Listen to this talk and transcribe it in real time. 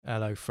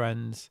Hello,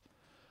 friends.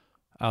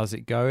 How's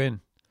it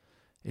going?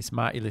 It's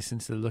Matt. You listen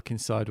to the Looking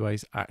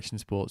Sideways Action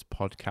Sports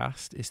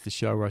podcast. It's the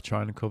show where I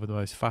try and uncover the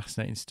most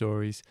fascinating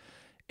stories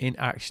in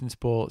action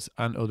sports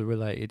and other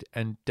related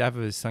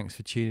endeavours. Thanks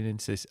for tuning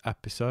into this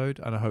episode,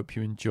 and I hope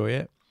you enjoy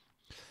it.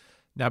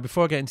 Now,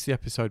 before I get into the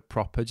episode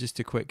proper, just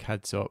a quick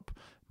heads up.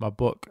 My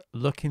book,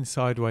 Looking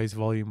Sideways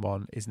Volume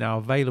 1, is now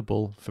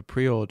available for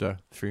pre-order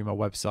through my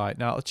website.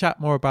 Now, I'll chat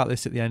more about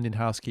this at the end in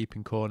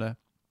Housekeeping Corner,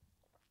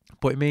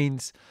 but it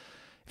means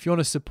if you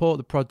want to support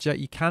the project,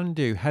 you can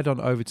do. Head on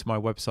over to my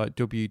website,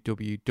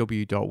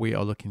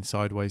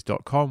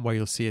 www.wearelookingsideways.com, where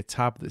you'll see a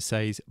tab that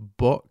says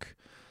book.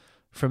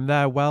 From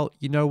there, well,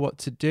 you know what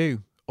to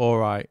do. All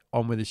right,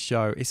 on with the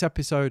show. It's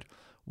episode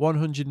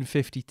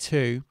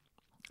 152,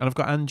 and I've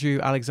got Andrew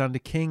Alexander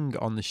King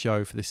on the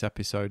show for this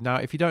episode. Now,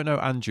 if you don't know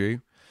Andrew,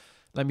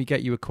 let me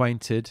get you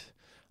acquainted.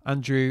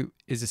 Andrew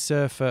is a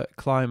surfer,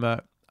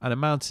 climber, and a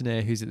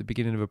mountaineer who's at the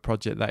beginning of a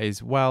project that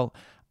is, well,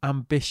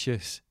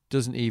 ambitious.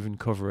 Doesn't even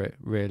cover it,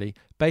 really.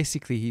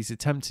 Basically, he's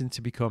attempting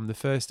to become the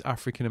first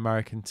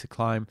African-American to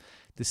climb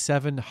the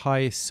 7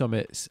 highest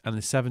summits and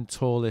the 7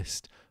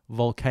 tallest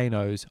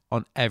volcanoes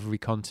on every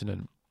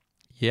continent.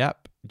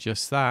 Yep,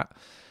 just that.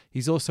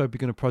 He's also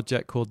begun a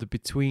project called the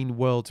Between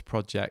Worlds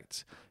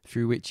Project,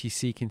 through which he's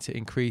seeking to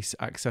increase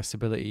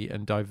accessibility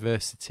and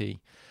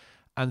diversity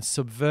and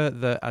subvert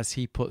the, as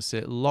he puts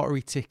it,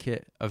 lottery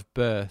ticket of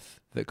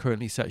birth that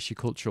currently sets your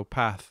cultural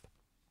path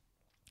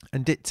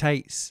and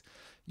dictates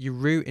your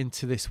route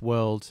into this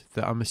world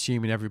that I'm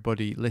assuming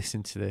everybody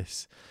listening to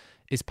this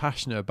is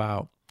passionate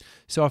about.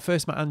 So I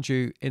first met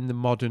Andrew in the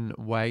modern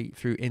way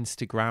through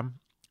Instagram.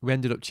 We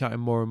ended up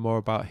chatting more and more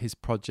about his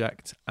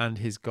project and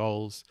his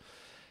goals.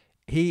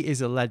 He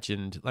is a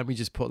legend. Let me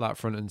just put that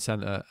front and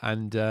center.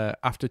 And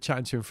after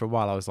chatting to him for a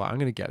while, I was like, I'm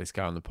going to get this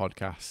guy on the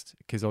podcast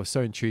because I was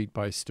so intrigued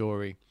by his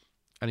story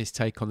and his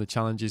take on the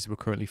challenges we're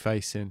currently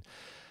facing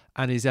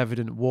and his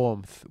evident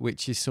warmth,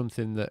 which is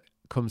something that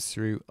comes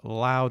through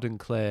loud and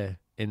clear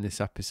in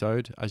this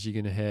episode, as you're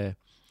going to hear.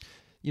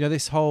 You know,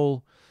 this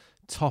whole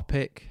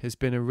topic has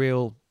been a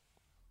real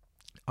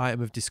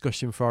item of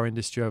discussion for our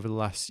industry over the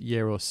last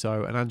year or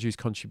so, and Andrew's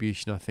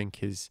contribution, I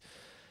think, is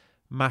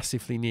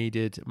massively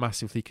needed,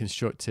 massively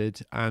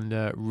constructed, and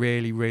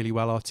really, really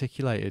well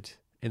articulated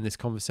in this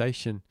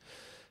conversation.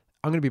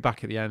 I'm going to be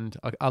back at the end.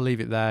 I'll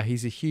leave it there.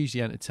 He's a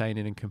hugely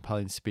entertaining and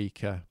compelling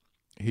speaker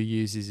who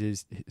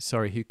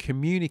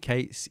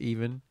communicates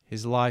even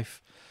his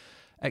life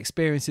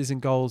experiences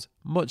and goals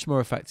much more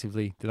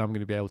effectively than I'm going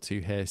to be able to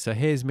here. So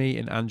here's me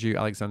and Andrew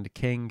Alexander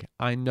King.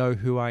 I know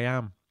who I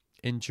am.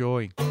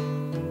 Enjoy.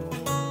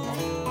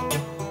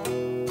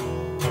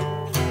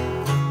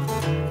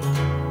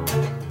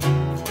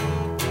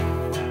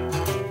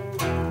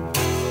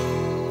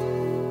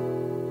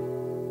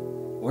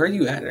 Where are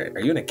you at? Are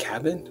you in a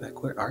cabin?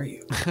 Like, where are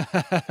you?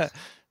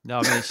 No,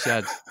 I'm in a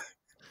shed.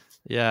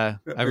 Yeah,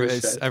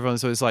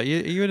 everyone's always like, are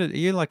you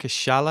in like a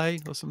chalet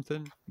or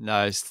something?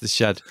 No, it's the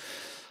shed.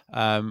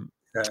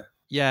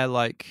 Yeah,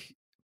 like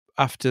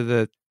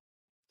after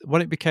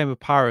when it became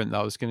apparent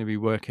that I was going to be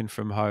working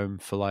from home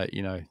for like,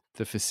 you know,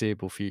 the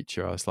foreseeable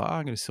future, I was like,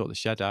 I'm going to sort the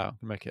shed out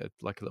and make it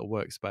like a little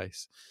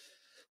workspace.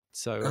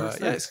 So nice.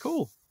 Yeah, it's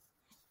cool.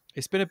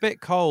 It's been a bit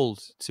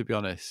cold, to be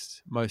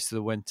honest, most of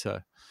the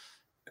winter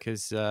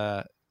because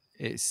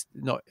it's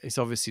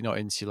obviously not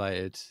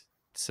insulated.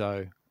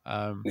 So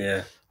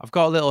yeah, I've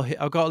got a little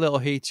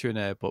heater in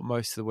there, but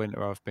most of the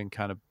winter I've been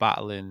kind of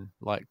battling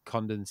like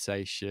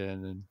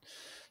condensation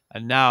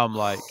and now I'm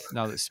like,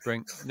 now that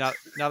spring's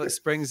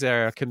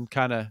there, I can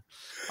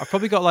I've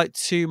probably got like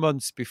 2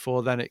 months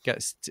before then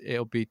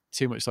it'll be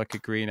too much like a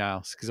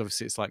greenhouse because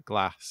obviously it's like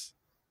glass.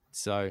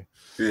 So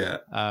yeah.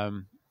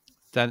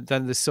 Then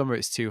the summer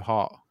it's too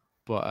hot,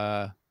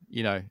 but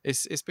you know,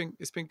 it's been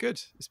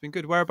good. It's been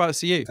good.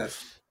 Whereabouts are you?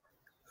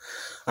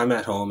 I'm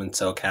at home in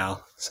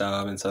SoCal, so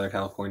I'm in Southern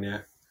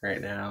California right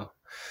now,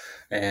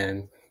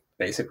 and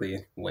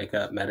basically wake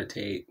up,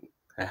 meditate.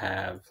 I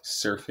have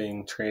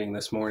surfing training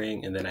this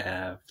morning, and then I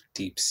have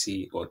deep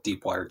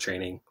water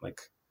training,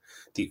 like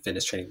deep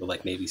fitness training with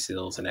like Navy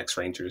SEALs and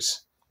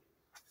ex-Rangers.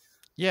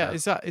 Yeah,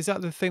 is that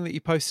the thing that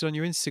you posted on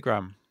your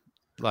Instagram?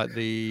 Like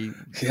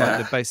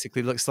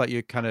basically looks like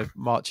you're kind of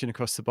marching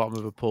across the bottom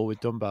of a pool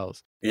with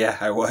dumbbells. Yeah,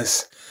 I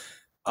was.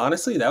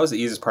 Honestly, that was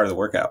the easiest part of the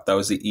workout. That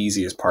was the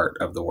easiest part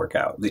of the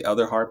workout. The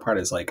other hard part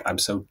is like I'm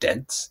so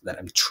dense that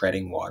I'm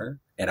treading water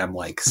and I'm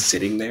like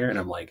sitting there and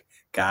I'm like,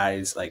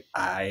 guys, like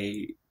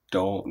I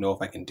don't know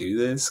if I can do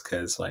this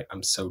because like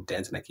I'm so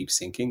dense and I keep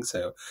sinking.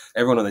 So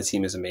everyone on the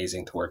team is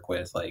amazing to work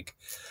with. Like,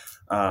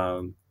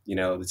 you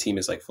know, the team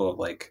is like full of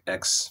like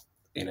ex,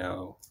 you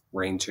know,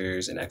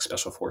 Rangers and ex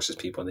Special Forces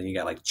people. And then you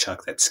got like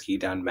Chuck that ski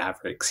down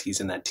Mavericks. He's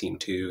in that team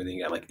too. And then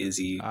you got like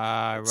Izzy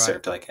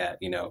served like at,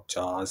 you know,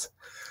 Jaws.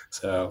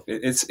 So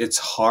it's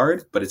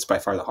hard, but it's by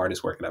far the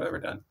hardest work that I've ever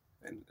done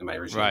in my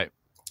regime. Right.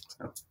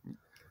 So,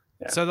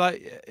 yeah. So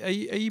like, are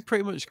you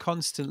pretty much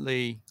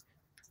constantly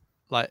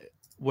like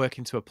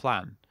working to a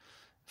plan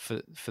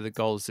for the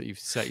goals that you've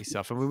set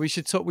yourself. I mean, we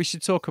should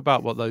talk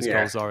about what those Yeah.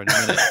 goals are in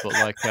a minute, but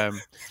like Yeah.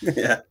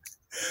 Yeah.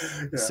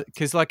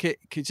 because like it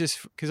could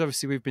just because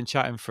obviously we've been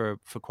chatting for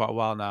quite a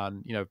while now,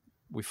 and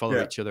we follow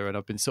Yeah. each other, and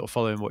I've been sort of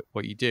following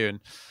what you do, and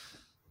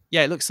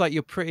yeah, it looks like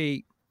you're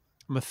pretty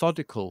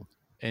methodical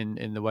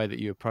in the way that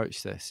you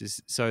approach this.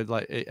 Is so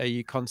like are you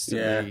Yeah.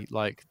 constantly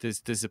like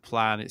there's a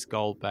plan, it's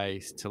goal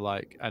based to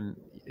like and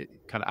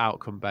kind of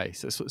outcome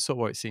based. That's sort of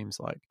what it seems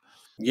like.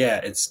 Yeah,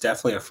 it's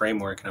definitely a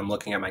framework, and I'm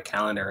looking at my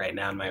calendar right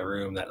now in my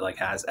room that like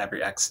has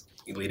every X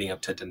leading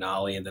up to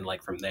Denali, and then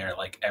like from there,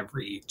 like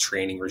every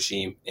training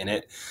regime in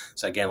it.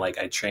 So again, like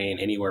I train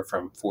anywhere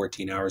from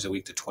 14 hours a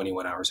week to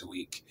 21 hours a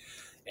week,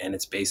 and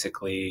it's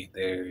basically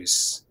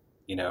there's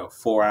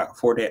 4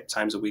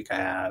 times a week I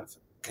have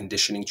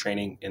conditioning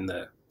training in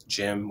the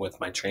gym with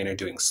my trainer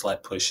doing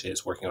sled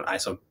pushes, working on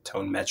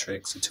isotone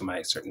metrics into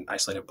my certain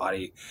isolated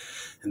body.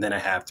 And then I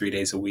have 3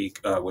 days a week,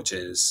 which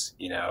is,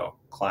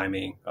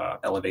 climbing,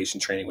 elevation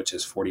training, which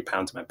is 40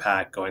 pounds in my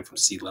pack, going from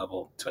sea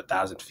level to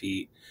 1,000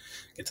 feet,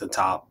 get to the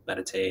top,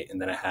 meditate.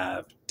 And then I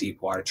have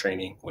deep water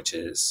training, which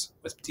is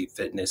with Deep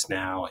Fitness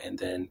now, and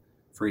then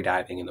free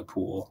diving in the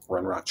pool,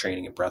 run rock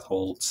training and breath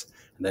holds,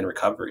 and then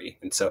recovery.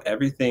 And so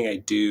everything I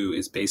do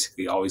is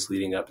basically always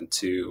leading up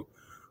into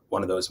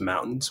one of those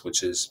mountains,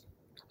 which is,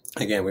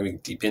 again, when we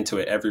deep into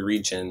it, every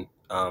region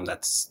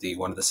that's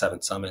one of the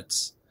 7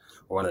 summits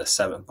or one of the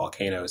 7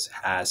 volcanoes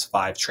has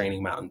 5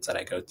 training mountains that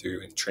I go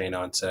through and train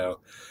on.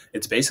 So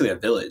it's basically a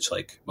village.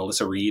 Like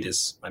Melissa Reed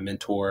is my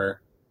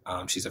mentor.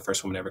 She's the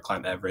first woman to ever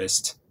climb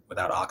Everest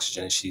without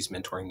oxygen. And she's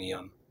mentoring me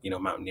on,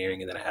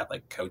 mountaineering. And then I have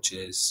like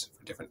coaches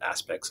for different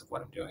aspects of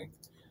what I'm doing.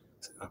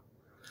 So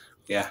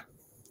yeah,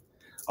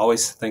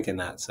 always thinking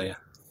that. So yeah.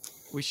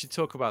 We should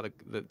talk about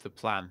the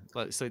plan.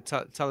 Like, so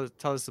tell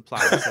us the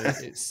plan. So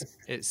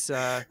it's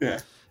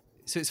Yeah.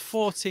 so it's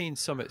 14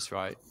 summits,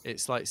 right?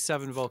 It's like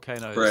 7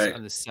 volcanoes, Right.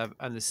 and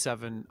the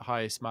 7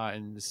 highest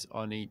mountains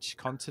on each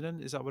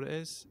continent. Is that what it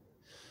is?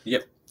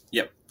 Yep.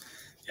 Yep.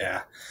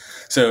 Yeah.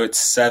 So it's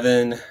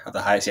 7 of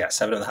the highest. Yeah,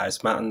 7 of the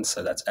highest mountains.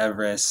 So that's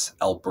Everest,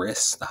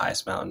 Elbrus, the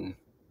highest mountain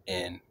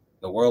in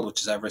the world,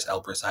 which is Everest.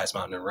 Elbrus, the highest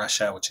mountain in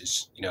Russia, which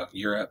is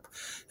Europe.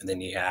 And then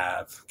you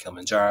have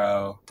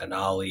Kilimanjaro,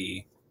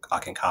 Denali,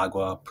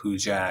 Aconcagua,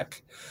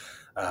 Pujak,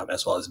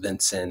 as well as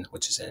Vinson,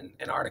 which is in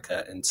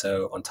Antarctica. And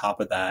so on top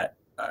of that,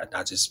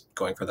 not just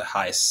going for the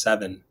highest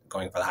 7,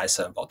 going for the highest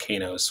 7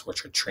 volcanoes,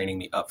 which are training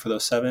me up for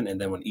those 7.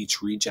 And then on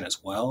each region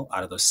as well,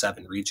 out of those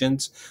 7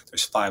 regions,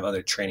 there's 5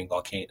 other training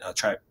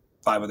 5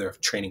 other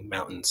training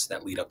mountains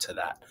that lead up to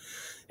that.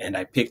 And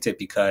I picked it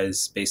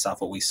because based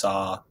off what we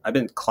saw, I've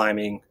been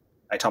climbing.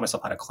 I taught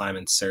myself how to climb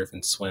and surf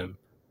and swim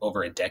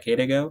over a decade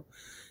ago.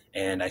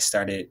 And I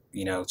started,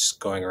 just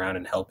going around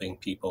and helping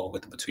people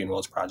with the Between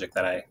Worlds project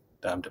that I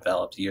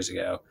developed years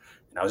ago.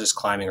 And I was just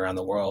climbing around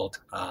the world.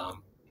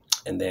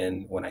 And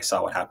then when I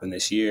saw what happened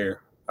last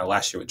year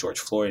with George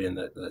Floyd and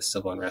the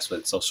civil unrest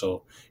with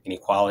social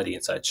inequality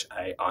and such,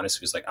 I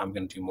honestly was like, I'm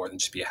going to do more than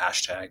just be a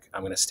hashtag.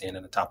 I'm going to stand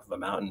on the top of a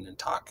mountain and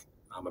talk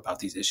about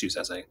these issues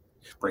as I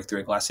break through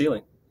a glass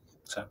ceiling.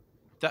 So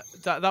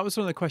that was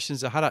one of the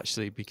questions I had,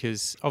 actually,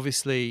 because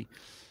obviously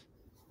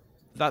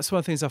that's one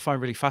of the things I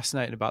find really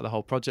fascinating about the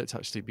whole project,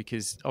 actually,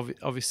 because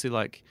obviously,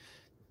 like,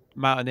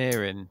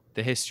 mountaineering,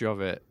 the history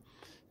of it,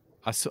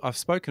 I've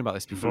spoken about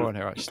this before on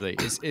here, actually.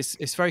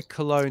 It's very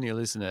colonial,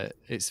 isn't it?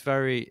 It's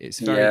very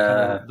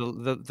Yeah. kind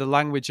of the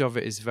language of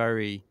it is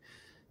very,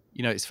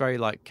 it's very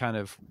like kind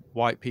of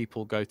white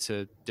people go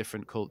to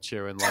different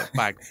culture and like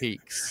bag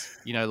peaks,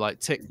 like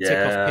tick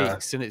off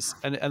peaks, and it's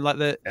and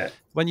like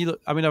when you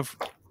look, I mean, I've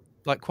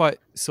like quite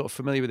sort of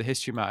familiar with the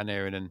history of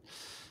mountaineering, and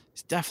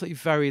it's definitely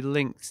very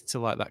linked to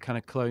like that kind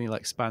of colonial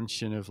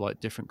expansion of like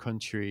different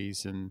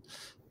countries, and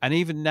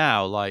even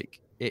now,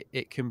 like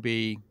it can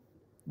be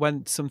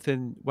when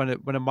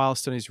a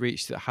milestone is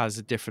reached that has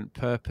a different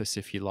purpose,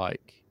 if you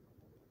like.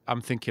 I'm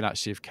thinking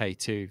actually of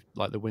K2,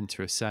 like the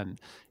Winter Ascent.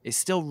 It's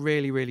still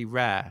really, really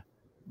rare,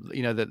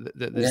 that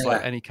there's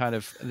like any kind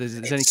of there's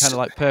any kind of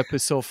like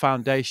purpose or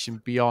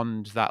foundation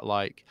beyond that.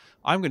 Like,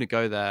 I'm going to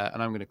go there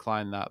and I'm going to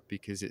climb that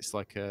because it's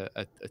like a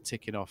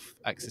ticking off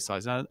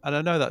exercise. And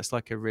I know that's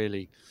like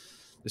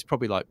there's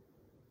probably like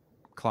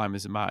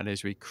climbers and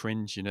mountaineers really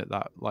cringing at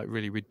that like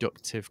really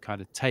reductive kind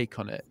of take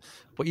on it.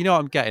 But what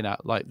I'm getting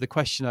at, like, the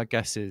question I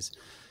guess is,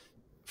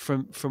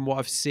 from what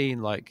I've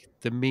seen, like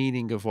the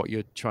meaning of what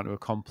you're trying to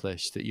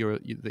accomplish, that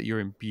you're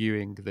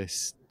imbuing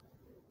this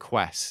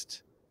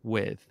quest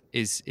with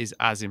is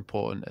as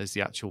important as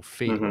the actual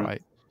feat,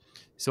 right?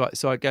 So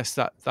I guess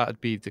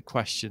that'd be the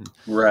question,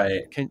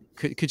 Right.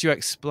 Could you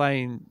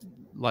explain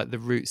like the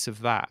roots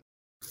of that?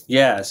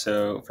 Yeah,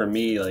 so for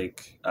me,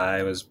 like,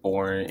 I was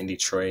born in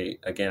Detroit.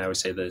 Again, I would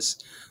say this,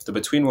 the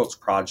Between Worlds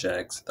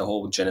project, the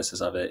whole genesis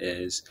of it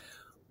is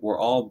we're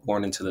all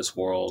born into this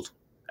world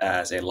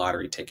as a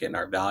lottery ticket, and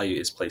our value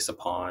is placed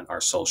upon our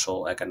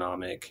social,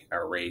 economic,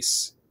 our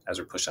race, as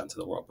we're pushed out into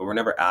the world. But we're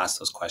never asked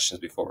those questions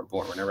before we're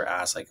born. We're never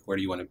asked, like, where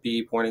do you want to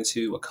be born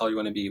into? What color you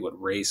want to be?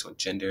 What race? What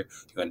gender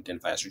do you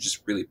identify as? You're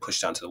just really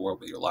pushed out into the world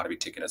with your lottery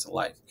ticket as a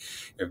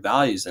life. Your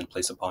values then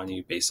placed upon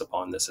you based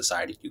upon the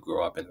society you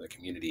grow up in, the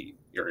community,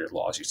 your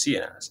laws you see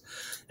it as.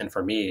 And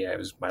for me,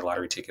 my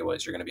lottery ticket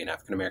was, you're going to be an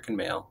African-American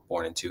male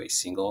born into a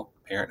single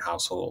parent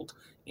household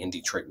in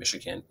Detroit,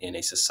 Michigan, in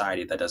a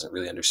society that doesn't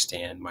really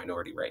understand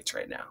minority rights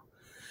right now.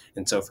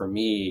 And so for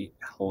me,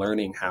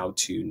 learning how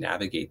to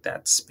navigate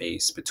that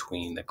space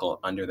between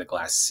under the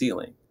glass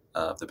ceiling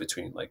of the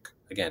between, like,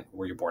 again,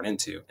 where you're born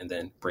into, and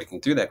then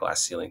breaking through that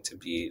glass ceiling to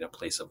be in a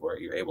place of where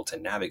you're able to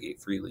navigate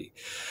freely.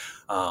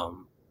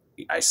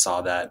 I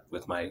saw that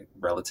with my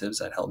relatives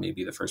that helped me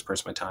be the first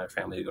person in my entire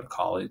family to go to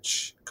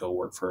college, go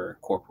work for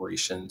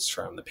corporations,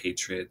 from the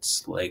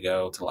Patriots,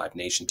 Lego, to Live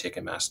Nation,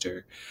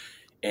 Ticketmaster.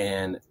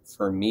 And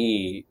for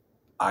me,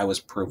 I was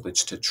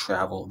privileged to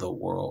travel the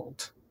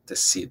world to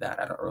see that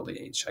at an early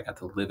age. I got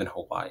to live in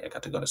Hawaii. I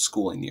got to go to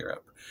school in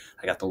Europe.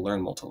 I got to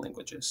learn multiple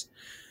languages.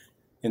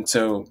 And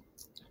so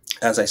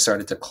as I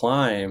started to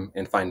climb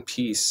and find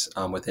peace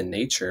within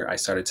nature, I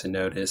started to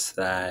notice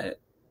that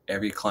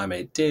every climb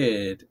I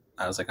did,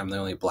 I was like, I'm the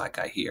only Black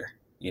guy here.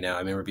 You know, I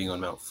remember being on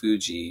Mount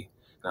Fuji,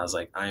 and I was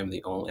like, I am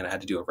the only, and I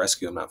had to do a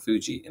rescue on Mount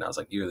Fuji. And I was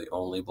like, you're the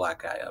only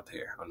Black guy up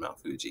here on Mount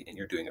Fuji, and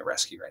you're doing a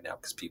rescue right now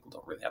because people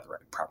don't really have the right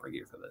proper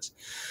gear for this.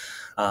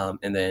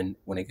 And then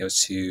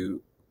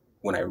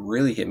when I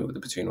really hit me with the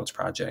Between Worlds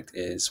project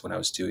is when I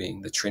was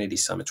doing the Trinity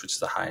Summits, which is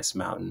the highest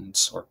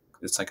mountains, or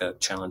it's like a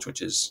challenge,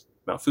 which is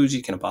Mount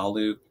Fuji,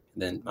 Kinabalu,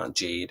 and then Mount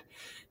Jade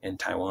in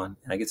Taiwan.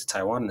 And I get to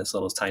Taiwan in this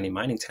little tiny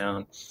mining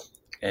town,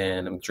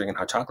 and I'm drinking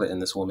hot chocolate,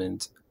 and this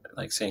woman's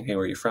like saying, hey,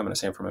 where are you from? And I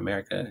say, I'm from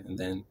America. And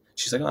then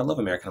she's like, oh, I love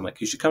America. I'm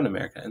like, you should come to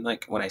America. And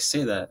like, when I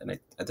say that, and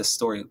this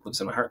story lives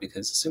in my heart,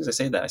 because as soon as I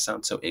say that, I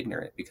sound so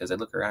ignorant, because I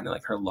look around and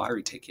like her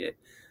lottery ticket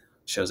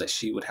shows that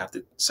she would have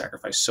to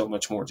sacrifice so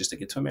much more just to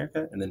get to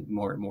America, and then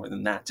more and more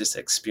than that just to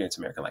experience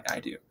America like I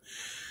do.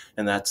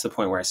 And that's the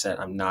point where I said,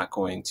 I'm not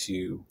going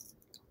to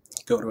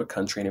go to a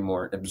country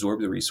anymore,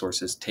 absorb the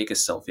resources, take a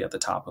selfie at the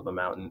top of a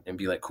mountain and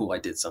be like, cool, I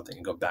did something,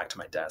 and go back to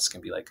my desk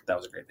and be like, that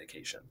was a great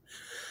vacation.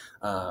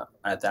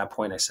 At that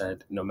point, I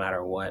said, no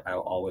matter what, I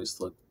will always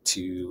look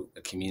to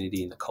the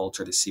community and the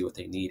culture to see what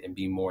they need and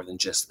be more than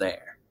just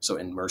there. So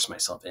immerse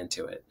myself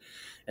into it.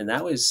 And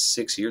that was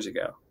 6 years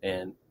ago.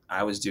 And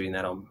I was doing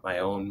that on my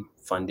own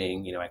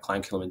funding. You know, I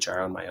climbed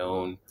Kilimanjaro on my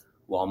own,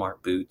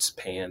 Walmart boots,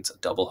 pants, a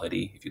double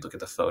hoodie. If you look at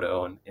the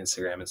photo on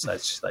Instagram and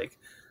such, like,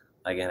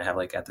 again, I have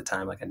like at the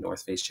time, like a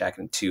North Face jacket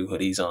and 2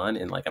 hoodies on.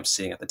 And like, I'm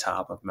sitting at the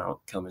top of Mount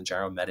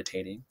Kilimanjaro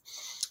meditating.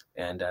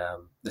 And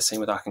the same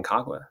with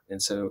Aconcagua.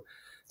 And so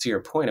to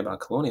your point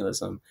about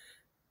colonialism,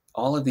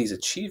 all of these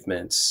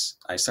achievements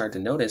I started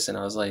to notice. And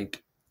I was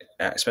like,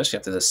 especially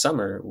after the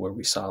summer where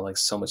we saw like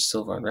so much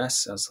civil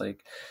unrest, I was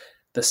like,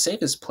 the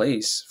safest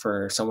place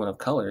for someone of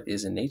color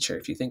is in nature,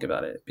 if you think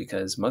about it,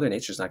 because Mother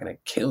Nature is not going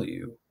to kill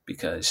you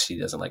because she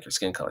doesn't like your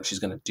skin color. She's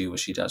going to do what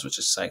she does, which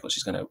is cycle.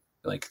 She's going to,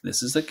 like,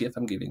 this is the gift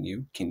I'm giving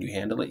you. Can you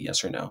handle it?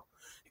 Yes or no?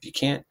 If you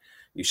can't,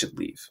 you should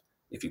leave.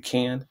 If you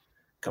can,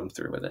 come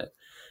through with it.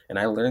 And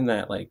I learned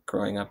that, like,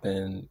 growing up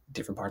in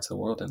different parts of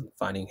the world and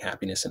finding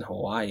happiness in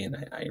Hawaii. And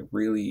I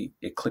really,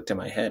 it clicked in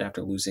my head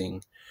after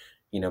losing,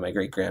 you know, my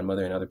great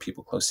grandmother and other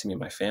people close to me in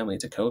my family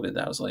to COVID,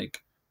 that I was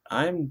like,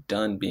 I'm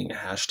done being a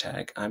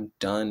hashtag. I'm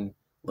done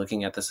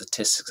looking at the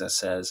statistics that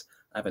says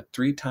I have a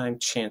 3-time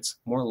chance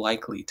more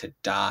likely to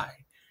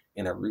die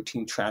in a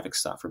routine traffic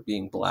stop for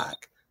being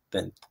Black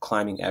than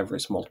climbing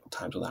Everest multiple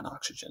times without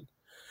oxygen.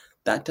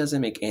 That doesn't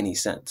make any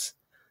sense.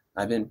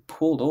 I've been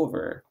pulled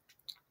over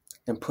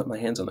and put my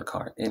hands on the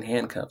car in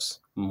handcuffs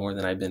more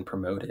than I've been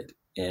promoted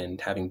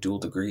and having dual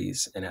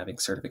degrees and having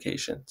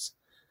certifications.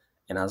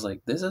 And I was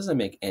like, this doesn't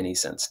make any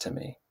sense to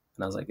me.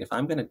 And I was like, if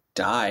I'm going to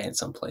die in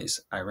some place,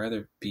 I'd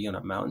rather be on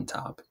a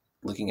mountaintop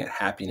looking at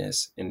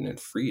happiness and in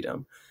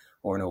freedom,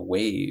 or in a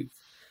wave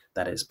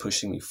that is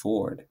pushing me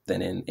forward,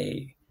 than in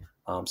a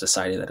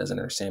society that doesn't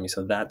understand me.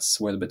 So that's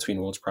where the Between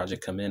Worlds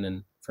project come in.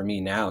 And for me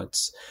now,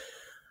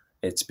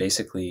 it's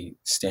basically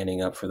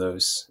standing up for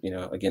those, you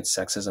know, against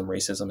sexism,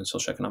 racism, and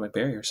socioeconomic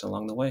barriers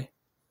along the way.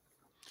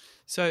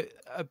 So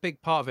a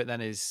big part of it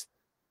then is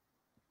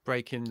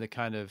breaking the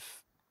kind of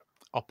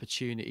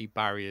opportunity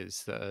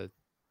barriers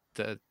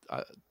that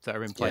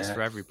are in place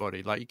for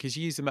everybody. Like, because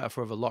you use the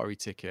metaphor of a lottery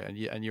ticket,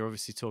 and you're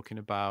obviously talking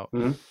about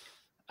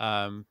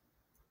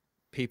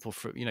people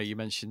from, you know, you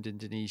mentioned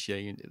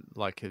Indonesia,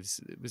 like,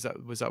 was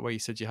that where you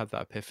said you had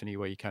that epiphany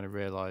where you kind of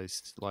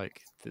realized,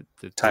 like,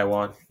 the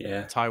Taiwan,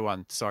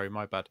 Taiwan, sorry,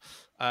 my bad.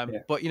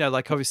 But, you know,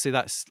 like, obviously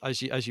that's,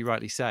 as you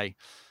rightly say,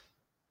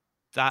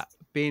 that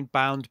being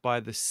bound by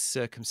the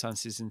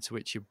circumstances into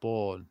which you're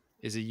born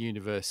is a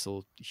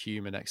universal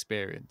human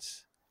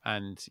experience.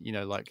 And, you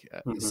know, like,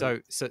 so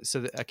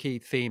a key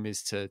theme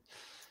is to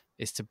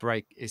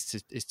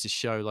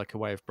show, like, a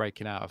way of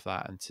breaking out of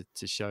that, and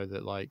to show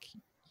that, like,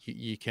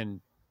 you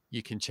can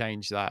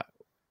change that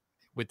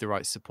with the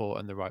right support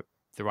and the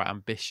right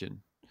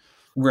ambition.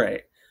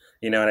 Right.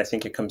 And I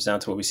think it comes down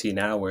to what we see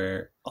now,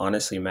 where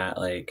honestly, Matt,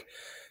 like,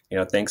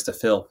 thanks to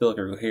Phil, if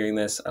you're hearing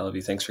this, I love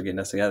you. Thanks for getting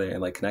us together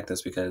and like connect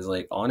us, because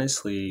like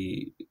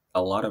honestly,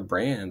 a lot of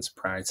brands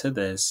prior to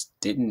this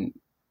didn't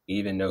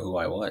even know who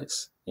I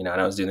was. And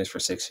I was doing this for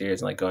 6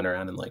 years and like going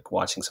around and like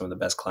watching some of the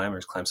best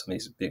climbers climb some of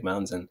these big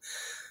mountains. And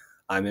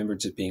I remember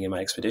just being in my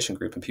expedition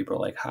group and people are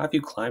like, how have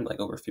you climbed like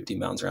over 50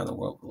 mountains around the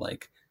world with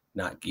like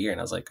not gear? And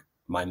I was like,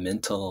 my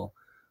mental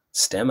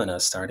stamina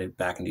started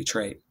back in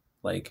Detroit.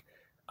 Like,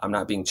 I'm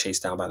not being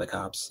chased down by the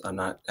cops. I'm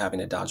not having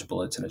to dodge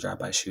bullets in a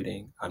drive-by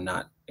shooting. I'm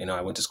not,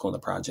 I went to school in the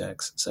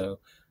projects. So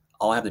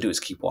all I have to do is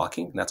keep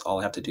walking. And that's all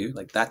I have to do.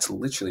 Like, that's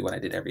literally what I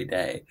did every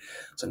day.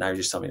 So now you're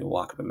just telling me to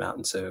walk up a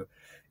mountain. So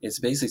it's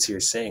basically, so you're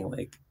saying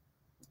like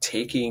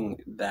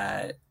taking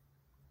that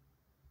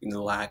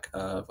lack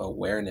of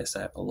awareness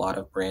that a lot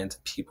of brands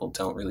and people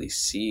don't really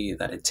see,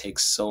 that it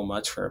takes so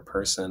much for a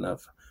person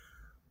of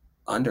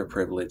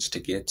underprivileged to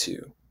get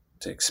to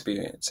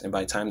experience. And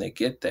by the time they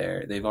get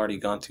there, they've already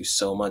gone through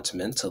so much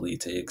mentally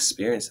to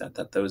experience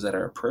that those that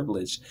are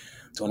privileged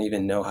don't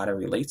even know how to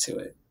relate to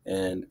it.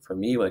 And for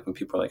me, like when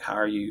people are like, how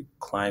are you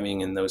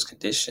climbing in those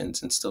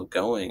conditions and still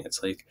going?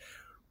 It's like,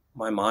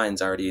 my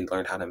mind's already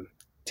learned how to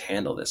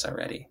handle this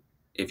already.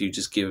 If you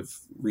just give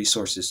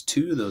resources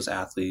to those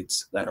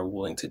athletes that are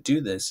willing to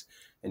do this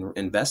and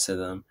invest in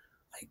them,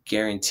 I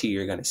guarantee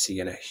you're going to see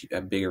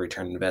a bigger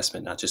return on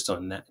investment, not just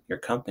on that, your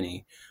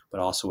company, but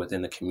also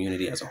within the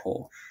community as a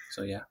whole.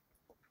 So yeah.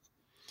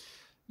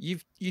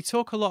 You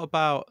talk a lot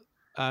about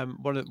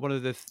one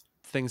of the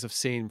things I've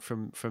seen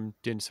from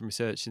doing some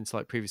research into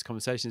like previous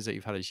conversations that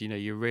you've had is,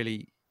 you're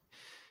really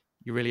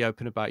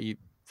open about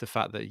the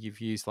fact that you've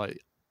used like,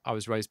 I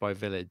was raised by a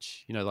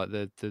village, like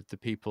the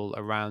people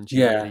around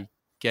you Yeah. really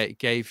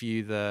gave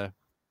you the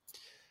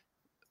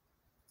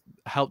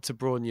help to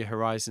broaden your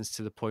horizons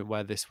to the point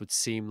where this would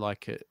seem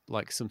like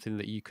something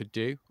that you could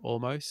do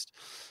almost,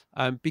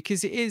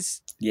 because it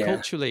is Yeah.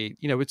 culturally,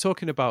 we're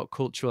talking about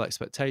cultural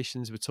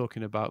expectations, we're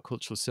talking about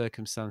cultural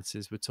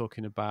circumstances, we're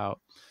talking about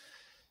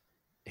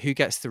who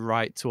gets the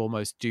right to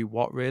almost do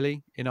what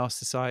really in our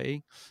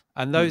society,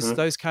 and those Mm-hmm.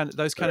 those kind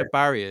those kind Right. of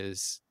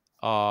barriers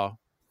are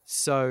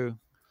so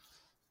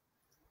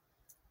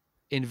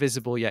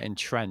invisible yet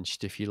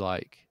entrenched, if you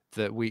like,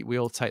 that we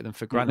all take them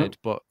for Mm-hmm. granted.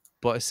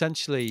 But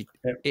essentially,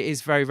 Yep. it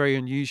is very, very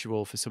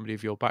unusual for somebody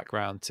of your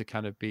background to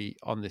kind of be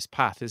on this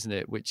path, isn't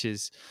it? Which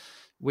is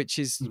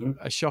Mm-hmm.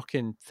 a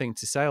shocking thing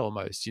to say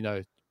almost,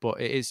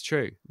 but it is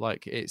true.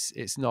 Like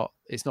it's not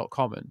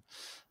common,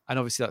 and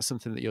obviously that's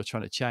something that you're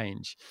trying to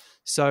change.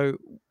 So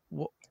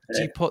what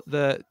do you Hey. put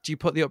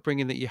the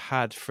upbringing that you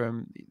had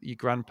from your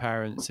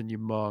grandparents and your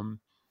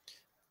mum,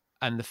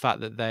 and the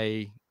fact that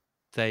they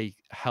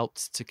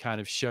helped to kind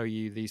of show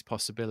you these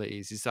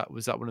possibilities,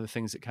 was that one of the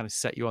things that kind of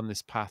set you on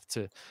this path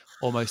to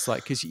almost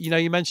like, because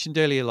you mentioned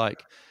earlier,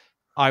 like,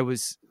 I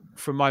was,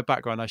 from my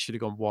background, I should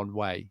have gone one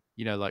way,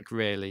 like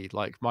really,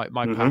 like my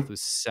path Mm-hmm.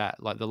 was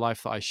set, like the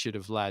life that I should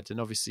have led, and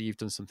obviously you've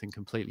done something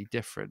completely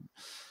different.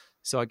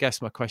 So I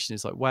guess my question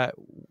is like,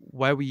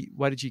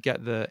 where did you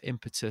get the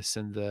impetus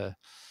and the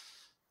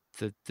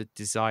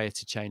desire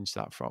to change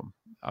that from?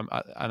 And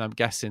I'm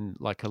guessing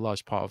like a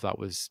large part of that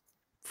was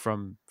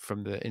from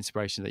the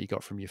inspiration that you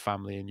got from your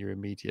family and your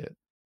immediate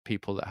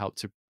people that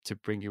helped to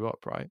bring you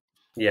up, right?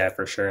 Yeah,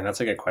 for sure. And that's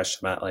a good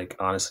question, Matt. Like,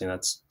 honestly,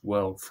 that's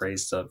well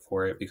phrased up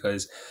for it,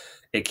 because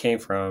it came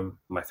from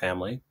my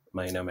family,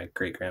 my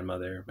great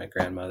grandmother, my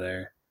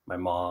grandmother, my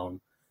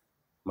mom,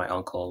 my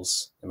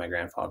uncles, and my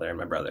grandfather and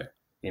my brother.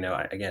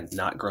 Again,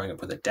 not growing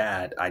up with a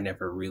dad, I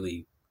never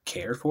really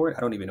cared for it. I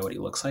don't even know what he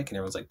looks like. And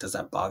everyone's like, does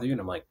that bother you? And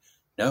I'm like,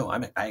 no,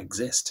 I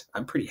exist.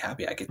 I'm pretty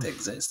happy I get to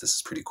exist. This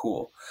is pretty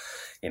cool.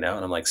 And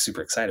I'm like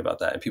super excited about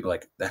that. And people are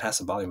like, that has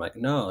to bother me. I'm like,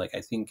 no, like I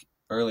think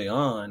early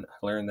on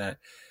I learned that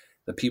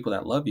the people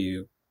that love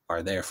you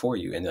are there for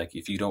you. And like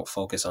if you don't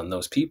focus on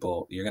those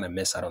people, you're gonna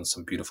miss out on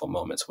some beautiful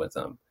moments with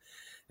them.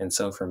 And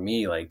so for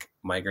me, like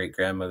my great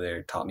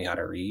grandmother taught me how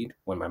to read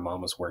when my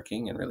mom was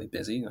working and really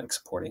busy, like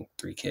supporting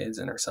 3 kids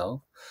and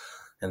herself.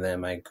 And then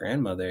my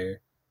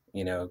grandmother,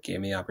 gave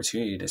me the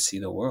opportunity to see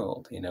the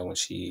world, when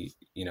she,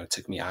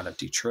 took me out of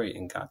Detroit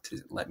and got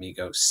to let me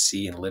go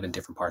see and live in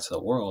different parts of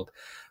the world.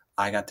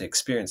 I got to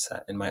experience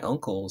that. And my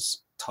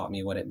uncles taught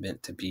me what it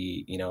meant to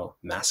be,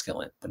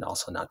 masculine, but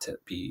also not to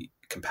be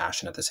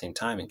compassionate at the same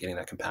time, and getting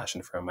that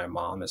compassion from my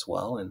mom as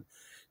well. And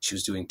she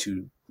was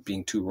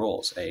being two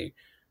roles, a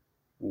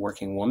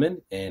working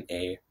woman and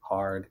a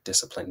hard,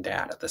 disciplined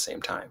dad at the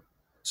same time.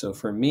 So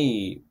for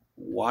me,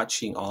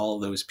 watching all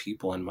those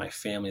people in my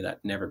family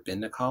that never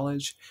been to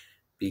college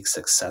be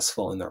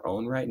successful in their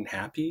own right and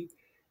happy,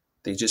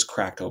 they just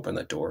cracked open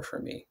the door for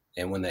me.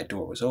 And when that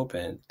door was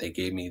open, they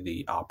gave me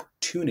the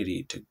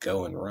opportunity to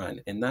go and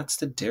run. And that's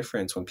the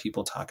difference when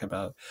people talk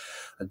about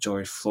a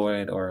George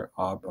Floyd or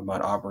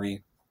about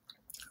Aubrey,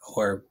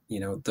 or,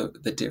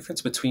 the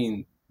difference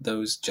between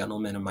those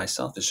gentlemen and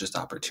myself is just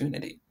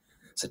opportunity.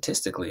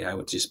 Statistically, I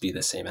would just be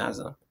the same as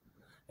them.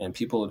 And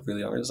people would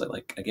really always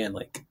like again,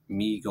 like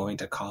me going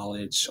to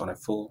college on a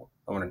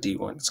I want a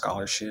D1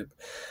 scholarship,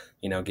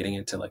 getting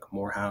into like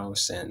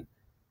Morehouse and,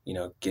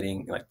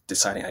 getting like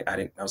deciding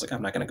I was like,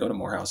 I'm not going to go to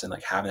Morehouse, and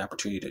like having the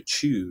opportunity to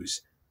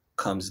choose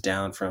comes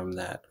down from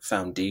that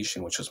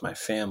foundation, which was my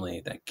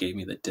family that gave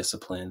me the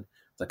discipline,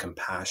 the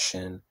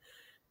compassion,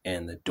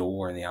 and the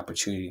door and the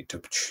opportunity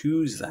to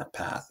choose that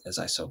path as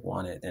I so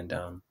wanted. And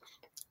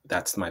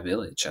that's my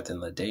village at the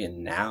end of the day.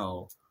 And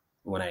now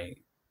when I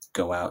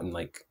go out and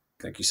like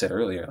you said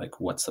earlier, like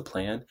what's the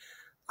plan?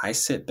 I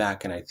sit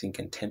back and I think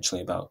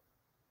intentionally about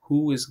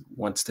who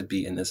wants to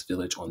be in this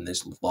village on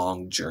this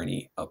long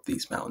journey up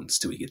these mountains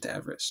till we get to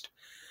Everest.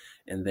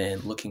 And then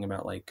looking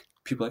about like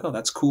people like, oh,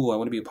 that's cool, I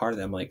want to be a part of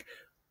them. Like,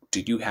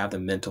 do you have the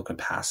mental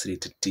capacity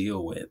to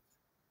deal with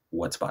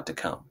what's about to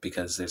come?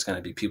 Because there's going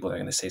to be people that are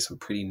going to say some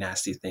pretty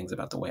nasty things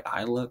about the way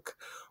I look,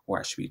 or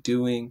I should be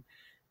doing.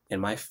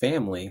 And my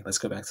family, let's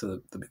go back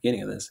to the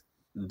beginning of this,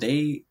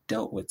 they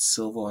dealt with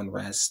civil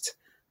unrest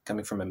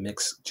coming from a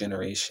mixed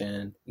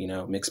generation,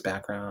 mixed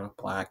background,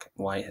 Black,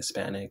 white,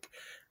 Hispanic.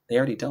 They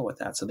already dealt with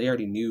that. So they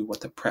already knew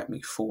what to prep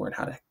me for and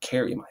how to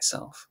carry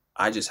myself.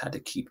 I just had to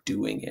keep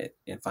doing it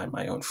and find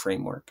my own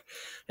framework.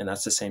 And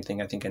that's the same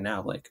thing I think of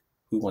now. Like,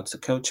 who wants to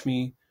coach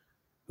me?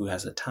 Who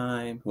has the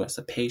time? Who has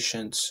the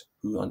patience?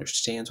 Who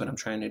understands what I'm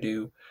trying to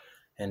do?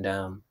 And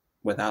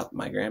without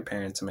my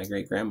grandparents and my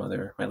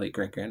great-grandmother, my late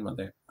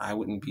great-grandmother, I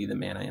wouldn't be the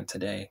man I am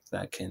today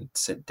that can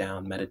sit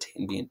down, meditate,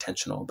 and be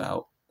intentional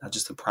about not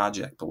just the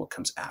project, but what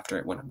comes after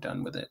it when I'm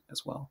done with it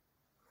as well.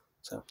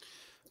 So,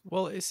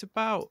 well, it's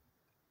about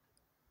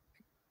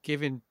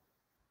giving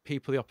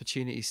people the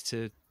opportunities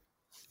to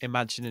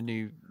imagine a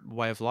new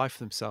way of life for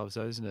themselves,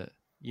 though, isn't it?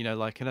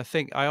 And I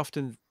think I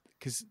often,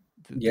 because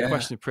the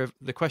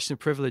question of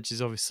privilege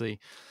is obviously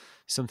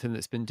something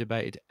that's been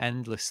debated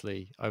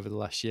endlessly over the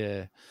last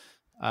year,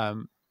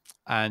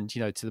 and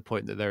to the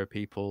point that there are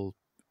people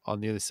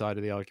on the other side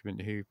of the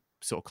argument who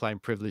sort of claim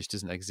privilege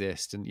doesn't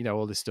exist, and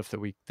all this stuff that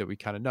we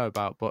kind of know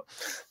about. But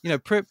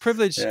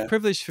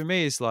privilege for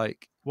me is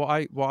like what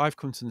I've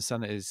come to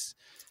understand is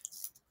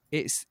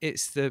it's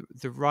the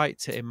right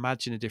to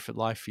imagine a different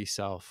life for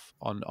yourself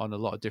on a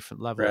lot of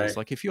different levels. Right.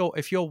 Like if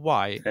you're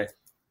white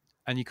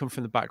and you come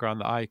from the background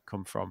that I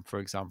come from, for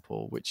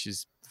example, which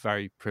is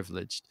very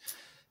privileged,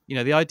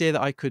 the idea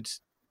that I could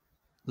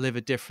live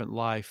a different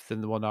life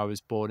than the one I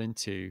was born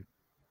into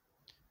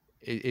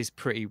is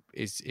pretty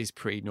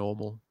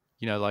normal.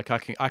 Like I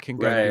can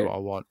go and do what I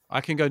want. I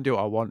can go and do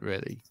what I want,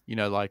 really.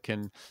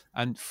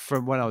 And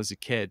from when I was a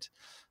kid,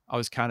 I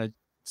was kind of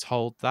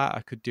told that I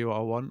could do what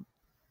I want.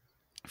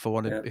 If I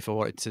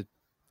wanted to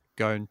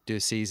go and do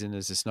a season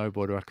as a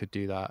snowboarder, I could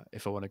do that.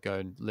 If I want to go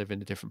and live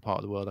in a different part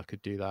of the world, I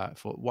could do that.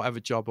 For whatever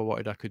job I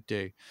wanted, I could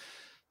do.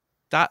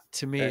 That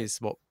to me is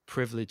what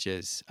privilege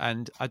is,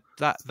 and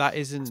that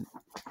isn't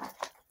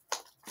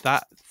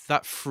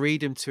that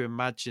freedom to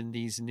imagine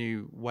these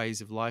new ways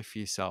of life for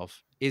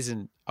yourself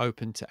isn't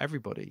open to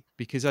everybody,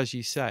 because as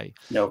you say,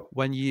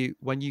 when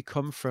you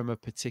come from a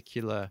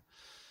particular,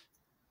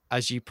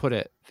 as you put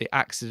it, the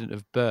accident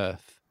of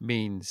birth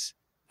means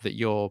that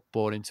you're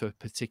born into a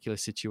particular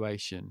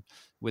situation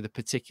with a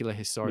particular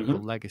historical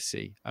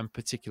legacy and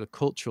particular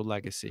cultural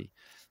legacy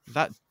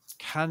that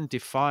can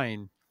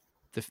define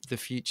the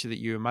future that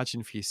you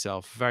imagine for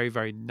yourself very,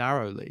 very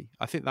narrowly.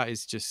 I think that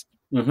is just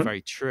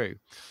very true.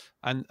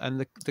 And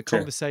the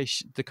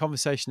conversation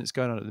that's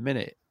going on at the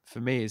minute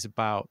for me is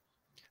about,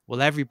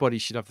 well, everybody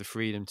should have the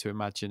freedom to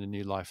imagine a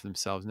new life for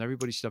themselves, and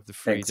everybody should have the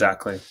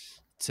freedom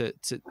to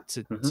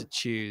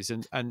choose.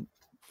 And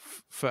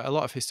for a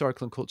lot of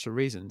historical and cultural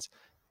reasons,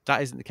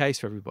 that isn't the case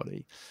for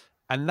everybody.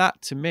 And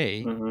that to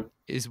me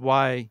is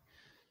why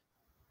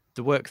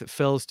the work that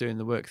Phil's doing,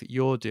 the work that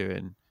you're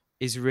doing,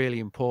 is really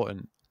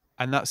important.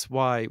 And that's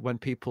why when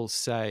people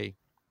say,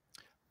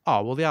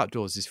 oh, well, the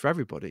outdoors is for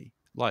everybody,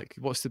 like,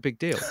 what's the big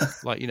deal?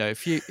 Like,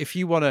 if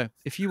you want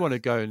to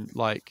go and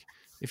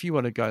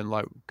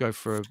go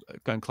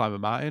and climb a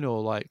mountain,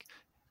 or like,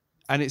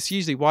 and it's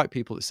usually white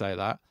people that say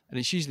that, and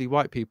it's usually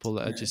white people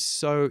that are just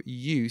so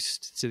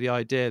used to the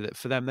idea that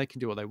for them, they can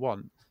do what they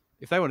want.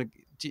 If they want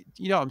to,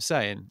 you know what I'm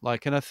saying?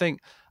 Like, and I think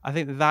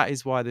that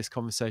is why this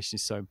conversation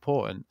is so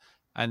important.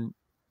 And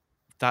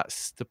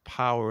that's the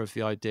power of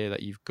the idea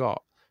that you've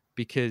got,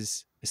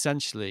 because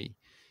essentially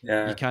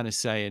you're kind of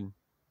saying,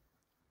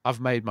 I've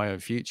made my own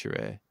future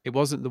here. It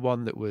wasn't the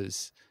one that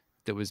was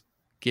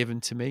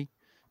given to me.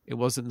 It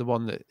wasn't the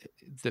one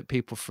that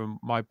people from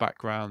my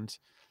background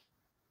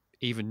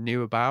even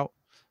knew about,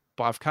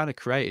 but I've kind of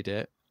created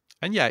it.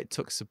 And yeah, it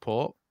took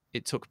support.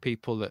 It took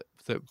people that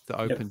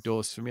opened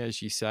doors for me,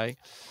 as you say.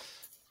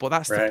 But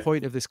that's the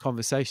point of this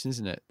conversation,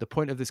 isn't it? The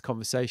point of this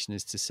conversation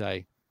is to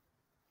say,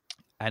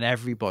 and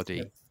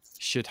everybody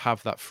should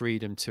have that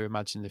freedom to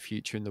imagine the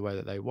future in the way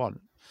that they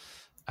want.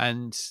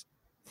 And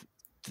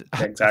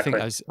I think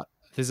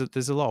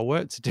there's a lot of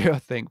work to do, I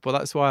think, but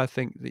that's why I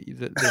think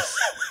that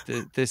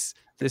this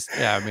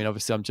yeah, I mean,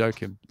 obviously I'm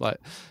joking, but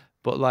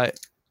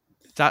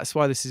that's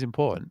why this is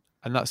important,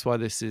 and that's why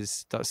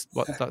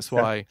that's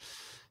why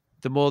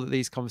the more that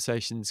these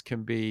conversations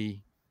can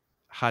be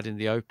had in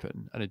the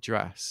open and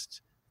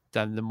addressed,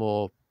 then the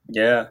more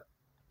Yeah,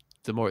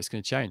 the more it's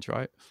going to change,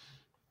 right?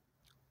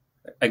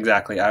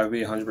 exactly. I would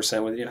be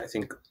 100% with you. And I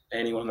think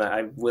anyone that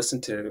I've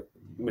listened to,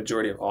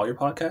 majority of all your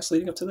podcasts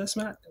leading up to this,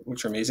 Matt,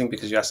 which are amazing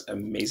because you asked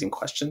amazing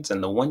questions.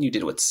 And the one you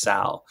did with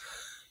Sal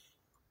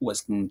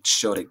was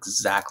showed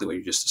exactly what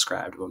you just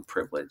described on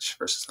privilege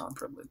versus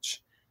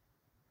non-privilege.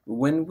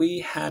 When we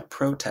had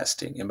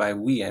protesting, and by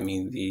we I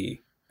mean the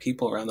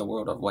people around the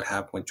world of what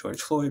happened with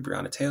George Floyd,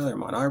 Breonna Taylor,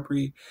 Ahmaud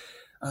Arbery,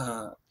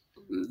 uh,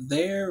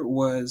 there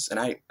was, and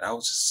I'm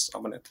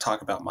going to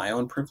talk about my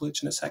own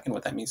privilege in a second,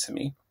 what that means to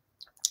me.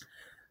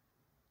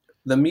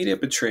 The media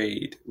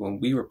betrayed when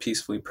we were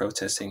peacefully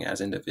protesting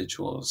as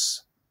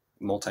individuals,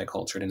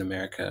 multicultural in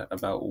America,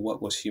 about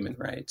what was human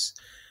rights.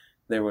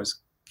 There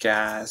was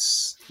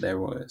gas, there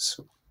was,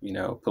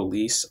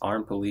 police,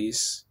 armed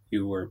police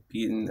who were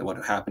beaten.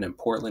 What happened in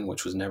Portland,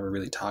 which was never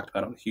really talked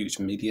about on huge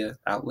media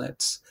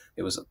outlets.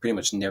 It was pretty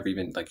much never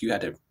even, like, you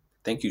had to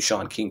thank you,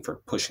 Sean King, for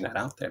pushing that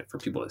out there for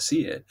people to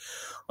see it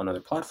on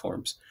other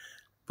platforms.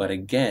 But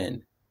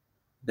again,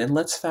 then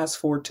let's fast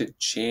forward to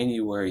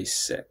January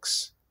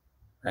 6th,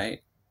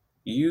 right?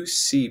 You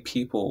see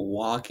people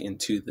walk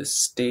into the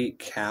state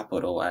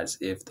capitol as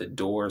if the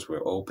doors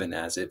were open,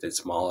 as if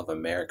it's Mall of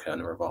America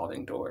and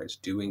revolving doors,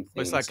 doing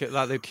Well, it's things like the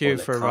on queue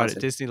the for a ride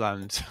at content.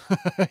 Disneyland.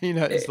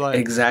 It's like,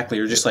 Exactly.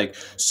 You're just like,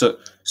 so,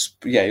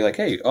 yeah, you're like,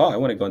 hey, oh, I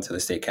want to go into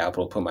the state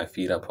capitol, put my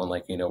feet up on,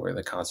 like, where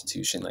the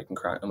Constitution, like, and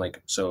cry. I'm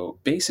like, so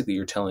basically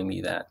you're telling me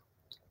that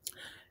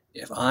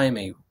if I'm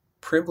a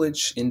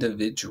privileged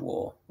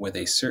individual with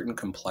a certain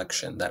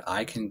complexion, that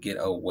I can get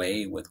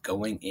away with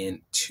going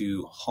in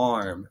to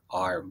harm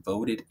our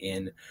voted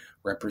in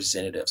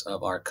representatives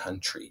of our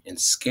country and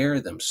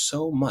scare them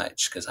so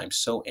much because I'm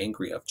so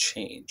angry of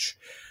change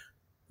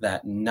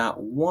that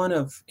not one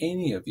of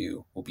any of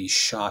you will be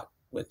shot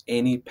with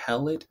any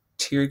pellet,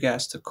 tear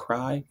gas to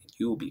cry, and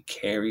you will be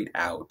carried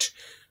out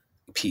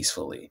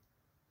peacefully.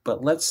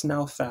 But let's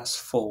now fast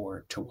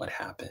forward to what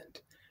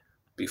happened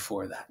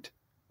before that.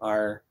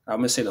 I'm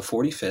going to say the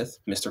 45th,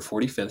 Mr.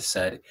 45th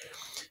said,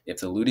 if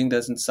the looting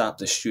doesn't stop,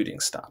 the shooting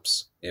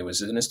stops. It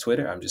was in his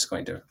Twitter. I'm just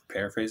going to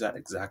paraphrase that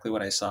exactly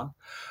what I saw.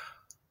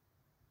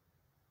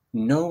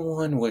 No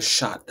one was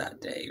shot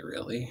that day,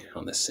 really,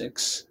 on the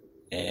 6th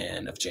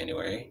of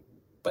January,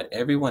 but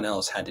everyone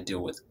else had to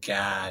deal with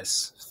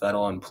gas,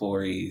 federal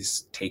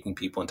employees taking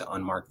people into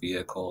unmarked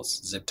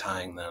vehicles, zip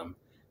tying them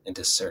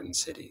into certain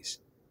cities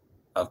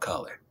of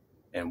color.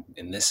 And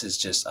this is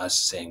just us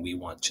saying we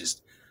want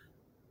just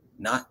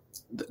not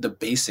the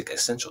basic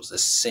essentials, the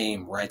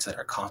same rights that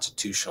our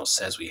constitutional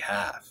says we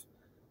have.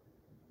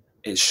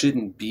 It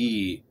shouldn't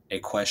be a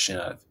question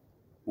of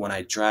when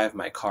I drive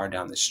my car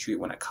down the street,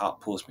 when a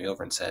cop pulls me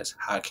over and says,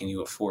 how can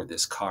you afford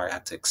this car? I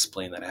have to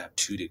explain that I have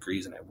 2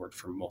 degrees and I work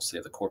for mostly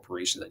of the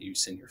corporations that you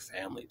send your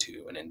family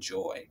to and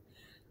enjoy.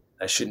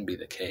 That shouldn't be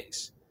the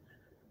case.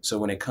 So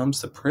when it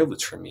comes to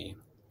privilege for me,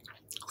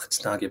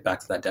 let's now get back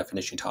to that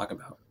definition you talk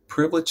about.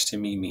 Privilege to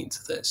me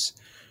means this.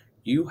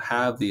 You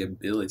have the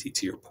ability,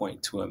 to your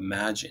point, to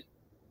imagine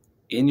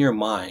in your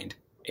mind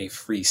a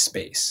free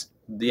space.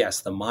 Yes,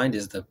 the mind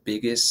is the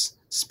biggest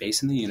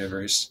space in the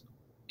universe,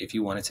 if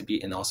you want it to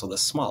be, and also the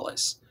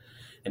smallest.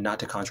 And not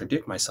to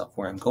contradict myself,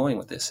 where I'm going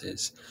with this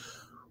is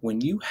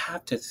when you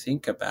have to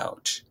think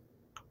about,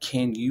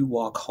 can you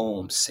walk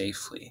home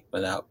safely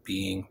without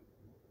being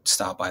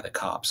stopped by the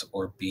cops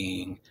or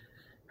being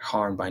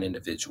harmed by an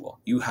individual?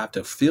 You have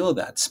to fill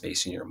that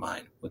space in your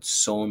mind with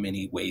so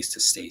many ways to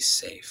stay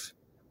safe.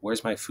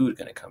 Where's my food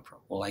going to come from?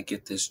 Will I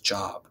get this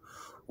job?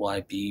 Will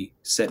I be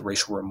said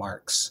racial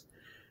remarks?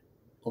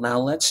 Well, now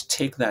let's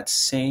take that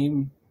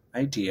same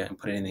idea and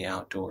put it in the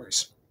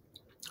outdoors.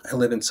 I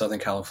live in Southern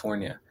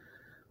California.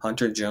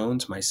 Hunter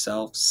Jones,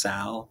 myself,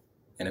 Sal,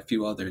 and a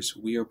few others,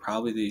 we are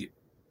probably the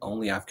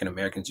only African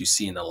Americans you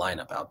see in the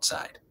lineup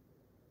outside.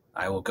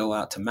 I will go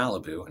out to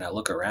Malibu and I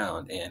look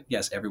around, and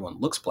yes, everyone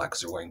looks black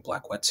because they're wearing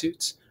black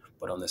wetsuits,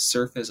 but on the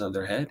surface of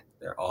their head,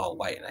 they're all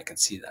white, and I can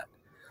see that.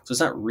 So it's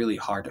not really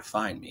hard to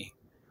find me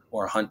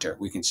or a Hunter.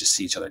 We can just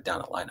see each other down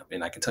the lineup.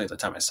 And I can tell you the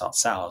time I saw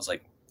Sal, I was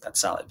like, that's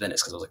Sal at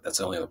Venice, because I was like, that's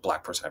the only other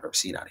black person I've ever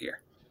seen out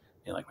here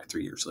in like my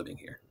 3 years living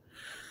here.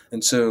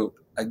 And so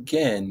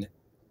again,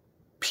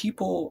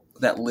 people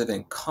that live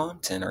in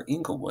Compton or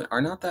Inglewood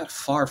are not that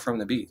far from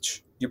the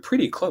beach. You're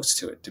pretty close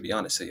to it, to be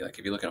honest with you, like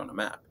if you look at it on a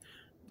map.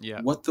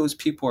 yeah, What those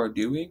people are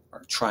doing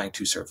are trying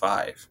to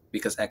survive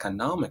because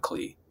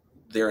economically,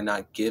 they're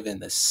not given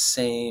the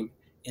same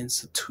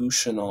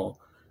institutional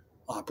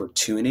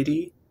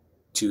opportunity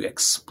to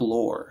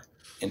explore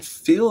and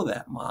fill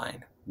that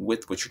mind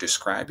with what you're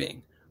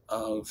describing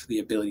of the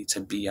ability to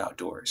be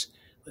outdoors.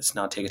 Let's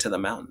now take it to the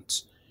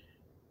mountains.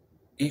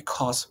 It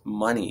costs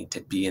money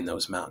to be in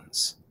those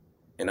mountains.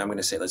 And I'm going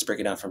to say, let's break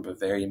it down from a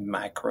very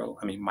micro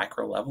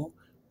level.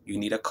 You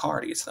need a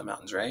car to get to the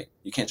mountains, right?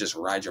 You can't just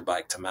ride your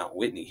bike to Mount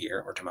Whitney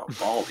here or to Mount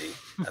Baldy.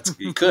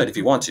 You could if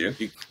you want to.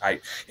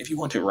 If you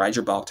want to ride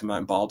your bike to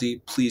Mount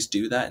Baldy, please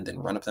do that and then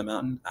run up the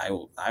mountain. I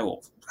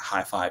will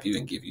high five you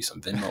and give you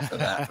some Venmo for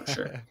that for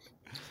sure.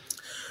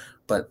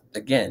 But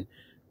again,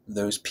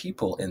 those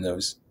people in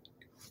those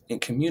in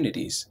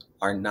communities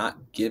are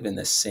not given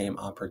the same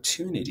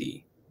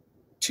opportunity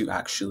to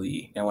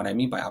actually, and what I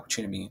mean by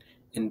opportunity, I mean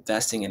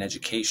investing in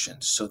education.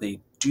 So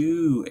they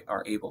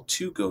are able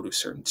to go to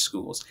certain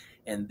schools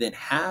and then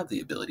have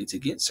the ability to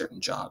get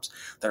certain jobs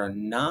that are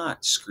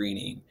not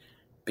screening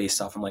based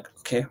off. I'm like,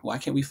 okay, why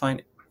can't we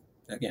find,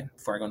 again,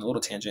 before I go on a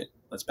little tangent,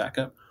 let's back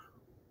up.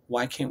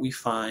 Why can't we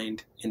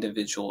find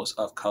individuals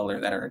of color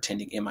that are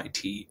attending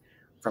MIT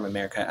from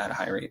America at a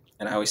high rate?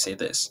 And I always say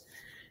this,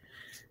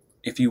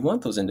 if you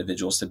want those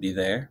individuals to be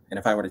there, and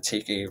if I were to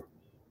take a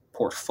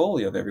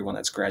portfolio of everyone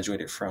that's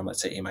graduated from,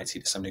 let's say, MIT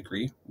to some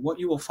degree, what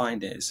you will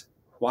find is,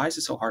 why is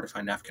it so hard to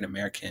find an African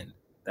American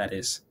that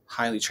is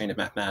highly trained in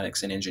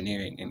mathematics and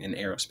engineering and in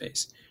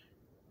aerospace?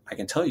 I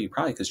can tell you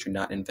probably because you're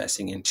not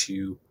investing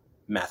into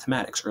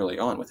mathematics early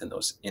on within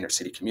those inner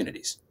city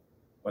communities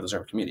or those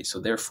urban communities. So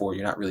therefore,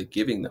 you're not really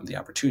giving them the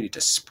opportunity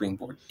to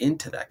springboard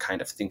into that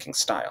kind of thinking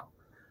style.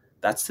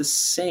 That's the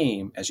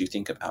same as you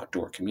think of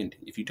outdoor community.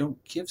 If you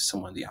don't give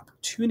someone the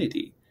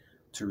opportunity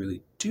to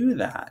really do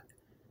that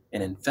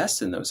and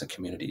invest in those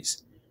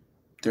communities,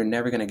 they're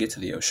never going to get to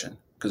the ocean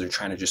because they're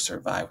trying to just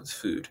survive with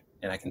food.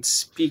 And I can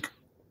speak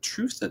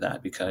truth to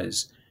that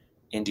because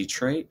in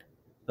Detroit,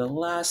 the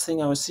last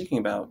thing I was thinking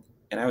about,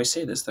 and I always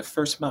say this, the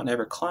first mountain I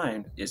ever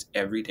climbed is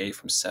every day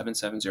from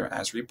 770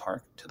 Asbury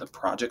Park to the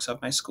projects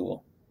of my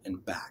school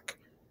and back.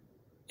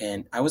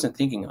 And I wasn't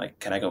thinking like,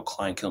 can I go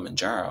climb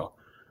Kilimanjaro?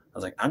 I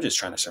was like, I'm just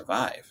trying to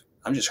survive.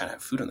 I'm just trying to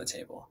have food on the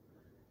table.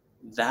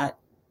 That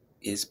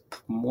is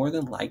more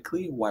than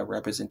likely why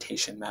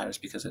representation matters,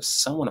 because if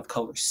someone of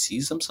color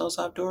sees themselves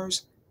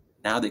outdoors,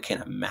 now they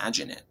can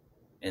imagine it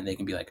and they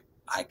can be like,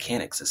 I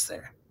can't exist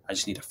there. I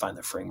just need to find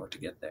the framework to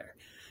get there.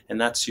 And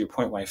that's your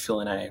point why Phil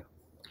and I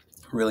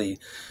really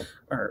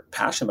are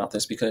passionate about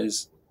this,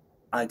 because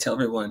I tell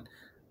everyone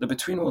the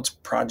Between Worlds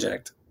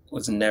project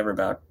was never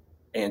about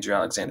Andrew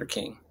Alexander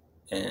King.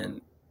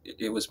 And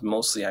it was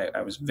mostly,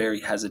 I was very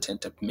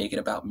hesitant to make it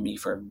about me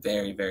for a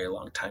very, very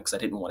long time because I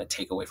didn't want to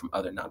take away from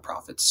other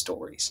nonprofit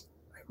stories.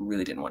 I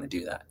really didn't want to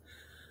do that.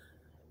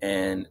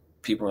 And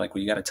people were like,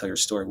 well, you got to tell your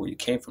story where you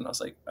came from. And I was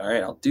like, all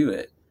right, I'll do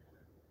it.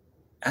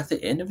 At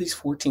the end of these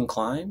 14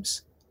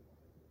 climbs,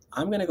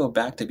 I'm going to go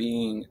back to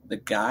being the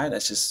guy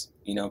that's just,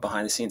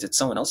 behind the scenes. It's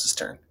someone else's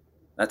turn.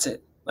 That's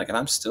it. Like, if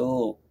I'm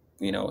still,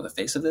 the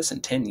face of this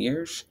in 10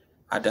 years,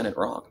 I've done it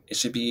wrong. It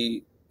should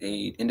be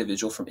a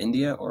individual from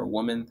India or a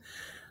woman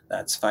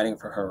that's fighting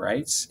for her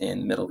rights in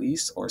the Middle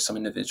East, or some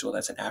individual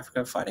that's in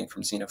Africa fighting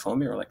from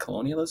xenophobia or like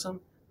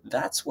colonialism.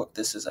 That's what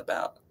this is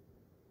about.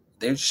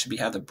 They should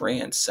have the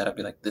brand set up,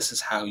 be like, this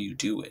is how you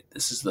do it.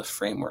 This is the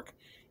framework.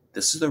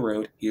 This is the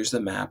road. Here's the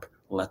map.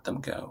 Let them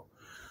go.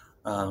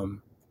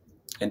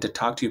 And to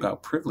talk to you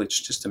about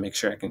privilege, just to make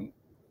sure I can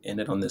end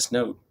it on this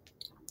note,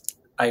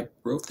 I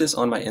wrote this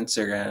on my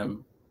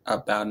Instagram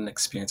about an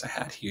experience I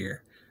had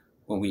here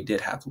when we did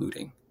have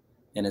looting.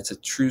 And it's a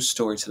true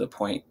story to the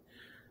point.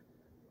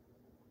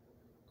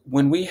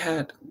 When we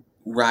had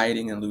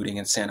rioting and looting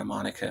in Santa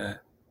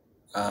Monica,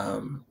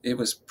 it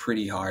was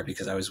pretty hard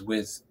because I was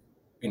with,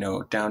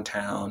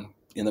 downtown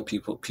in the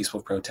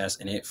peaceful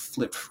protest, and it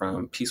flipped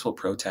from peaceful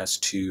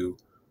protest to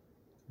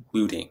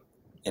looting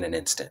in an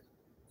instant.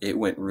 It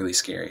went really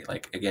scary.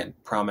 Like, again,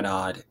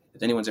 Promenade,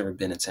 if anyone's ever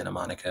been in Santa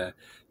Monica,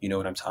 you know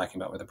what I'm talking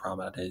about, where the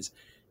Promenade is.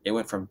 It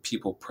went from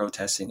people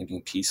protesting and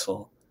being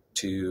peaceful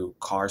to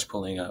cars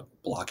pulling up,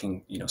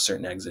 blocking,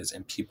 certain exits,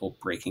 and people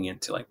breaking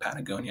into like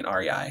Patagonia and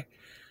REI.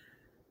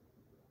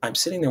 I'm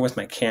sitting there with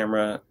my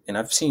camera, and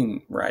I've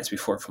seen riots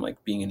before from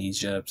like being in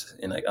Egypt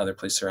and like other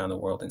places around the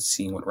world and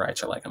seeing what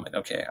riots are like. I'm like,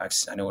 okay,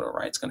 I know what a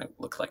riot's going to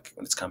look like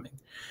when it's coming.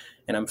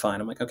 And I'm fine.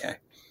 I'm like, okay.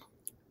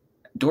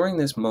 During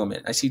this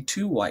moment, I see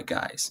two white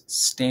guys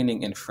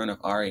standing in front of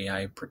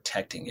REI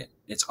protecting it.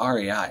 It's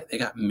REI. They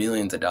got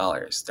millions of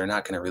dollars. They're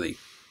not going to really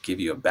give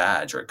you a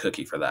badge or a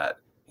cookie for that.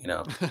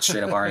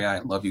 Straight up REI, I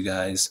love you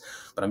guys.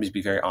 But I'm just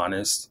be very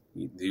honest.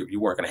 You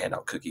weren't going to hand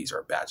out cookies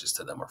or badges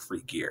to them or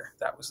free gear.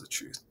 That was the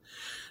truth.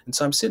 And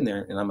so I'm sitting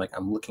there and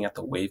I'm looking at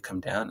the wave come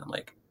down. I'm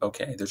like,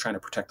 okay, they're trying to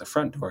protect the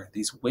front door.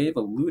 These wave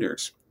of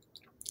looters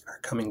are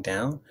coming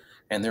down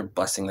and they're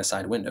busting the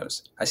side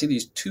windows. I see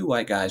these two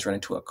white guys run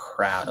into a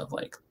crowd of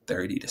like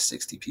 30 to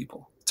 60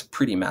 people. It's a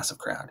pretty massive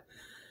crowd.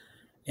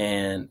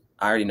 And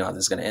I already know how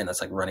this is going to end.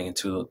 That's like running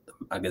into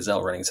a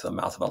gazelle running into the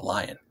mouth of a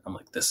lion. I'm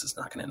like, this is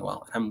not going to end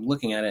well. And I'm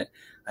looking at it.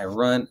 I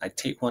run. I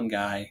take one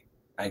guy.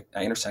 I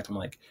intersect him. I'm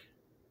like,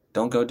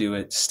 don't go do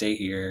it. Stay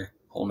here.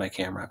 Hold my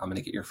camera. I'm going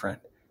to get your friend.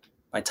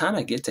 By the time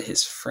I get to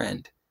his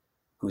friend,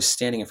 who's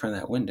standing in front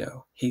of that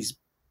window, he's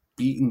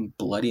beaten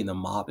bloody, and the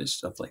mob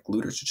of like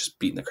looters are just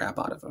beating the crap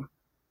out of him.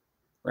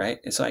 Right?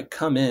 And so I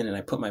come in and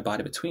I put my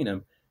body between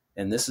them.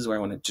 And this is where I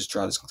want to just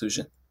draw this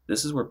conclusion.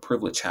 This is where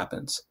privilege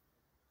happens.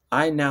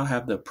 I now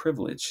have the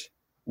privilege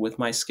with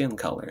my skin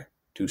color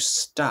to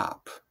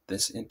stop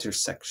this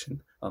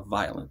intersection of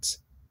violence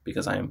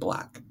because I am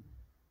black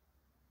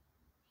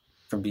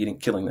from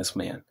killing this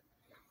man.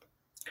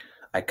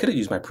 I could have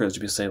used my privilege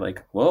to say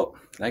like, well,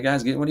 that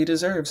guy's getting what he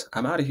deserves.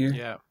 I'm out of here.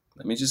 Yeah.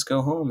 Let me just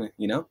go home and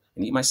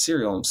eat my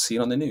cereal and see it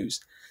on the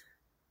news.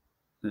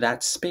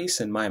 that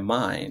space in my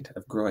mind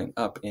of growing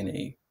up in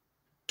a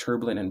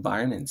turbulent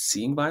environment and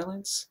seeing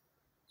violence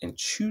and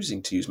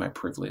choosing to use my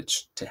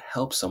privilege to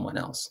help someone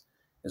else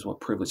is what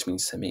privilege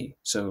means to me.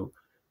 So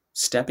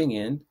stepping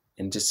in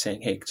and just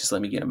saying, hey, just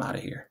let me get him out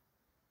of here.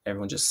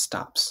 Everyone just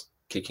stops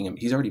kicking him.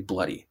 He's already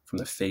bloody from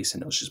the face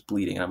and nose, just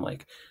bleeding. And I'm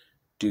like,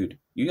 dude,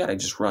 you got to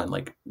just run.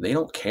 Like, they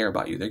don't care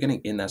about you. They're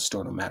getting in that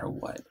store no matter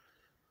what.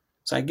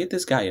 So I get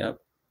this guy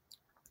up,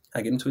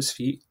 I get him to his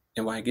feet.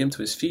 And when I get him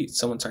to his feet,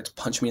 someone starts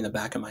punching me in the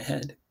back of my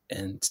head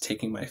and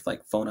taking my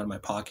phone out of my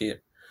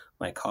pocket,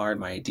 my card,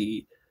 my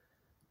ID.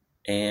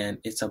 And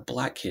it's a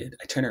black kid.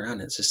 I turn around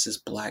and it's just this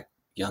black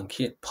young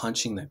kid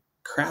punching the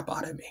crap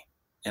out of me.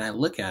 And I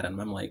look at him,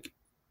 I'm like,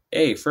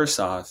 hey, first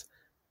off,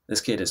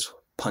 this kid is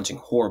punching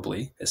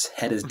horribly. His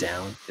head is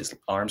down, his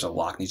arms are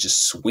locked, and he's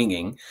just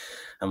swinging.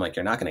 I'm like,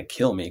 you're not going to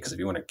kill me, because if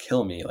you want to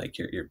kill me, like,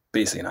 you're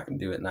basically not going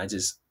to do it. And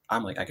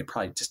I'm like, I could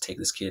probably just take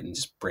this kid and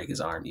just break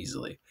his arm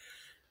easily.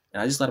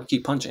 And I just let him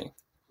keep punching,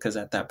 because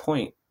at that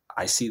point,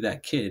 I see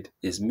that kid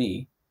is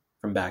me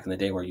from back in the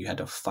day where you had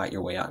to fight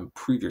your way out and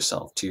prove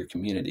yourself to your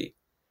community.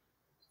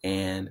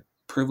 And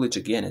privilege,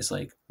 again, is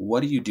like, what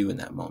do you do in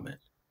that moment?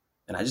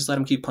 And I just let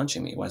him keep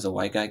punching me. As the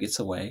white guy gets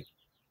away,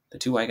 the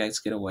two white guys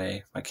get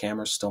away, my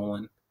camera's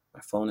stolen,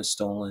 my phone is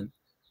stolen,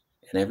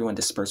 and everyone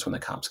dispersed when the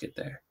cops get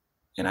there.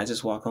 And I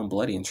just walk home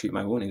bloody and treat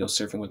my wound and go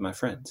surfing with my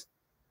friends.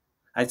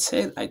 I'd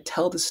say I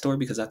tell this story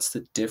because that's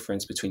the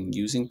difference between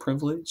using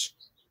privilege,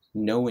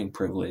 knowing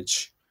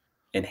privilege,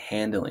 and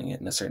handling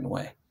it in a certain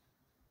way.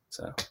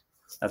 So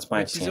that's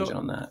my tangent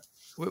on that.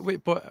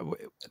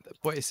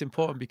 But it's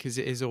important because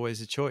it is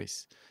always a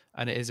choice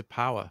and it is a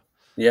power.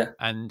 Yeah.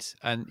 And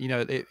you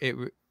know,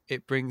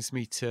 it brings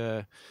me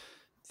to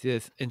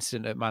the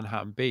incident at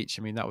Manhattan Beach.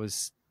 I mean, that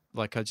was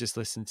like, I just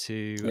listened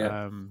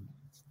to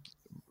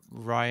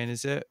Ryan,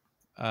 is it?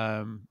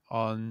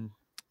 On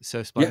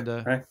So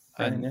Splendor,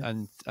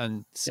 and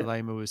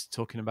Salema was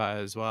talking about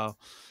it as well.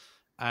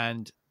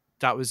 And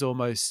that was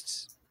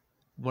almost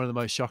one of the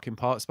most shocking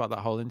parts about that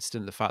whole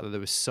incident, the fact that there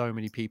were so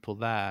many people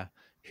there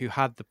who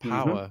had the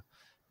power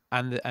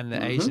and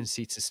the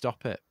agency to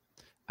stop it,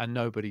 and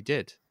nobody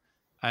did.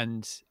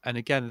 And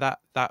again, that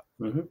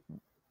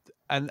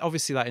and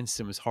obviously that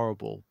incident was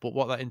horrible, but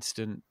what that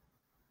incident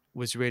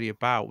was really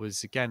about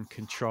was, again,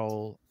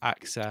 control,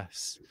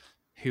 access,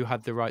 who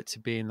had the right to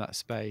be in that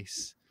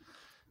space,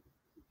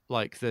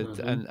 like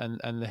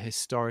and the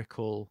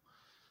historical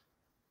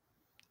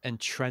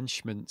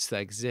entrenchments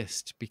that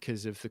exist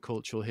because of the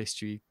cultural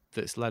history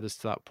that's led us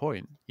to that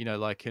point, you know,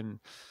 like, and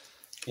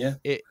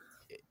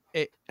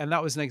and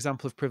that was an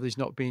example of privilege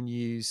not being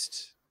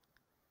used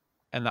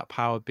and that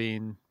power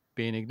being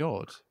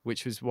ignored,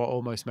 which was what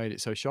almost made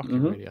it so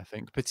shocking, really, I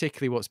think,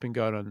 particularly what's been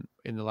going on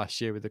in the last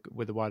year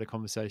with the wider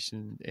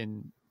conversation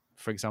in,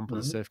 for example,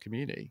 the surf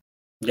community.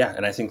 Yeah.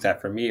 And I think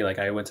that for me, like,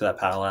 I went to that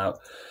paddle out,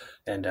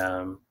 and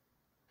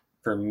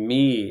for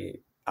me,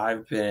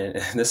 I've been,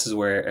 this is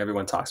where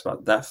everyone talks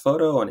about that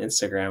photo on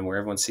Instagram where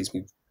everyone sees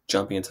me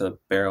jumping into the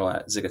barrel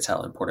at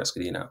Zigatella in Port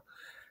Escondido.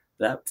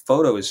 That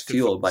photo is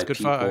fueled by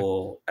people.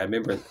 Photo. I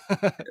remember.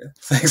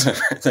 Thanks, my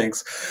friend.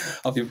 Thanks.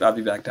 I'll be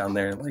back down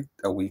there in like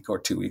a week or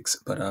 2 weeks.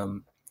 But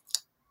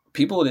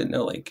people didn't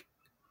know, like,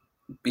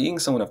 being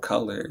someone of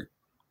color,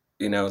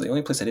 you know, the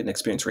only place I didn't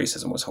experience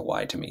racism was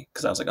Hawaii to me,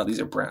 because I was like, oh,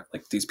 these are brown,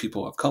 like, these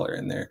people of color,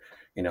 and they're,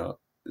 you know,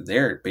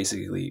 they're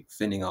basically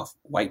fending off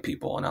white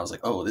people. And I was like,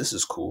 oh, this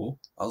is cool.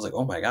 I was like,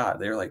 oh my God,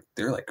 they're like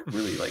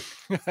really like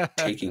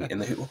taking in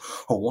the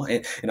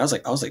Hawaii. And I was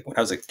like, when I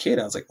was a kid,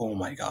 I was like, oh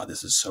my God,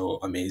 this is so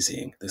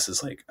amazing. This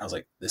is like, I was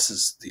like, this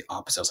is the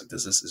opposite. I was like,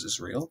 this is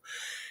real.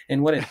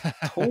 And what it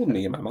told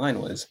me in my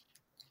mind was,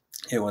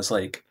 it was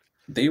like,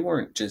 they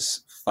weren't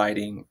just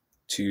fighting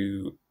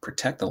to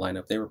protect the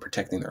lineup, they were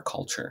protecting their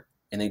culture.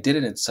 And they did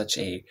it in such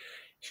a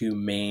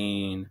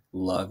humane,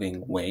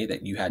 loving way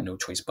that you had no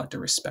choice but to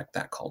respect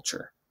that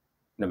culture,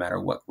 no matter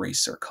what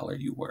race or color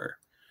you were.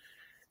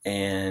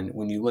 And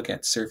when you look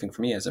at surfing,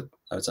 for me as a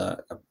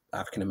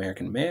African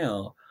American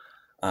male,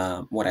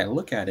 what I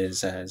look at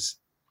is, as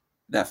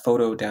that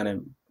photo down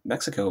in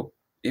Mexico,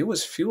 it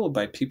was fueled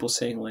by people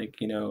saying,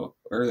 like, you know,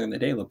 earlier in the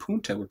day, La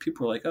Punta, where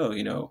people were like, oh,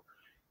 you know,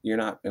 you're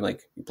not,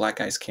 like, black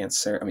guys can't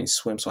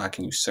swim, so how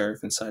can you surf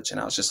and such? And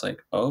I was just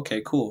like, oh,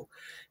 okay, cool.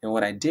 And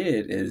what I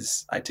did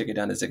is I took it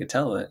down to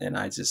Zigatella, and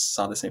I just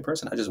saw the same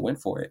person. I just went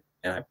for it,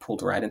 and I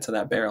pulled right into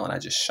that barrel, and I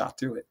just shot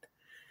through it.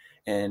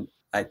 And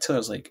I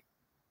was like,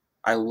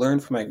 I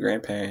learned from my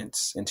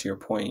grandparents, and to your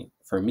point,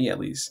 for me at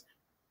least,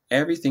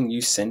 everything you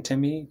send to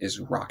me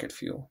is rocket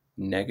fuel,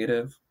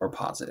 negative or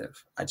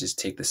positive. I just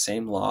take the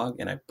same log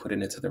and I put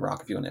it into the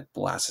rocket fuel, and it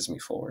blasts me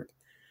forward,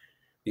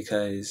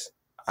 because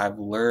I've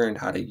learned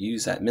how to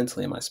use that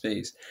mentally in my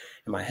space,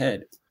 in my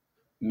head.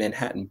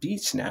 Manhattan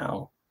Beach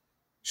now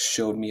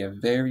showed me a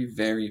very,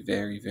 very,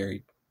 very,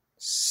 very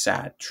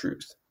sad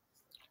truth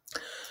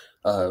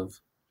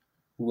of,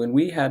 when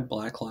we had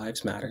Black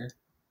Lives Matter,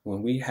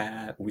 we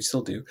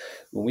still do,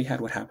 when we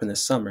had what happened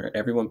this summer,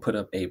 everyone put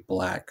up a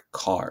black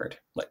card,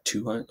 like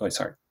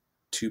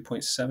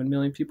 2.7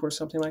 million people or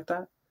something like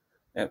that,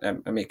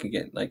 I may could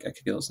get like I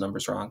could get those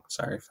numbers wrong.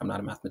 Sorry if I'm not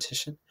a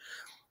mathematician.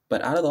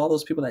 But out of all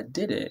those people that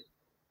did it,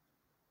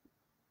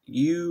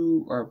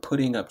 you are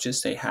putting up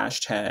just a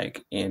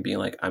hashtag and being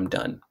like, I'm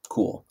done.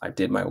 Cool. I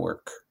did my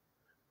work.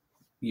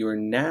 You are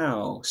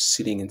now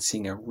sitting and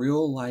seeing a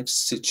real life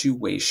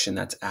situation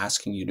that's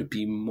asking you to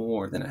be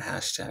more than a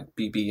hashtag,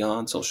 be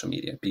beyond social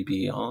media, be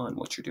beyond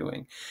what you're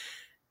doing.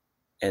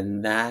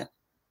 And that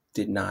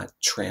did not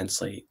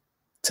translate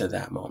to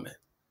that moment.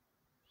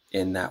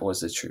 And that was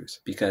the truth,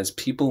 because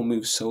people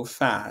move so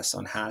fast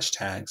on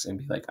hashtags and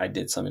be like, I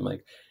did something.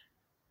 Like,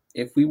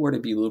 if we were to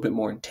be a little bit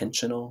more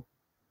intentional,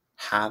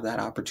 have that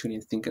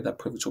opportunity to think of that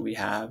privilege what we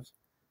have,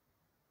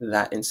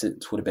 that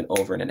incident would have been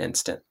over in an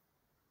instant.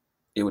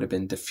 It would have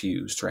been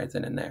diffused right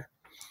then and there.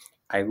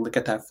 I look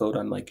at that photo,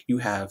 I'm like, you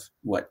have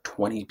what,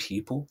 20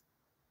 people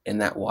in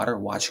that water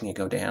watching it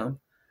go down?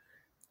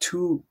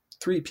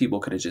 3 people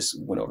could have just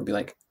went over and be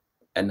like,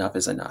 enough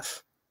is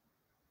enough.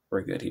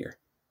 We're good here.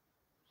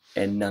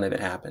 And none of it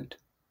happened.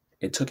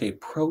 It took a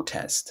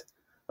protest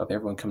of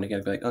everyone coming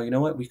together, be like, oh, you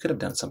know what? We could have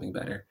done something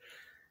better.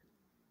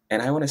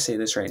 And I want to say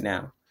this right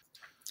now.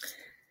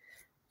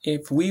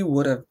 If we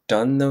would have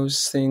done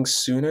those things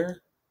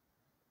sooner,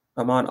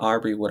 Ahmaud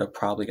Arbery would have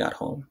probably got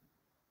home.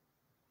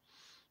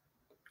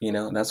 You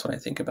know, and that's what I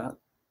think about.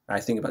 I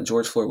think about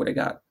George Floyd would have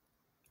got,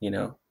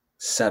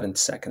 7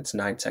 seconds,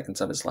 9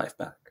 seconds of his life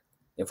back.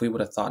 If we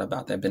would have thought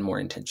about that, been more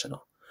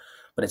intentional.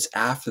 But it's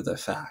after the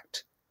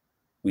fact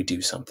we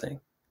do something.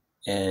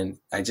 And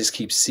I just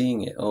keep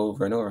seeing it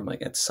over and over. I'm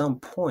like, at some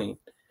point,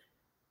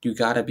 you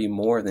got to be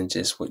more than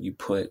just what you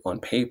put on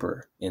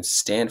paper and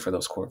stand for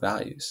those core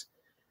values.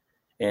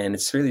 And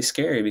it's really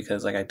scary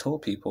because, like I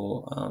told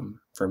people,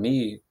 for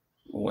me,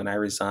 when I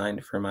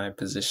resigned from my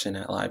position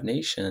at Live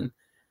Nation,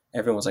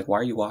 everyone was like, why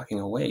are you walking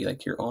away?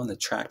 Like, you're on the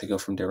track to go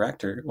from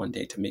director one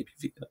day to maybe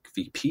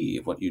VP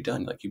of what you've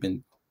done. Like, you've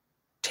been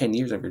 10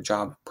 years of your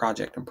job,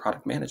 project, and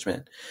product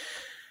management.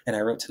 And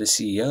I wrote to the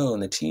CEO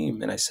and the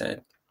team and I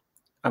said,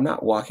 I'm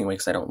not walking away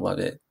because I don't love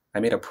it. I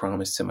made a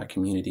promise to my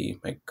community,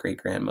 my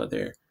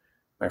great-grandmother,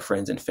 my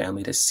friends and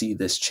family to see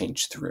this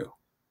change through.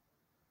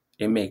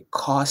 It may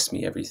cost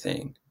me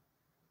everything,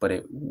 but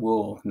it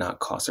will not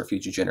cost our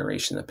future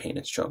generation the pain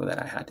and struggle that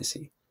I had to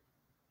see.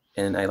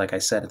 And like I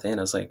said at the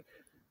end, I was like,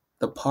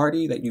 the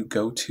party that you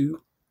go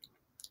to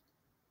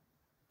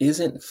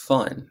isn't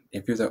fun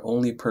if you're the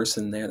only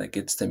person there that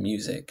gets the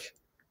music.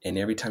 And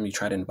every time you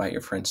try to invite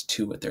your friends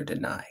to it, they're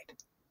denied.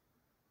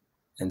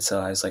 And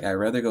so I was like, I'd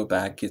rather go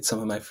back, get some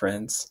of my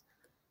friends,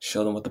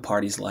 show them what the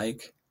party's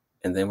like,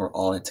 and then we're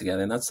all in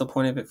together. And that's the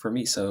point of it for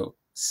me. So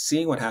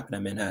seeing what happened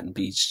at Manhattan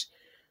Beach,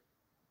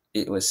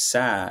 it was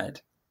sad.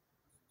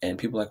 And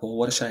people are like, well,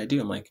 what should I do?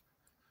 I'm like,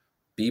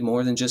 be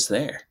more than just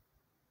there.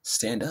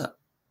 Stand up.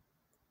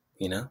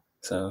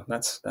 So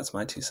that's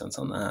my 2 cents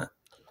on that.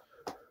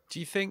 Do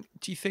you think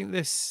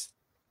this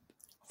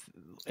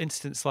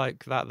instance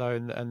like that though,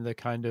 and the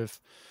kind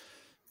of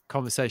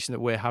conversation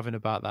that we're having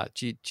about that,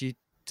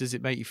 does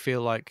it make you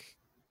feel like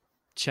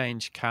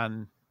change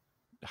can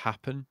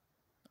happen?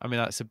 I mean,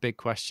 that's a big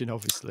question,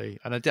 obviously,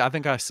 and I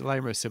think I asked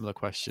Lema a similar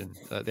question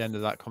at the end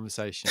of that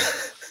conversation.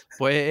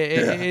 But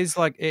it is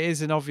like, it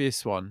is an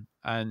obvious one,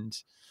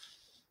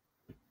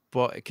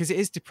 but because it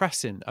is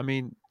depressing. I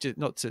mean,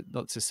 not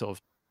to sort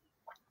of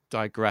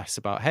digress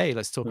about, hey,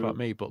 let's talk about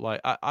me, but like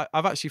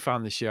I've actually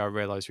found this year, I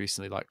realized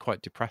recently, like,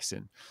 quite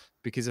depressing,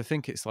 because I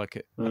think it's like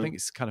I think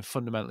it's kind of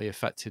fundamentally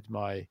affected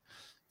my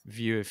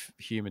view of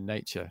human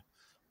nature.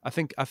 I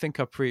think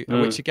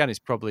which again is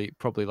probably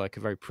like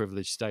a very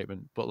privileged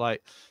statement, but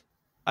like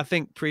I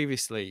think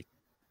previously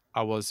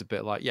I was a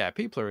bit like, yeah,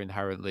 people are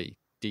inherently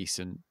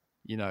decent,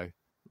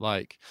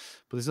 like,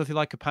 but there's nothing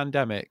like a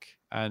pandemic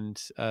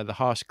and the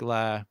harsh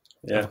glare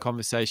of a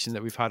conversation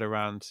that we've had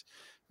around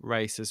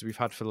race, as we've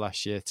had for the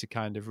last year, to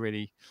kind of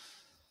really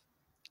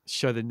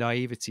show the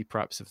naivety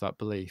perhaps of that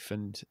belief.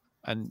 And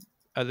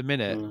at the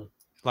minute,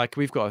 like,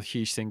 we've got a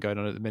huge thing going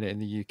on at the minute in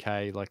the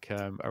UK, like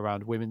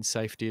around women's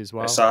safety as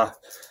well. I saw.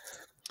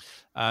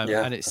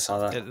 And it's, I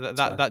saw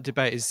that. That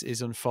debate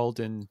is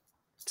unfolding,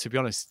 to be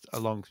honest,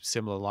 along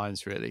similar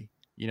lines, really.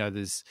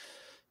 There's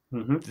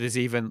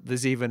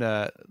even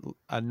a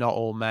not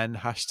all men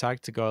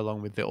hashtag to go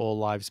along with the all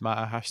lives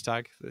matter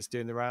hashtag that's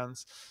doing the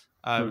rounds.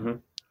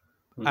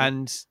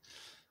 And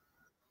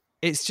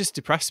it's just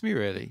depressed me,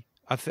 really.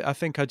 I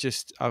think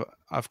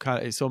I've kind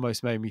of, it's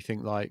almost made me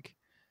think, like,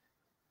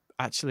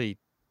 actually,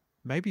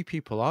 maybe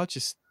people are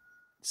just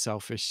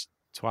selfish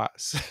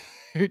twats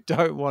who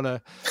don't want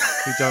to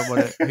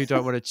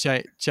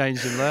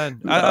change and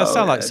learn. I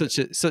sound like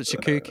such a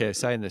kook here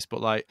saying this,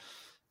 but like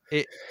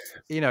it,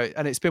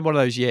 and it's been one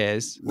of those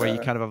years where you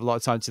kind of have a lot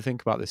of time to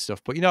think about this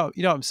stuff. But you know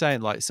what I'm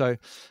saying? Like, so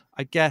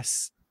I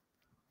guess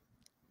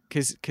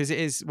because it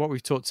is, what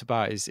we've talked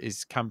about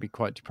is can be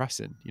quite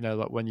depressing,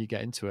 like when you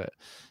get into it.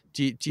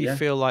 Do you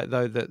feel like,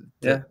 though, that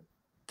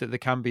there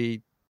can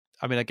be,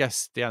 I mean, I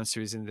guess the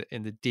answer is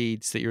in the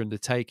deeds that you're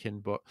undertaking,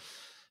 but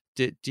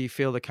do you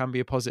feel there can be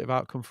a positive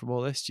outcome from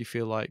all this? Do you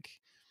feel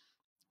like,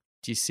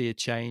 do you see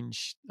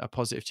a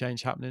positive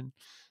change happening?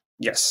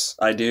 Yes,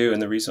 I do.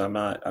 And the reason I'm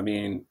not, I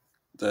mean,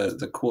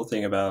 the cool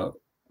thing about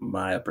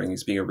my upbringing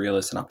is being a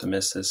realist and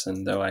optimist.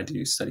 And though I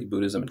do study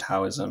Buddhism and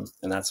Taoism,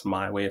 and that's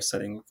my way of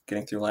studying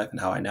getting through life and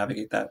how I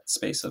navigate that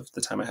space of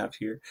the time I have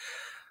here,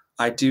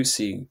 I do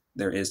see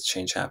there is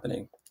change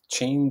happening.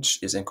 Change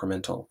is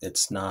incremental,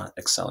 it's not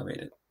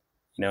accelerated.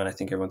 And I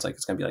think everyone's like,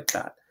 it's going to be like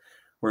that.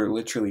 We're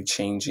literally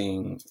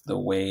changing the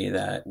way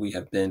that we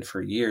have been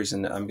for years.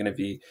 And I'm going to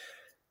be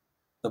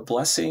the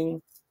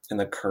blessing and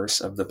the curse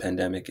of the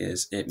pandemic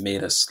is it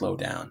made us slow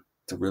down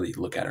to really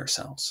look at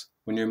ourselves.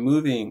 When you're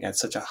moving at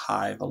such a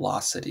high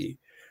velocity,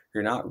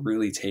 you're not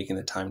really taking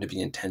the time to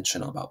be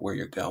intentional about where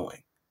you're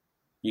going.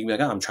 You can be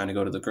like, oh, I'm trying to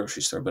go to the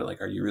grocery store, but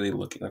like, are you really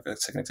looking? Like,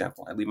 that's an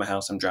example. I leave my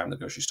house, I'm driving to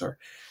the grocery store.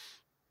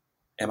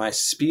 Am I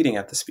speeding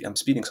at the speed? I'm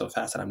speeding so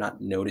fast that I'm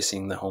not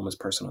noticing the homeless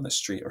person on the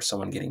street or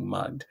someone getting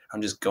mugged.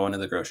 I'm just going to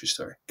the grocery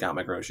store, got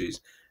my groceries.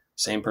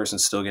 Same person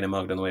still getting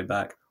mugged on the way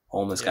back.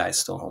 Homeless guy is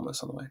still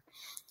homeless on the way.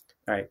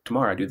 All right,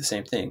 tomorrow I do the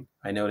same thing.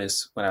 I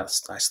notice when I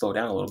slow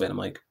down a little bit, I'm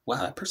like,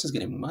 wow, that person's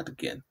getting mugged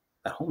again.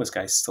 That homeless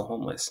guy's still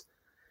homeless.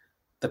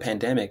 The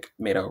pandemic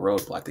made a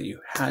roadblock that you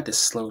had to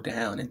slow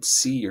down and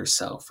see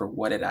yourself for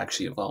what it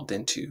actually evolved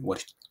into,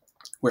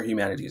 where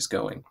humanity is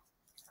going.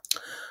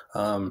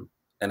 An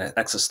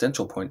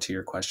existential point to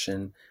your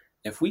question,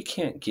 if we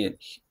can't get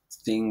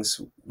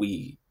things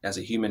we as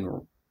a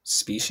human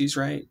species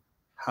right,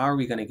 how are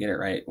we going to get it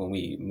right when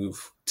we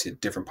move to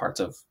different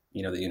parts of the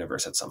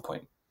universe at some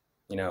point?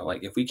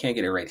 Like if we can't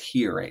get it right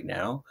here right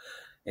now,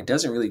 it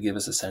doesn't really give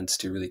us a sense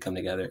to really come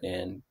together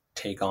and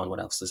take on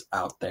what else is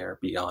out there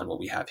beyond what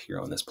we have here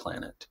on this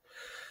planet.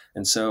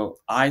 And so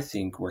I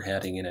think we're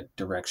heading in a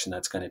direction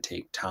that's going to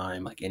take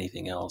time, like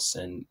anything else.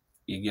 And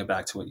you get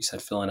back to what you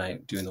said, Phil and I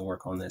doing the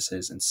work on this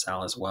is, and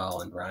Sal as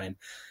well, and Ryan,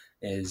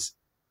 is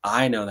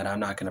I know that I'm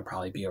not going to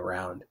probably be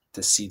around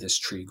to see this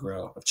tree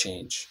grow of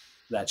change,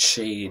 that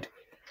shade.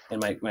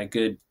 And my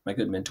good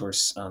mentor,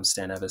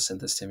 Stan Evans,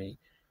 sent this to me.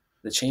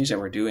 The change that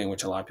we're doing,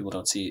 which a lot of people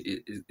don't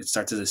see, it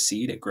starts as a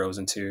seed, it grows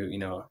into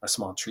a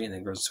small tree, and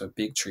then grows into a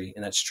big tree,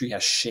 and that tree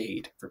has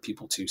shade for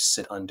people to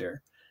sit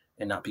under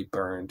and not be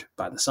burned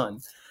by the sun.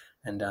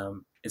 And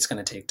it's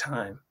going to take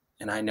time.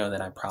 And I know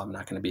that I'm probably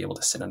not going to be able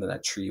to sit under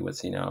that tree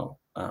with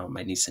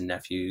my niece and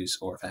nephews,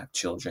 or if I have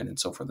children and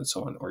so forth and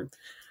so on, or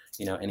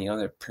any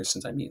other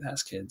persons I meet that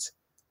has kids.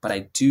 But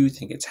I do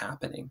think it's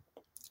happening.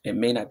 It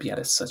may not be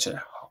at such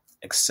a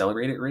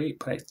accelerated rate,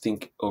 but I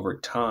think over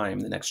time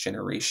the next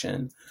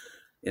generation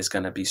is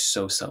going to be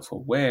so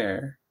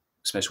self-aware,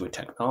 especially with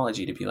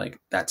technology, to be like,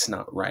 that's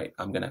not right.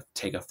 I'm going to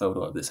take a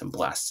photo of this and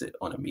blast it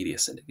on a media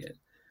syndicate,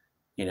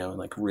 and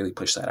like really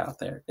push that out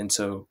there. And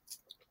so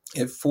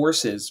it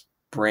forces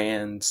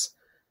brands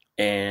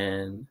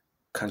and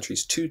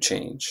countries to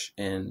change.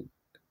 And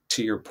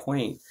to your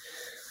point,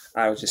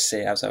 I would just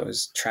say, as I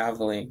was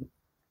traveling,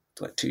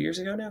 2 years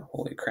ago now?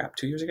 Holy crap,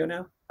 2 years ago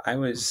now? I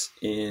was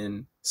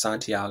in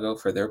Santiago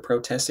for their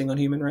protesting on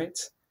human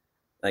rights,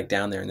 like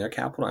down there in their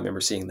capital. I remember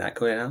seeing that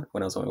go down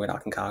when I was on my way to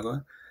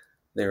Aconcagua.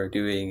 They were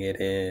doing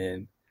it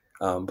in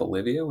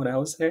Bolivia when I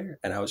was there.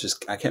 And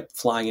I kept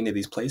flying into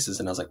these places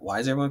and I was like, why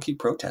does everyone keep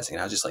protesting?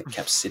 And I just like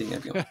kept sitting there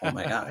being like, oh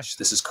my gosh,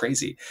 this is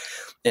crazy.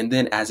 And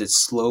then as it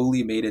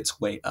slowly made its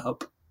way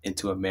up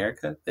into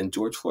America, then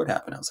George Floyd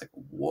happened. I was like,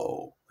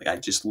 whoa, like I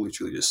just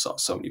literally just saw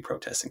so many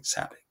protesting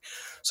happening.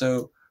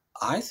 So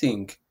I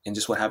think, and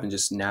just what happened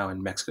just now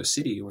in Mexico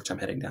City, which I'm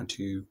heading down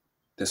to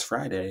this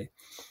Friday,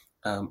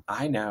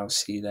 I now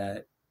see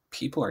that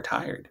people are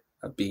tired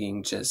of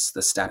being just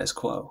the status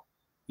quo.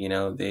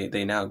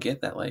 They now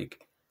get that,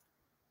 like,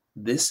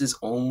 this is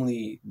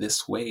only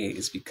this way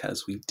is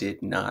because we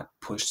did not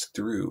push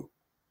through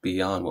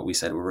beyond what we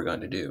said we were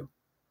going to do.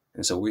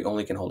 And so we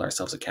only can hold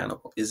ourselves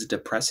accountable. Is it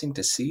depressing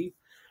to see?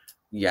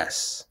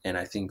 Yes. And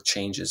I think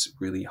change is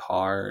really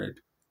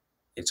hard.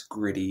 It's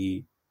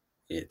gritty.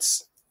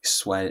 It's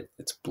sweat.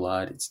 It's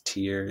blood. It's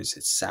tears.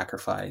 It's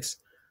sacrifice.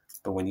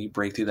 But when you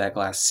break through that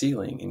glass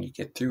ceiling and you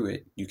get through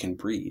it, you can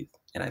breathe.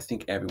 And I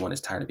think everyone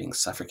is tired of being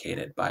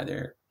suffocated by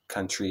their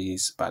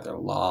countries, by their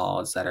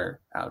laws that are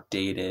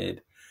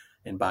outdated,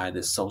 and by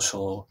the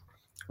social,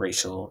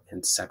 racial,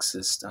 and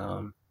sexist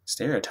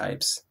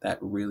stereotypes that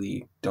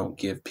really don't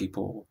give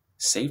people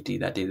safety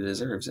that data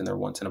deserves in their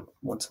once in a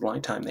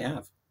lifetime they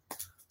have.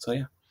 So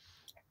yeah.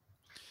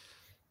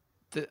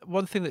 The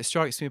one thing that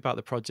strikes me about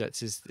the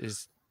project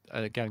is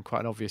again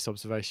quite an obvious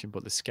observation,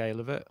 but the scale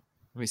of it.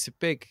 I mean,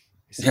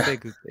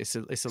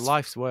 it's a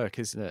life's work,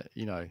 isn't it?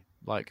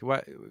 Like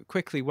where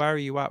are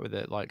you at with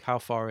it? Like how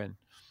far in?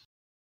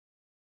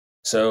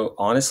 So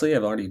honestly,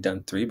 I've already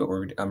done 3, but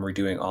I'm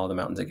redoing all the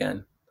mountains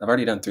again. I've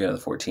already done 3 out of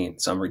the 14,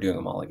 so I'm redoing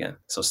them all again.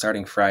 So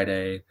starting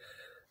Friday,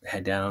 I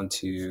head down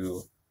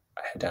to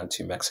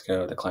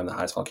Mexico to climb the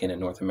highest volcano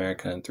in North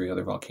America and 3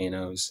 other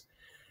volcanoes,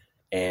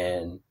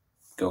 and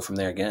go from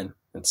there again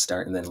and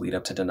start, and then lead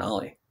up to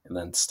Denali and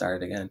then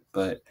start again.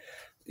 But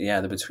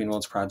yeah, the Between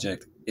Worlds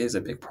project is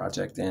a big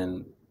project,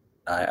 and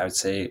I would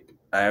say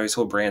I always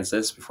told brands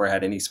this before I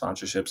had any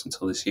sponsorships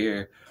until this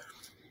year.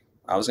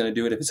 I was going to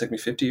do it if it took me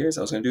 50 years.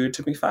 I was going to do it if it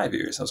took me 5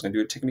 years. I was going to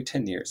do it if it took me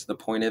 10 years. The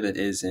point of it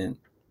isn't,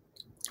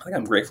 like,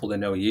 I'm grateful to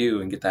know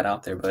you and get that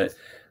out there. But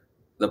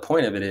the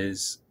point of it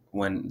is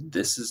when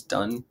this is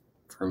done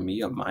for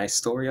me on my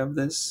story of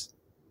this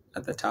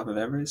at the top of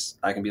Everest,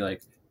 I can be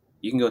like,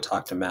 you can go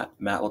talk to Matt.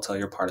 Matt will tell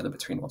you you're part of the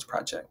Between Worlds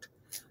Project.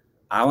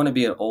 I want to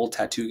be an old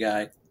tattoo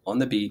guy on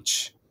the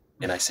beach.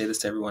 And I say this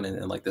to everyone.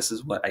 And like, this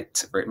is what I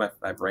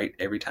write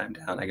every time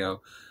down. I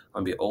go,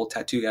 I'm going to be an old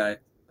tattoo guy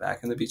back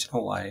on the beach in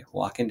Hawaii,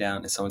 walking down,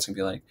 and someone's going to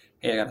be like,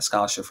 hey, I got a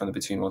scholarship from the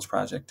Between Worlds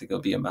Project to go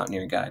be a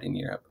mountaineering guide in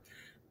Europe.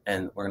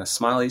 And we're going to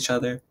smile at each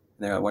other. And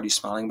they're like, what are you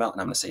smiling about?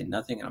 And I'm going to say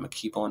nothing. And I'm going to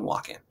keep on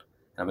walking.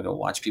 And I'm going to go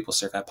watch people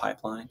surf that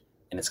pipeline.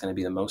 And it's going to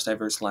be the most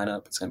diverse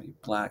lineup. It's going to be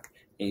Black,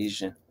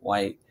 Asian,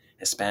 white,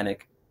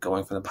 Hispanic,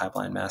 going for the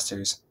Pipeline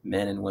Masters,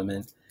 men and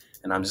women.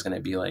 And I'm just going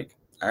to be like,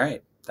 all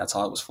right, that's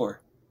all it was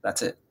for.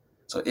 That's it.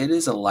 So it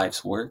is a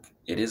life's work.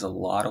 It is a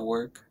lot of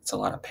work. It's a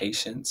lot of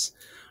patience.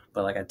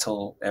 But like I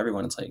told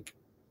everyone, it's like,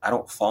 I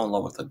don't fall in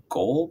love with the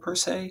goal per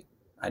se.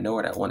 I know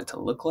what I want it to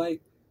look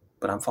like,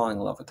 but I'm falling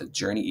in love with the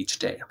journey each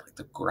day. Like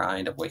the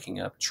grind of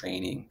waking up,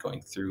 training,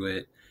 going through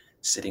it,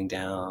 sitting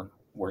down,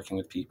 working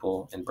with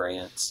people and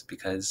brands,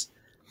 because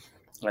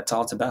that's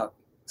all it's about.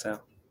 So,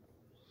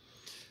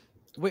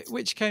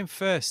 which came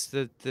first,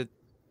 the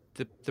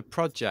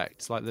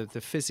project, like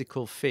the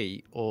physical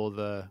feat, or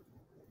the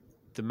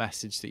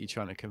message that you're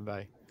trying to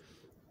convey?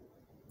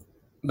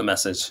 The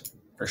message,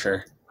 for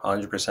sure.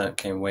 100%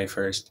 came way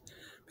first.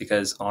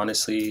 Because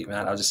honestly,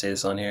 Matt, I'll just say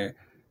this on here.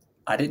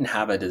 I didn't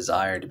have a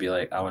desire to be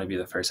like, I want to be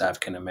the first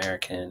African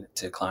American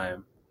to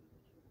climb,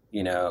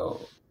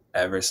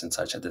 Everest and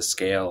such at this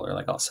scale, or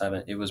like all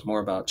seven. It was more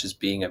about just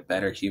being a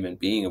better human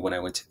being. And when I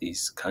went to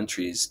these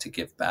countries to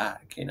give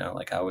back,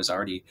 like I was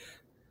already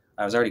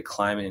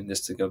climbing,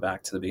 just to go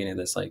back to the beginning of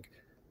this, like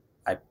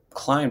I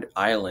climbed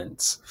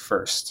islands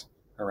first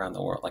around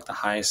the world, like the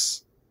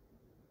highest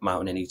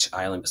mountain in each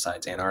island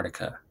besides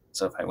Antarctica.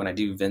 So when I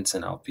do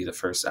Vincent, I'll be the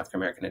first African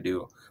American to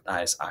do the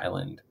highest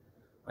island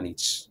in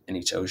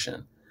each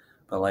ocean.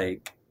 But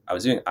like I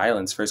was doing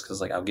islands first because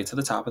like I'll get to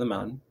the top of the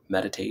mountain,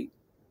 meditate,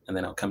 and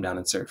then I'll come down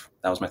and surf.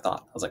 That was my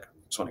thought. I was like, I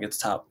just want to get to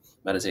the top,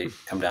 meditate,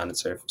 come down and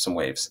surf some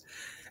waves.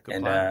 Good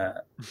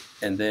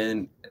and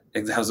then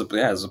that was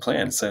a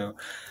plan. So,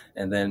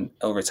 and then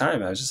over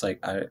time, I was just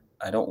like,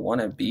 I don't want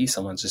to be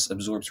someone who just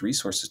absorbs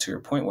resources, to your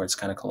point, where it's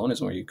kind of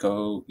colonialism, where you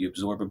go, you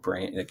absorb a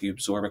brain, like you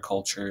absorb a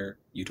culture,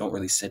 you don't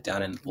really sit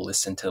down and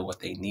listen to what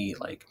they need.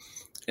 Like,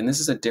 and this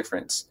is a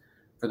difference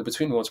for the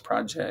Between Worlds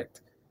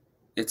Project.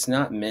 It's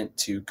not meant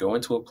to go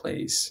into a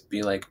place,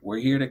 be like, we're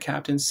here to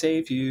captain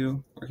save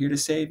you. We're here to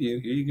save you.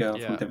 Here you go.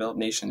 From a developed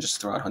nation, just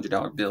throw out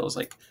 $100 bills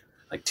like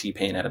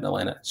T-Pain at an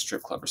Atlanta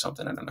strip club or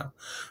something. I don't know.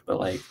 But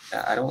like,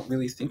 I don't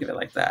really think of it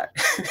like that.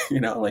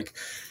 Like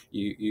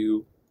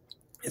you,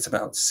 it's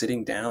about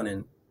sitting down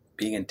and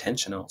being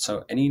intentional.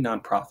 So any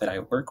nonprofit I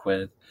work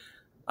with,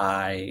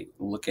 I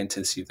look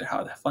into see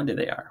how funded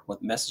they are,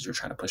 what message you're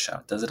trying to push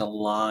out. Does it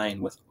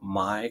align with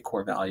my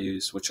core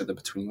values, which are the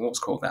Between Worlds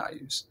core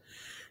values?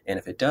 And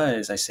if it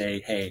does, I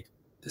say, hey,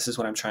 this is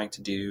what I'm trying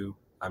to do.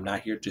 I'm not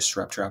here to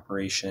disrupt your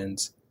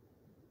operations.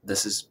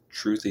 This is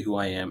truthfully who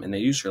I am. And they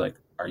usually are like,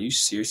 are you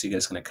seriously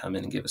just going to come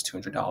in and give us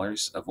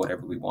 $200 of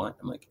whatever we want?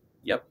 I'm like,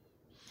 yep.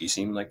 You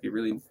seem like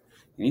you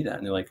need that.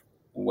 And they're like,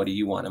 what do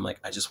you want? I'm like,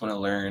 I just want to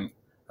learn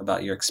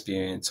about your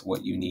experience,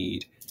 what you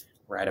need,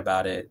 write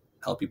about it,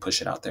 help you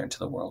push it out there into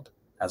the world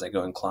as I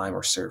go and climb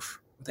or surf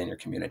within your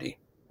community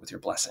with your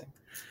blessing.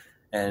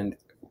 And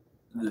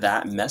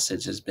that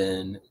message has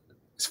been,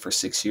 for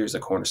 6 years, the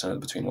cornerstone of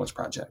the Between Worlds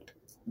Project.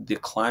 The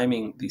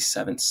climbing these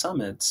 7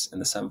 summits and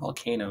the 7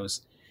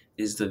 volcanoes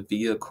is the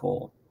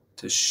vehicle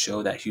to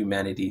show that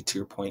humanity, to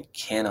your point,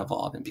 can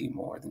evolve and be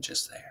more than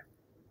just there,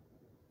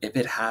 if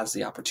it has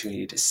the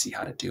opportunity to see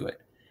how to do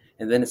it.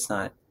 And then it's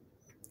not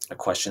a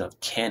question of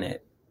can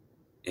it,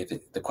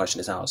 the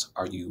question is now,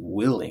 are you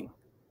willing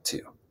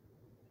to?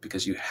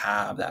 Because you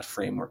have that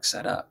framework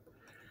set up.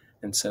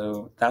 And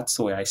so that's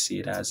the way I see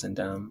it as.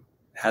 And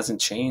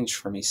hasn't changed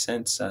for me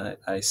since.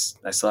 I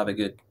still have a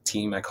good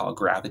team I call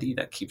Gravity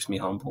that keeps me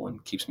humble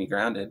and keeps me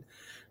grounded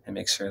and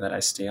makes sure that I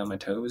stay on my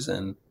toes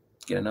and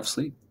get enough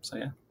sleep. So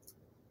yeah.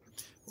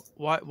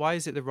 Why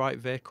is it the right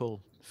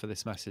vehicle for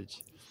this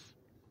message?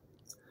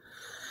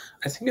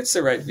 I think it's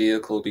the right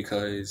vehicle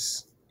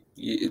because,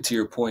 to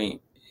your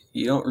point,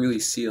 you don't really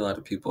see a lot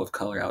of people of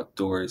color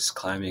outdoors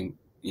climbing,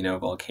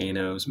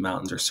 volcanoes,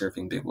 mountains, or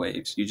surfing big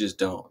waves. You just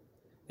don't.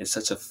 It's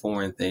such a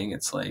foreign thing.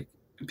 It's like,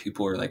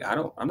 people are like,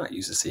 I'm not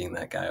used to seeing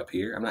that guy up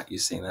here. I'm not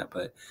used to seeing that.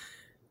 But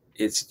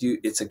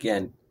it's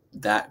again,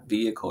 that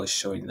vehicle is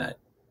showing that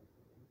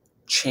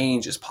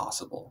change is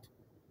possible.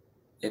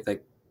 If a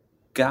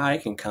guy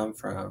can come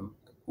from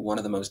one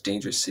of the most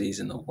dangerous cities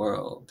in the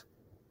world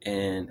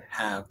and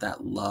have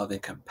that love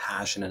and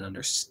compassion and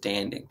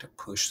understanding to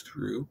push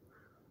through,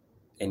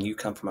 and you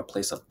come from a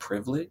place of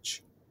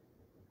privilege,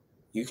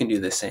 you can do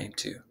the same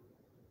too,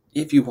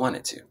 if you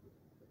wanted to.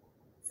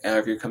 Or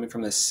if you're coming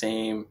from the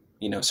same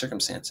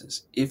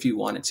circumstances, if you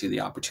wanted to, the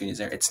opportunity is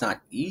there. It's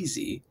not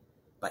easy,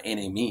 by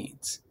any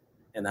means.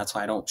 And that's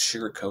why I don't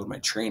sugarcoat my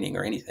training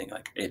or anything.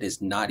 Like, it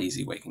is not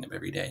easy waking up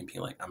every day and being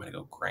like, I'm going to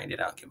go grind it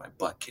out, get my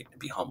butt kicked, and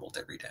be humbled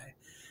every day.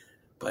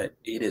 But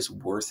it is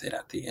worth it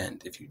at the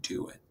end if you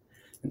do it.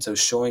 And so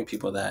showing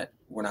people that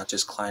we're not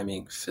just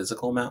climbing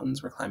physical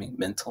mountains, we're climbing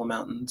mental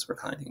mountains, we're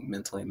climbing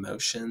mental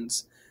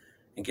emotions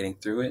and getting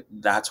through it.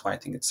 That's why I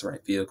think it's the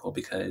right vehicle,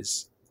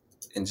 because,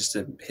 and just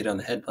to hit on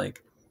the head,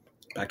 like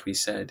back to what we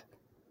said,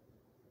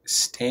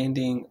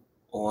 standing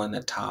on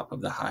the top of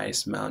the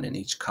highest mountain in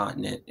each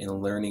continent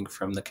and learning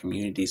from the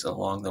communities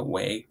along the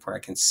way where I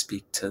can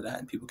speak to that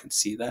and people can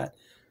see that,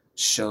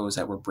 shows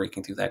that we're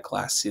breaking through that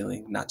glass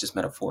ceiling, not just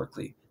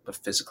metaphorically, but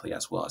physically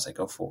as well as I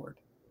go forward.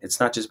 It's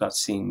not just about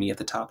seeing me at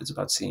the top. It's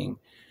about seeing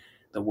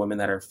the women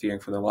that are fearing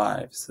for their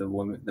lives, the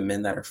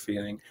men that are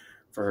fearing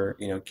for,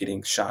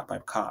 getting shot by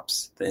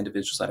cops, the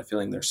individuals that are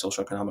feeling their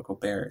social economical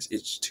barriers.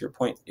 It's, to your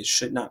point, it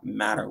should not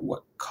matter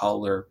what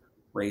color,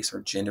 race,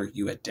 or gender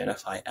you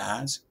identify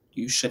as.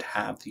 You should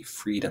have the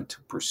freedom to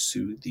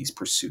pursue these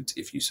pursuits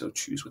if you so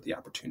choose with the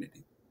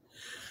opportunity.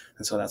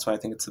 And so that's why I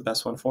think it's the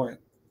best one for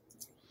it.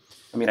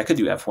 I mean, I could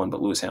do F1,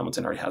 but Lewis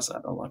Hamilton already has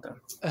that on lockdown.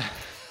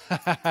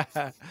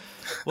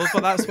 Well,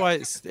 but that's why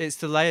it's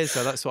the layers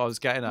though. That's what I was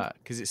getting at,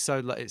 because it's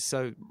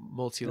so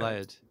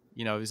multi-layered.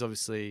 There's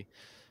obviously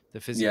the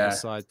physical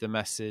side, the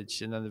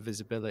message, and then the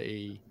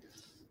visibility.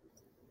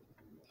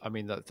 I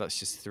mean, that's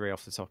just three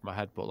off the top of my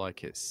head, but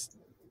like it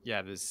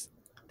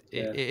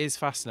is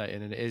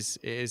fascinating, and it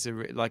is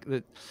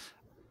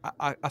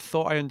I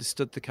thought I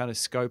understood the kind of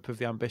scope of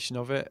the ambition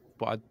of it,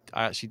 but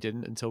I actually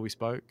didn't until we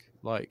spoke.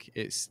 Like,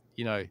 it's,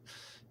 it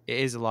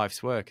is a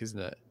life's work, isn't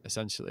it?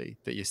 Essentially,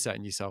 that you're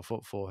setting yourself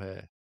up for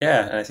here.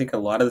 Yeah, and I think a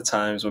lot of the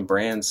times when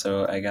brands,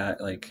 so I got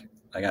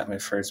my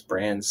first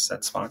brands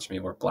that sponsored me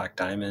were Black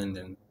Diamond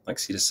and like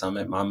Sea to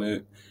Summit,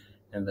 Mammut,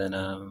 and then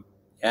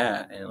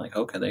and like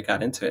Hoka, they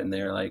got into it and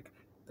they're like,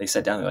 they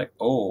sat down, they're like,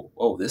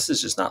 oh, this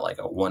is just not like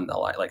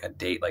like a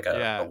date, like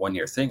a 1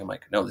 year thing. I'm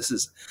like, no, this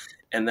is.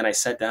 And then I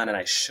sat down and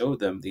I showed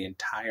them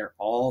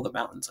all the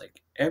mountains,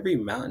 like every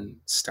mountain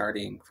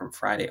starting from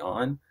Friday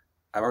on,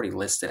 I've already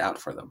listed out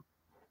for them.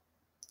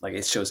 Like,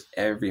 it shows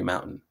every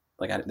mountain.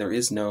 Like, there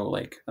is no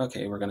like,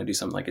 okay, we're going to do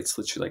something. Like, it's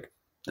literally like,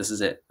 this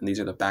is it. And these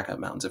are the backup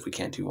mountains if we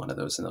can't do one of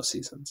those in those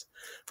seasons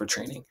for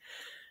training.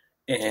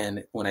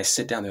 And when I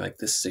sit down, they're like,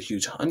 this is a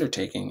huge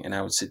undertaking. And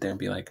I would sit there and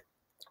be like,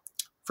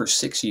 for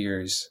 6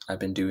 years, I've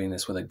been doing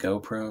this with a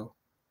GoPro,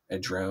 a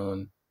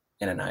drone,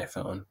 and an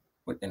iPhone,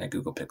 and a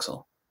Google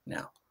Pixel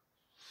now.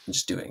 I'm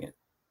just doing it.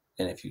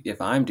 And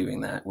if I'm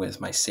doing that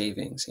with my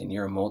savings and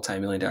you're a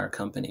multi-million-dollar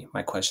company,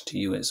 my question to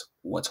you is,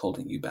 what's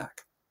holding you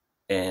back?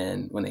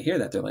 And when they hear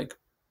that, they're like,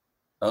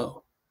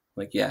 oh,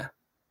 like, yeah,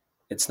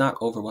 it's not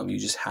overwhelming. You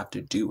just have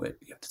to do it.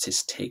 You have to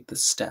just take the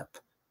step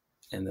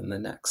and then the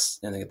next,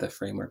 and then get the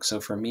framework. So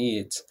for me,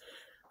 it's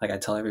like I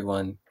tell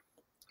everyone,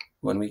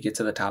 when we get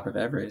to the top of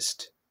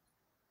Everest,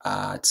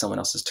 it's someone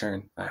else's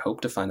turn. I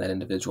hope to find that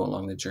individual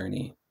along the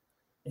journey.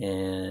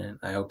 And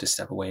I hope to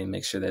step away and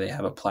make sure that they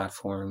have a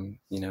platform,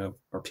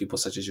 or people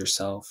such as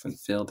yourself and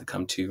Phil to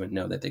come to and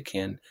know that they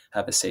can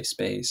have a safe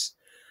space.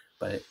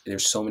 But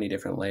there's so many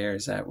different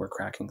layers that we're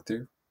cracking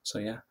through. So,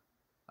 yeah.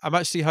 I'm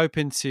actually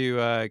hoping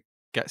to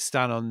get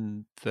Stan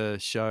on the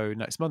show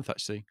next month,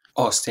 actually.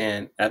 Oh,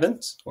 Stan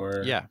Evans?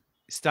 Or yeah,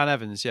 Stan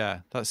Evans.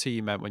 Yeah, that's who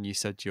you meant when you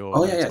said your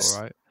mentor, yes.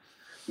 Right?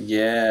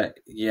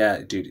 Yeah,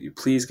 dude.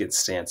 Please get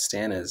Stan.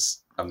 Stan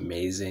is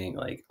amazing.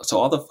 Like, so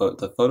all the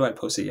photo I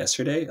posted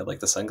yesterday of like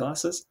the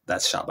sunglasses,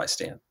 that's shot by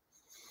Stan.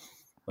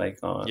 Like,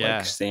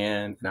 like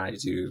Stan and I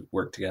do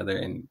work together,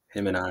 and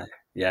him and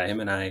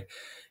I,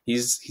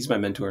 he's my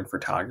mentor in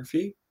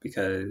photography,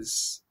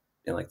 because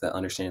in like the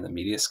understanding the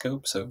media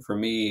scope. So for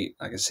me,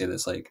 I can say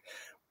this, like,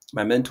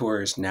 my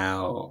mentors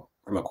now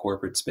from a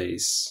corporate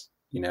space,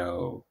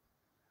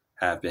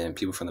 have been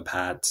people from the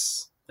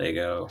Pats,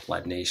 Lego,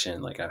 Live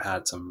Nation. Like, I've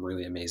had some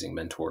really amazing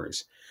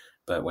mentors,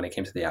 but when it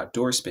came to the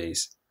outdoor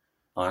space,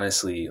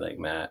 honestly, like,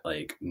 Matt,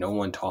 like, no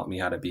one taught me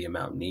how to be a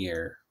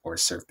mountaineer or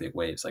surf big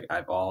waves. Like,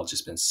 I've all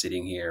just been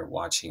sitting here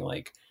watching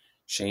like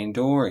Shane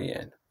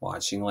Dorian,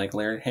 watching like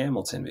Laird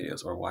Hamilton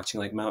videos, or watching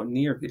like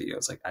mountaineer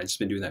videos. Like, I've just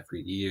been doing that for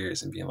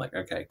years and being like,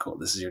 okay, cool,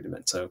 this is your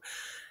dimension. So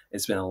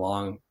it's been a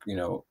long,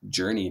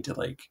 journey to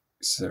like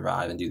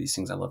survive and do these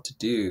things I love to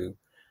do.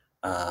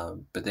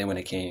 But then when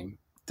it came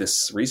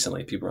this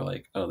recently, people were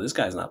like, oh, this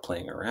guy's not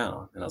playing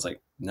around. And I was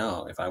like,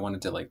 no, if I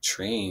wanted to like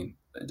train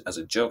as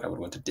a joke, I would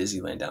have went to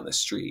Disneyland down the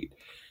street.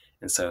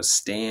 And so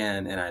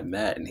Stan and I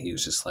met, and he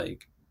was just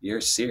like,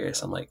 you're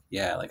serious? I'm like,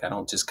 yeah, like, I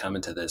don't just come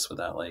into this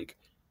without like,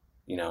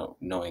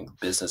 knowing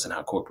business and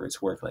how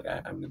corporates work. Like,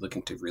 I'm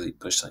looking to really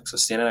push things. So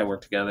Stan and I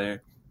work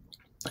together.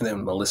 And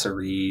then Melissa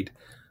Reed,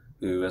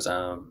 who was,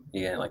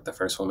 like the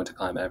first woman to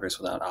climb Everest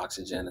without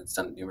oxygen. It's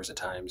done it numerous of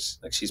times.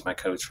 Like, she's my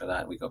coach for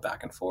that. We go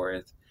back and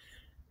forth.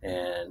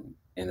 And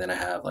then I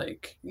have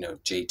like,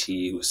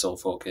 JT, who's Soul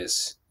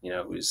Focus,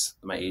 who's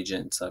my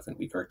agent and stuff. And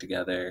we work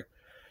together.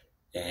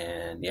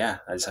 And yeah,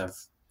 I just have,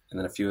 and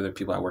then a few other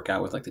people I work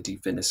out with, like the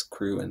Deep Fitness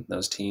crew and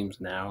those teams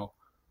now.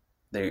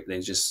 they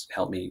just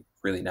help me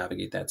really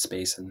navigate that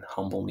space and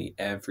humble me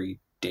every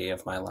day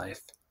of my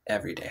life.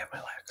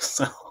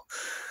 So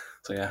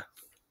yeah.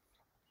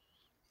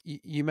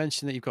 You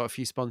mentioned that you've got a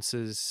few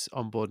sponsors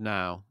on board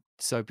now.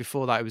 So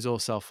before that, it was all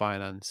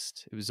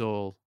self-financed. It was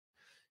all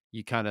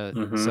you kind of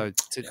Hmm. so It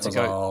to was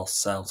go. all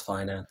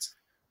self-financed,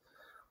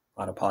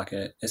 out of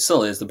pocket. It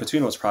still is. The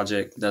Between Worlds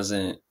project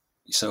doesn't.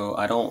 So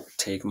I don't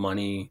take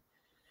money.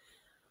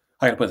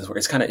 I gotta put this word.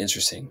 It's kind of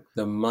interesting.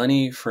 The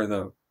money for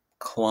the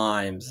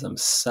climbs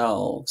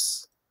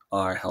themselves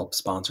are helped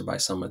sponsored by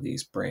some of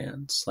these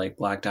brands. Like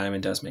Black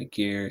Diamond does make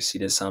gear. Sea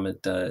to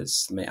Summit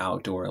does make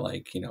outdoor,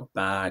 like,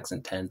 bags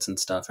and tents and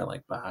stuff,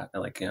 and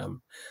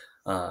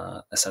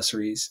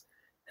accessories.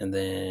 And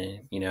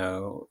then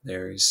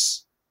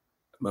there's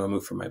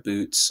Momo for my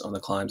boots on the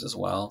climbs as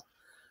well.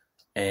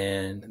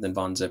 And then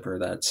Von Zipper,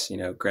 that's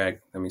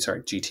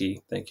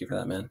GT. Thank you for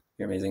that, man.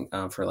 You're amazing.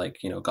 For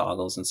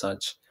goggles and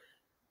such.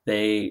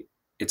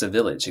 It's a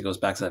village. It goes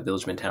back to that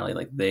village mentality.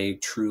 Like, they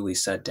truly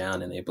sat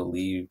down and they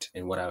believed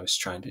in what I was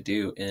trying to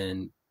do.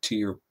 And to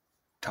your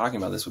talking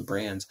about this with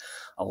brands,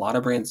 a lot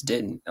of brands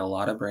didn't. A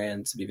lot of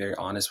brands, to be very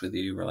honest with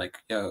you, were like,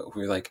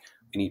 we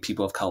need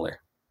people of color.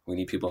 We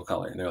need people of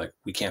color. And they're like,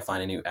 we can't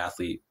find a new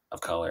athlete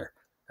of color.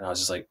 And I was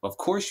just like, well, of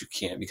course you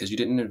can't, because you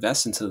didn't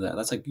invest into that.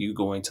 That's like you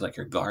going to like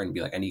your garden and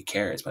be like, I need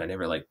carrots, but I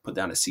never like put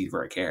down a seed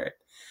for a carrot.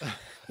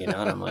 And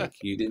I'm like,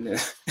 you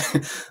didn't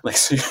like,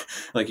 so,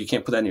 like, you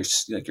can't put that in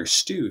your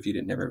stew if you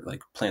didn't never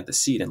like plant the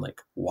seed and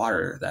like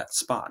water that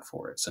spot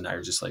for it. So now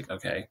you're just like,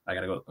 okay, I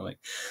gotta go. Like,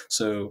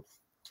 so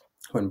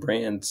when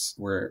brands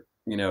were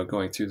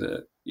going through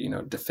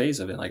the phase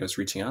of it, like, I was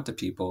reaching out to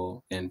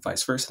people and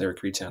vice versa, they were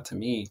reaching out to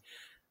me.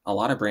 A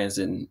lot of brands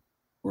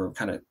were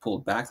kind of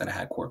pulled back that I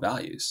had core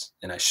values,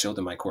 and I showed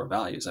them my core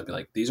values. I'd be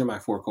like, these are my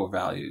 4 core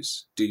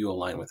values. Do you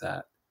align with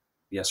that?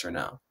 Yes or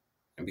no?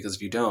 And because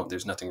if you don't,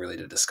 there's nothing really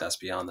to discuss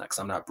beyond that, because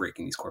I'm not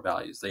breaking these core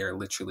values. They are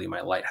literally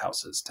my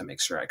lighthouses to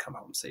make sure I come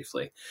home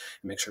safely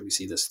and make sure we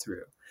see this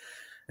through.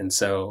 And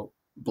so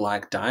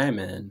Black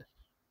Diamond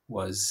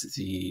was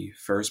the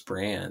first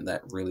brand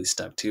that really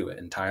stuck to it.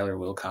 And Tyler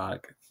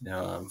Wilcock,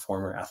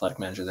 former athletic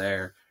manager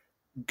there,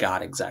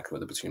 got exactly what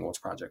the Between Worlds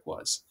project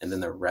was. And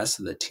then the rest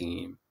of the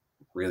team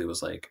really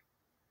was like,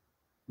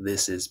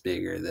 this is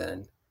bigger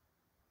than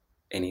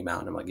any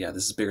mountain. I'm like, yeah,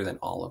 this is bigger than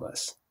all of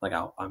us. Like,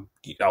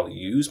 I'll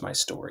use my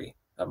story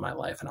of my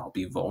life and I'll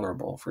be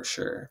vulnerable for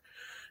sure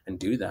and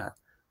do that.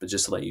 But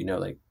just to let you know,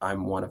 like,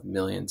 I'm one of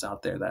millions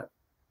out there that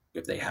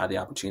if they had the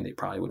opportunity, they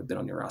probably would have been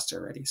on your roster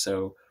already.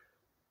 So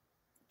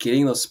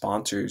getting those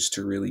sponsors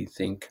to really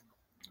think,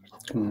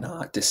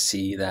 not to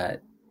see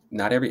that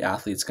not every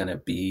athlete's going to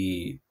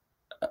be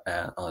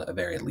on a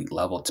very elite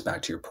level. It's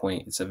back to your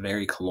point. It's a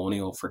very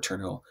colonial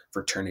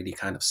fraternity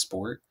kind of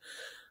sport,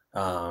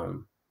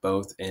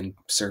 both in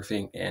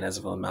surfing and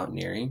as well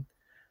mountaineering.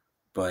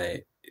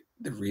 But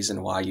the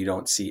reason why you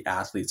don't see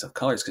athletes of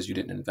color is because you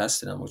didn't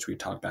invest in them, which we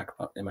talked back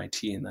about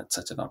MIT, and that's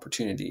such an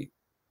opportunity.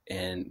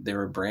 And there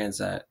were brands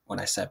that when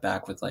I sat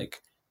back with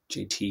like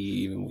JT,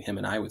 even him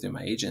and I within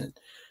my agent,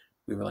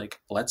 we were like,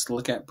 let's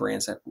look at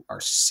brands that are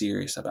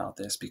serious about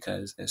this,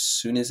 because as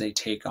soon as they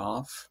take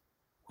off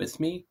with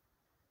me,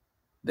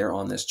 they're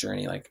on this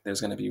journey. Like, there's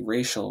going to be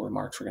racial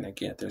remarks we're going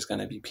to get. There's going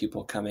to be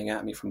people coming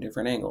at me from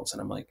different angles.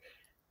 And I'm like,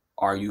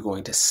 are you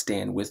going to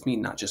stand with me,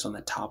 not just on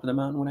the top of the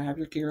mountain when I have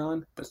your gear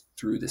on, but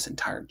through this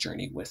entire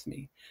journey with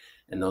me?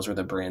 And those were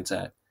the brands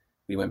that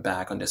we went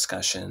back on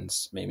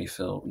discussions, made me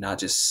feel not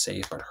just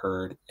safe, but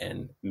heard,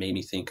 and made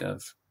me think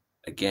of,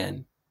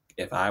 again,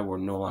 if I were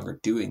no longer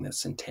doing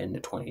this in 10 to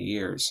 20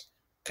 years,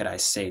 could I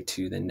say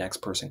to the next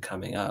person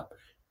coming up,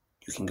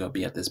 you can go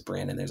be at this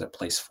brand and there's a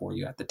place for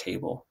you at the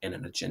table and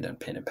an agenda and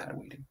pen and pad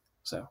waiting.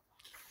 So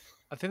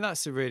I think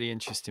that's a really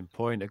interesting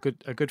point. A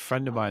good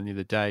friend of mine the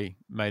other day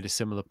made a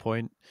similar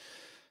point.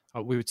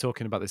 We were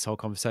talking about this whole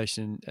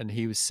conversation, and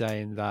he was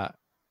saying that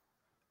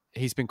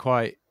he's been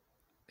quite.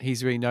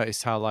 He's really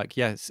noticed how, like,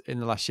 yes, in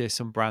the last year,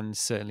 some brands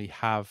certainly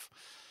have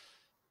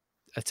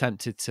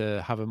attempted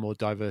to have a more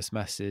diverse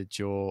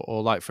message,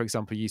 or like, for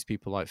example, use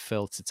people like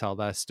Phil to tell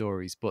their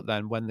stories. But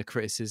then when the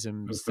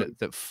criticisms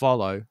that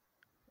follow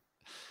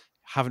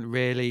haven't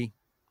really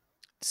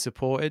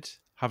supported,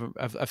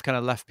 have kind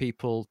of left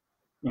people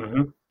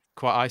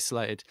quite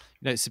isolated.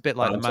 It's a bit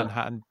like the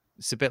Manhattan.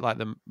 It's a bit like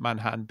the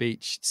Manhattan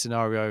Beach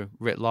scenario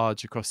writ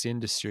large across the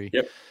industry.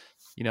 Yep.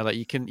 Like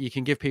you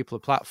can give people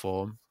a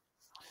platform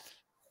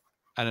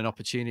and an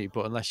opportunity,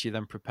 but unless you're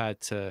then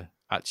prepared to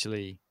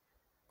actually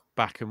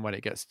back them when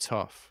it gets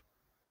tough,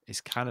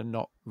 it's kind of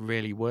not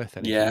really worth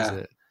anything, is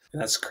it?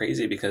 That's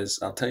crazy, because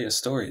I'll tell you a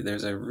story.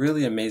 There's a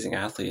really amazing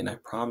athlete, and I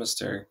promised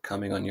her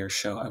coming on your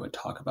show I would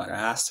talk about it. I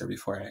asked her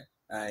before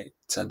I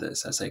said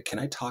this. I was like, can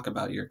I talk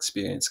about your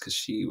experience? Because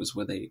she was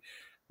with a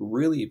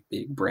really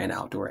big brand,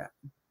 outdoor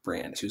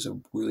brand. She was a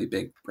really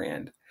big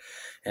brand.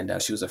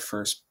 And she was the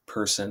first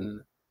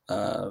person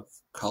of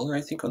color,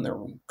 I think, on their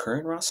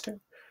current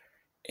roster.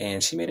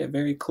 And she made it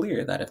very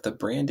clear that if the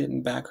brand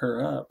didn't back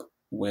her up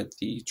with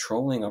the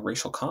trolling of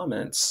racial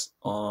comments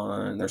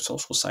on their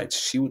social sites,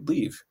 she would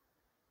leave.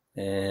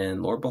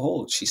 And Lord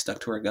behold, she stuck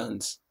to her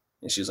guns.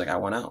 And she was like, I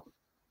want out.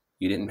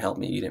 You didn't help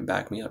me. You didn't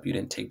back me up. You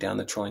didn't take down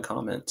the trolling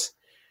comments.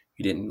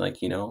 You didn't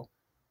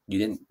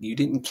you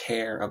didn't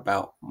care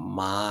about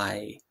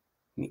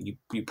you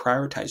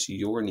prioritize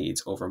your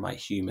needs over my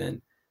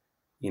human,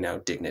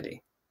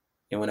 dignity.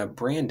 And when a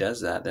brand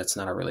does that, that's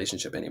not a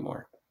relationship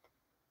anymore.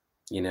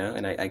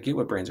 And I get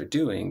what brands are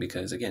doing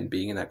because, again,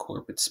 being in that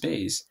corporate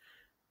space,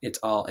 it's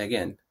all,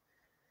 again,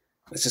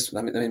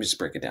 let me just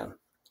break it down.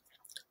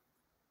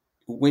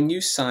 When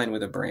you sign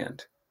with a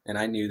brand, and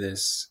I knew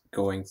this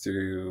going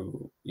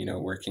through,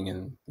 working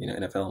in,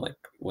 NFL, like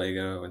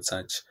Lego and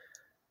such,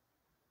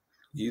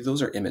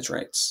 those are image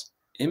rights.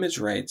 Image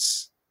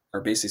rights are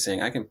basically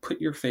saying I can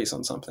put your face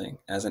on something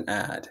as an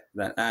ad.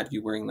 That ad,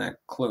 you wearing that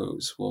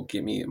clothes, will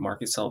give me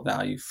market sell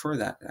value for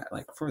that,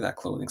 like for that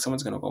clothing.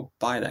 Someone's going to go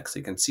buy that because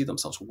they can see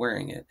themselves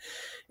wearing it,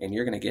 and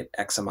you're going to get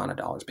X amount of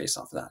dollars based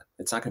off of that.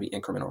 It's not going to be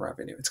incremental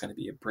revenue. It's going to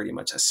be pretty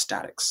much a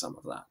static sum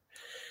of that.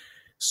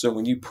 So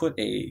when you put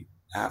a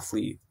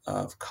athlete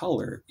of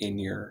color in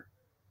your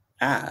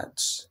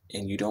ads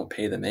and you don't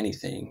pay them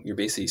anything, you're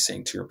basically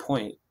saying, to your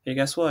point, hey,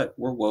 guess what?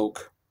 We're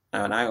woke.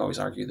 And I always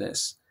argue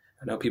this.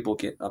 I know people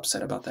get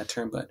upset about that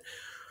term, but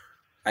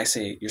I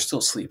say you're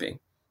still sleeping.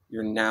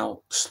 You're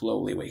now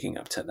slowly waking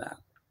up to that.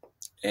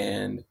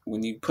 And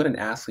when you put an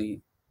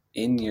athlete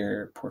in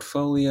your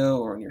portfolio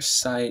or on your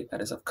site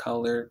that is of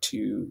color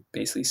to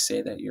basically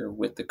say that you're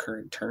with the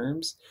current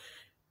terms,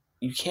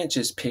 you can't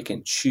just pick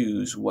and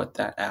choose what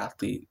that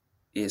athlete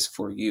is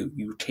for you.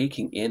 You're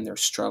taking in their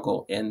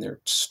struggle and their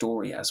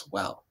story as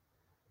well.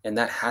 And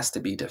that has to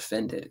be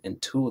defended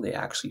until they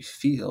actually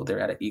feel they're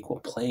at an equal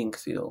playing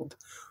field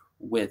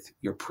with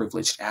your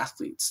privileged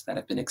athletes that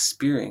have been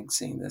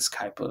experiencing this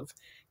type of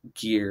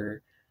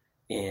gear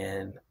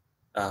and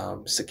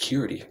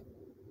security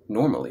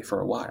normally for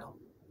a while.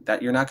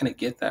 That you're not going to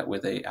get that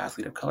with a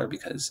athlete of color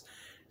because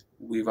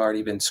we've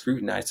already been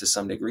scrutinized to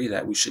some degree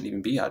that we shouldn't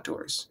even be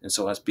outdoors. And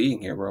so us being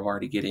here, we're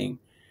already getting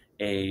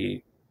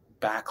a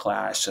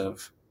backlash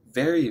of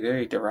very,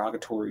 very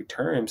derogatory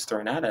terms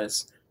thrown at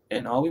us.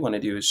 And all we want to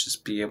do is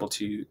just be able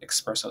to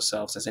express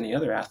ourselves as any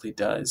other athlete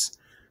does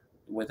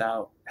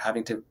without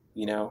having to,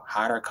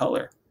 hide our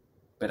color,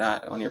 but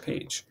on your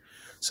page.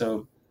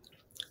 So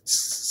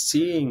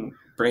seeing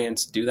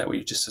brands do that, what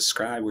you just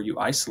described, where you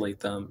isolate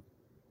them,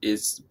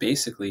 is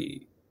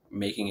basically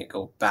making it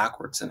go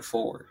backwards and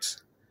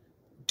forwards.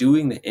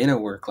 Doing the inner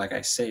work, like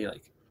I say,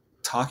 like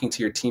talking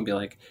to your team, be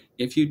like,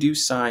 if you do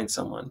sign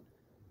someone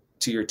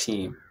to your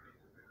team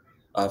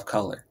of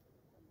color,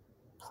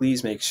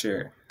 please make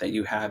sure that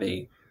you have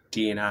a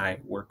D&I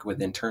work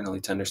with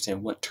internally to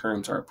understand what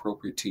terms are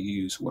appropriate to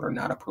use, what are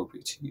not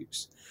appropriate to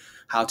use,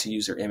 how to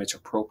use their image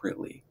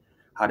appropriately,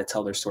 how to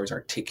tell their stories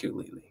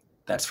articulately.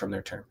 That's from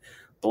their term.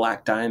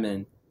 Black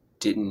Diamond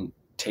didn't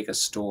take a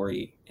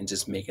story and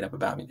just make it up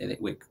about me.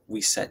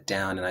 We sat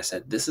down and I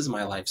said, this is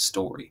my life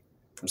story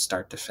from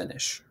start to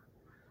finish.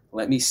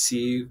 Let me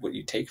see what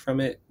you take from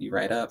it. You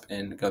write up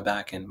and go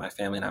back, and my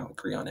family and I will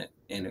agree on it.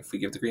 And if we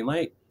give the green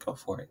light, go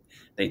for it.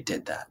 They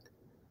did that.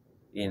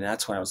 And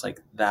that's why I was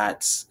like,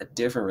 that's a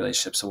different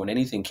relationship. So when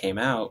anything came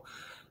out,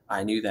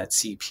 I knew that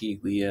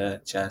CP,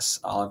 Leah, Jess,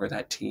 Oliver,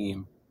 that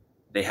team,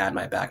 they had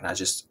my back, not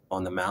just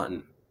on the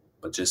mountain,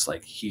 but just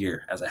like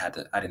here, as I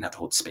didn't have to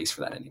hold space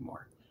for that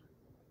anymore.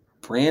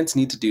 Brands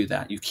need to do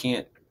that. You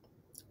can't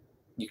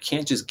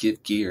just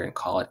give gear and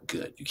call it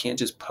good. You can't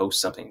just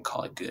post something and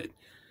call it good.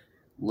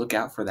 Look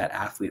out for that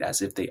athlete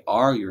as if they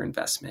are your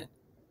investment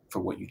for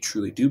what you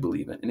truly do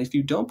believe in. And if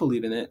you don't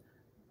believe in it,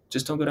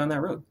 just don't go down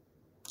that road.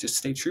 Just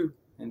stay true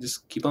and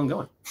just keep on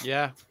going.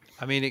 Yeah.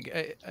 I mean,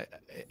 it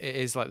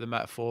is like the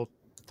metaphor,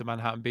 the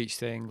Manhattan Beach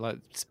thing. Like,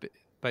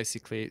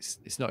 basically,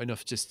 it's not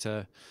enough just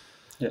to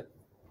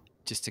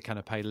kind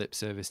of pay lip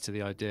service to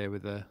the idea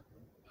with a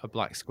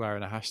black square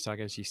and a hashtag,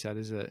 as you said,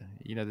 is it?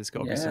 There's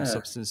got to be some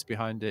substance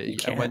behind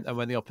it. And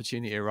when the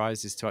opportunity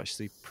arises to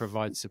actually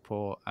provide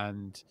support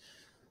and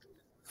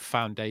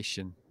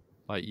foundation,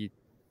 like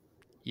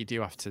you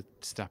do have to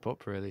step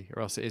up, really,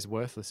 or else it is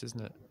worthless,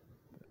 isn't it?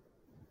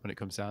 When it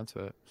comes down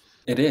to it,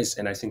 it is.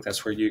 And I think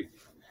that's where you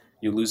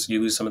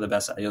lose some of the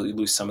best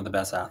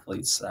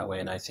athletes that way.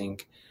 And I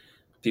think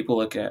people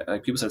look at,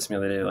 like, people said to me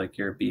the other day, like,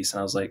 you're a beast. And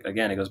I was like,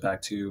 again, it goes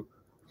back to,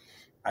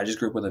 I just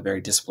grew up with a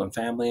very disciplined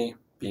family,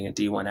 being a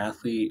D1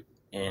 athlete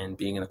and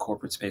being in a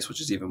corporate space,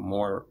 which is even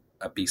more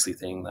a beastly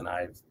thing than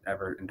I've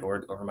ever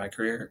endured over my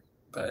career.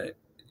 But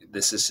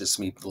this is just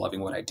me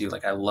loving what I do.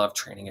 Like, I love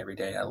training every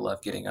day. I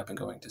love getting up and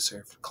going to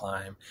surf,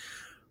 climb.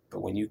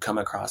 But when you come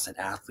across an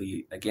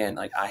athlete, again,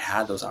 like, I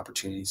had those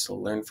opportunities to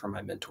learn from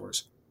my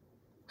mentors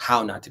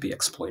how not to be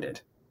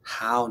exploited,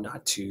 how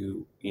not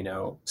to,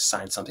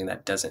 sign something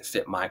that doesn't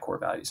fit my core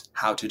values,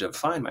 how to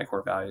define my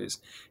core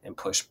values and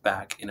push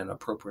back in an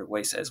appropriate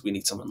way. Says we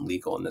need someone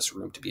legal in this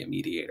room to be a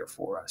mediator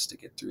for us to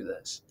get through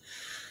this.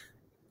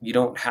 You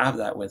don't have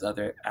that with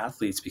other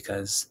athletes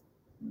because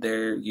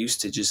they're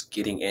used to just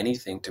getting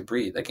anything to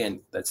breathe.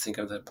 Again, let's think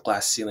of the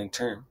glass ceiling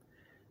term.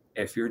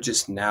 If you're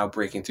just now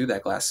breaking through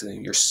that glass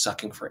ceiling, you're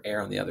sucking for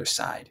air on the other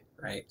side,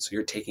 right? So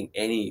you're taking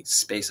any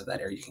space of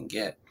that air you can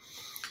get.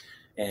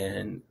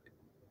 And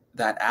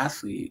that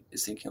athlete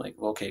is thinking like,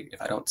 well, okay,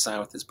 if I don't sign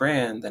with this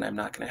brand, then I'm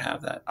not going to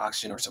have that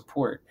oxygen or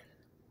support.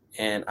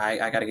 And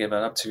I got to give it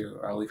up to,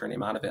 I'll leave her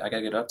name out of it. I got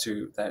to give it up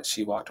to that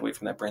she walked away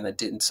from that brand that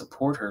didn't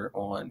support her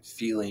on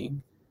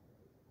feeling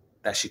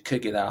that she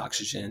could get that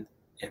oxygen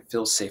and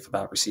feel safe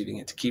about receiving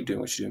it to keep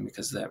doing what she's doing,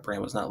 because that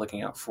brand was not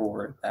looking out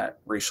for that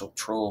racial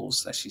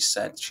trolls that she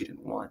said she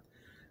didn't want.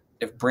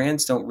 If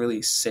brands don't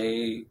really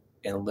say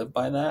and live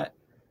by that,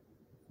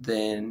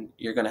 then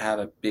you're going to have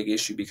a big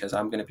issue, because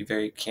I'm going to be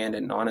very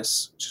candid and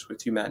honest just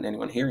with you, Matt, and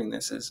anyone hearing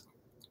this is,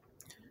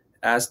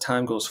 as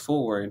time goes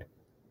forward,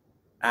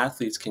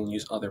 athletes can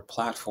use other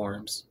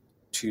platforms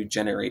to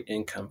generate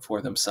income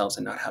for themselves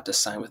and not have to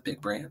sign with big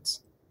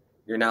brands.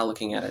 You're now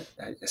looking at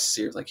a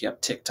series like you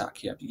have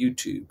TikTok, you have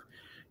YouTube,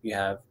 you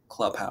have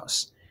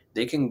Clubhouse.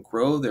 They can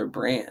grow their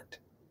brand.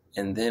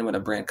 And then when a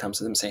brand comes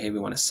to them and say, hey, we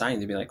want to sign,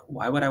 they'd be like,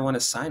 why would I want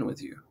to sign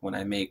with you when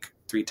I make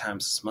 3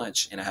 times as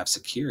much and I have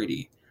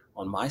security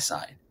on my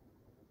side?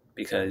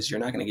 Because you're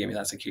not going to give me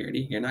that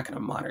security. You're not going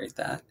to moderate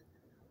that.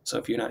 So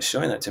if you're not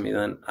showing that to me,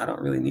 then I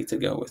don't really need to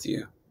go with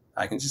you.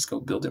 I can just go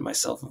build it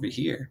myself over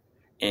here.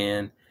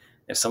 And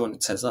if someone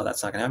says, oh,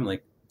 that's not going to happen,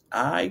 like,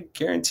 I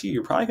guarantee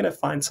you're probably going to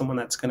find someone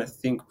that's going to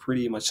think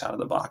pretty much out of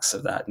the box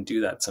of that and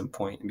do that at some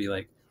point and be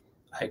like,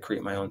 I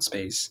create my own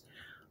space.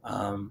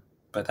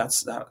 But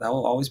that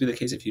will always be the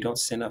case. If you don't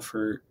stand up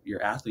for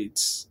your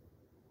athletes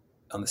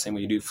on the same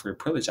way you do for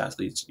privileged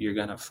athletes, you're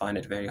going to find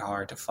it very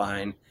hard to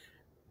find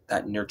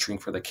that nurturing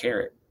for the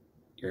carrot.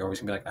 You're always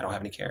going to be like, I don't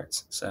have any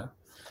carrots. So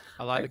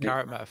I like the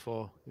carrot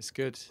metaphor. It's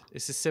good.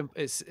 It's as simple.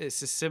 It's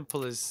as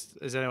simple as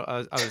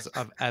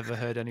I've ever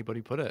heard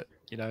anybody put it.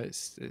 You know, it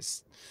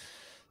is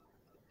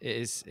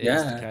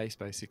the case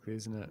basically,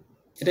 isn't it?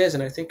 It is.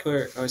 And I think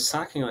I was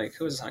talking, like,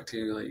 who was I talking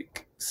to?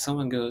 Like,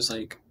 someone goes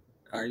like,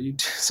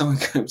 someone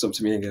comes up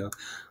to me and go,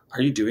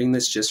 are you doing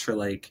this just for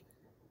like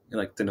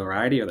the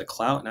notoriety or the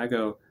clout?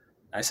 And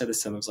I said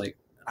this to him, I was like,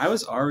 I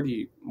was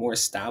already more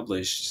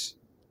established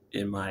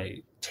in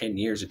my 10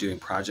 years of doing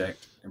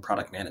project and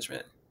product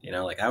management. You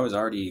know, like, I was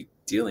already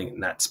dealing in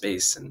that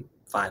space and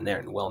fine there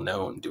and well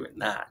known doing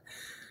that.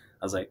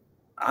 I was like,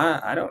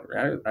 I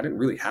didn't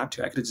really have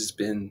to. I could have just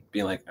been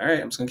being like, all right,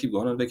 I'm just gonna keep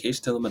going on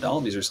vacation to the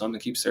Maldives or something,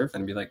 keep surfing,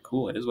 and be like,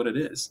 cool, it is what it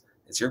is.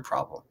 It's your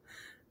problem.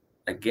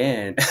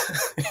 Again,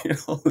 you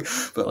know,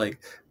 but like,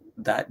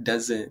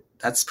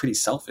 that's pretty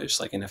selfish.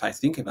 Like, and if I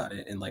think about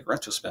it in like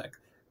retrospect,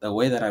 the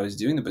way that I was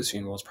doing the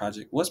Between Worlds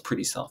project was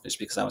pretty selfish,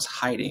 because I was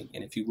hiding.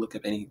 And if you look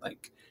up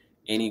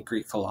any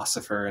Greek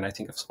philosopher, and I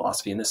think of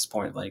philosophy in this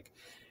point, like,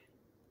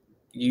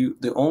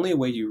 the only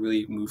way you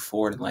really move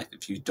forward in life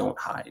if you don't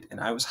hide. And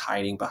I was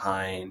hiding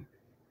behind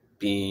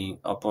being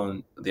up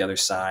on the other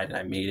side, and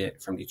I made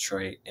it from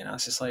Detroit, and I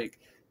was just like,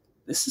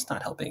 this is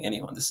not helping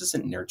anyone. This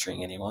isn't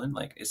nurturing anyone.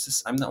 Like, it's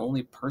just, I'm the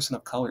only person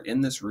of color in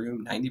this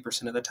room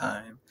 90% of the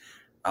time,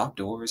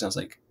 outdoors. And I was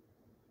like,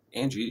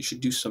 Andrew, you should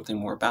do something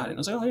more about it. And I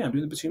was like, oh yeah, I'm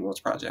doing the Between Worlds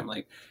project. I'm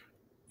like,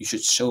 you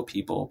should show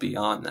people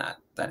beyond that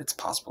it's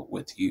possible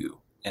with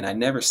you. And I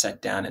never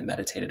sat down and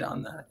meditated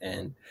on that.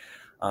 And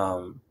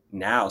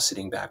now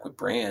sitting back with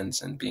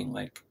brands and being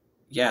like,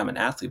 yeah, I'm an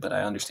athlete, but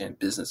I understand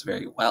business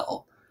very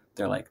well.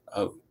 They're like,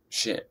 oh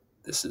shit,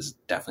 this is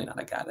definitely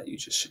not a guy that you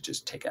should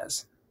just take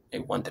as a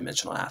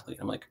one-dimensional athlete.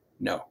 I'm like,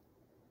 no.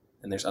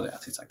 And there's other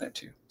athletes like that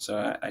too.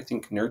 So I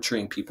think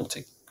nurturing people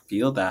to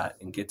feel that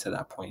and get to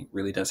that point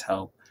really does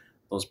help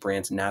those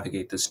brands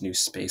navigate this new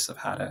space of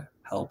how to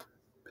help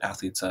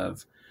athletes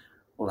of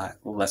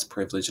less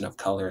privilege and of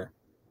color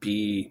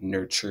be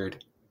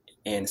nurtured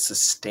and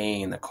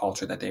sustain the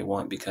culture that they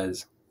want.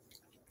 Because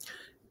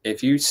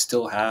if you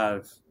still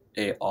have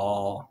a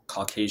all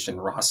Caucasian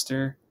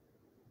roster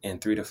in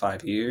 3 to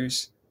 5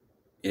 years,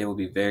 it will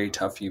be very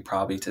tough for you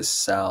probably to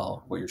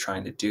sell what you're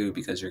trying to do,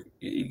 because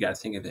you got to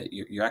think of it.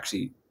 You're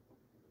actually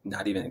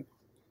not even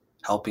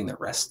helping the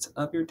rest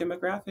of your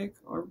demographic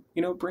or,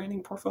 you know,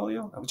 branding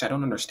portfolio, which I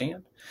don't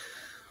understand.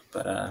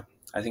 But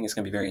I think it's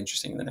going to be very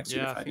interesting in the next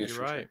 3 to 5 years.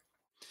 You're right. Sure.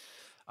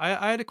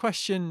 I had a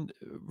question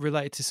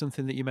related to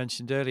something that you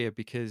mentioned earlier,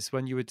 because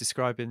when you were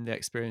describing the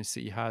experience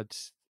that you had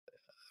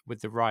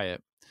with the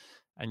riot,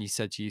 and you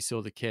said you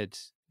saw the kid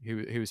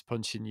who was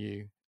punching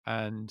you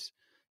and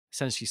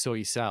essentially saw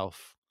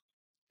yourself,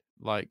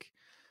 like,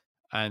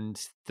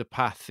 and the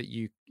path that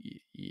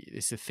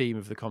it's a theme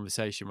of the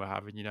conversation we're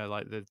having, you know,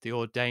 like the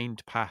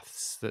ordained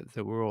paths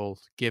that we're all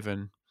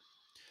given.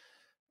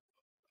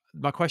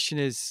 My question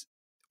is,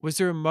 was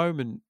there a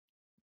moment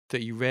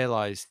that you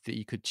realized that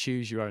you could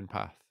choose your own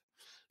path?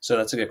 So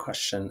that's a good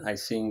question. I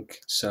think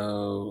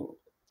so.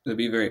 To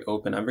be very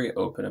open, I'm very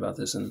open about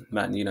this, and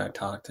Matt and you and I have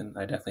talked, and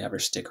I definitely have her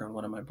sticker on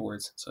one of my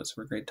boards, so it's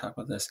great to talk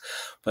about this.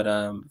 But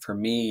for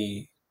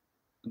me,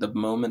 the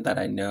moment that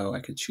I know I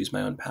could choose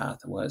my own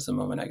path was the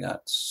moment I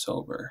got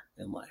sober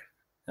in life,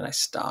 and I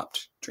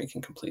stopped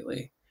drinking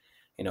completely,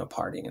 you know,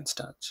 partying and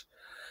such.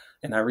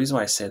 And the reason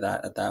why I say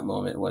that at that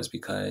moment was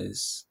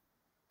because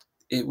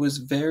it was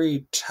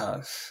very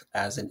tough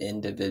as an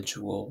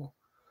individual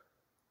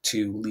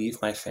to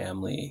leave my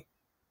family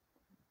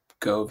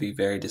go be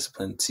very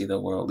disciplined, see the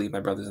world, leave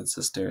my brothers and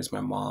sisters, my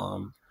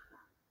mom,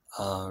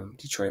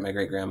 Detroit, my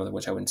great grandmother,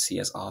 which I wouldn't see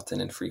as often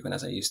and frequent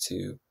as I used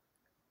to,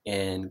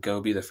 and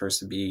go be the first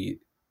to be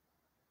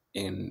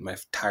in my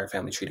entire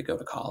family tree to go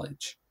to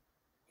college.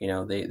 You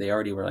know, they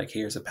already were like,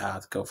 here's a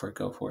path, go for it,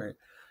 go for it.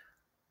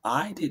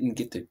 I didn't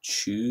get to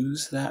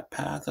choose that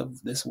path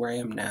of this where I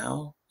am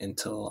now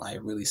until I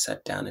really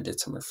sat down and did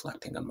some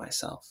reflecting on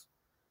myself.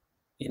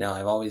 You know,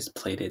 I've always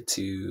played it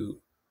to,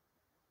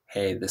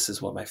 hey, this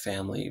is what my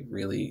family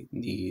really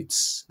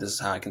needs. This is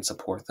how I can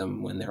support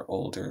them when they're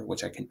older,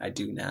 which I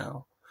do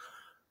now.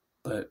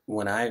 But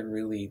when I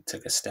really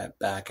took a step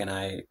back and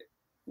I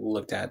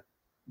looked at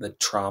the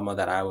trauma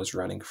that I was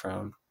running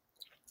from,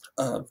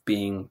 of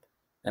being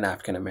an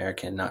African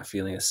American, not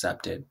feeling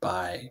accepted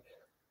by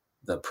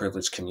the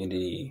privileged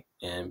community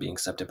and being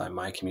accepted by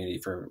my community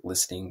for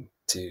listening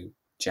to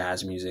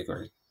jazz music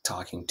or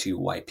talking to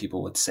white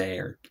people would say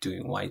or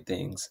doing white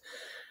things.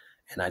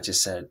 And I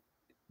just said,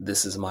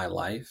 this is my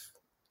life.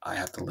 I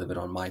have to live it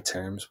on my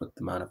terms with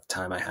the amount of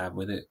time I have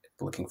with it,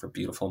 looking for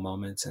beautiful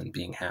moments and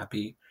being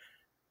happy.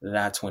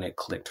 That's when it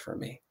clicked for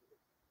me.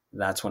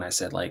 That's when I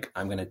said, like,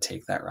 I'm going to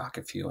take that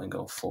rocket fuel and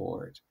go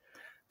forward.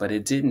 But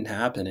it didn't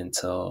happen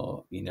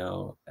until,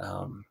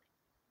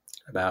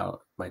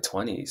 about my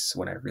 20s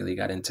when I really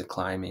got into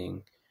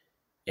climbing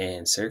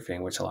and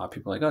surfing, which a lot of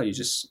people are like, oh, you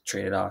just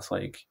traded off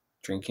like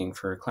drinking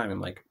for climbing.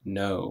 I'm like,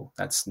 no,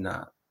 that's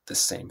not the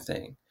same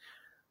thing.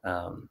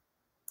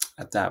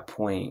 At that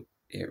point,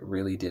 it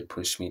really did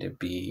push me to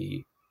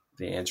be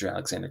the Andrew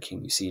Alexander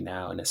King you see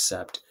now and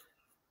accept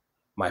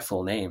my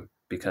full name.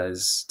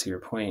 Because to your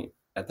point,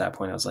 at that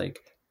point, I was like,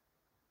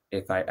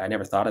 if I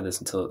never thought of this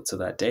until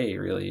that day,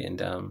 really.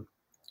 And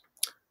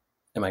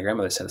my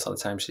grandmother said this all the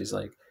time. She's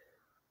like,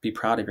 be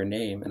proud of your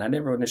name. And I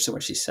never understood why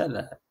she said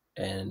that.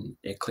 And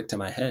it clicked in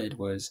my head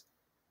was,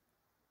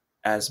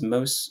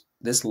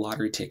 this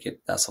lottery ticket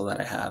vessel that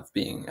I have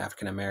being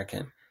African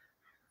American,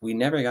 we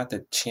never got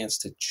the chance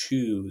to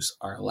choose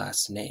our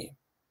last name.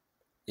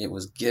 It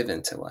was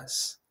given to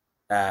us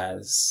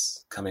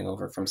as coming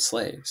over from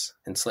slaves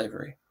in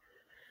slavery.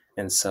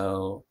 And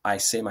so I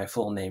say my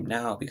full name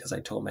now because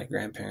I told my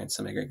grandparents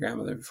and my great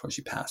grandmother before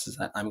she passes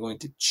that I'm going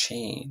to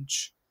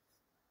change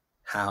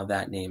how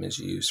that name is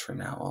used from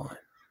now on.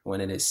 When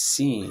it is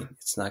seen,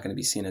 it's not going to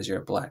be seen as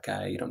you're a black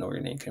guy, you don't know where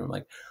your name came from.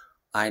 Like,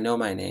 I know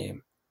my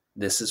name.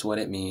 This is what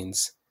it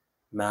means.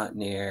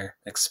 Mountaineer,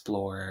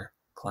 explorer,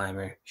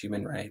 climber,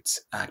 human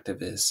rights,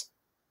 activist.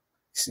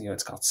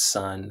 It's called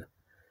son,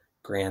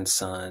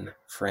 grandson,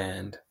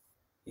 friend,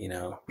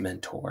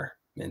 mentor,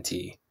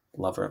 mentee,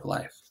 lover of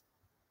life.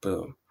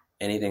 Boom.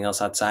 Anything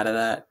else outside of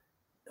that?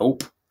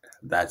 Nope.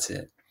 That's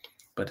it.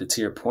 But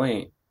to your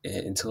point,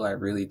 until I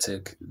really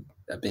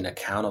been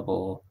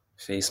accountable,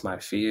 faced my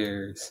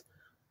fears,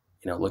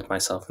 looked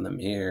myself in the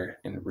mirror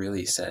and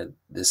really said,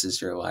 this is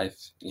your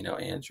life,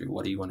 Andrew,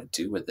 what do you want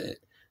to do with it?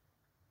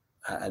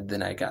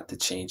 Then I got to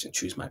change and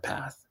choose my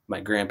path. My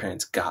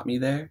grandparents got me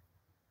there,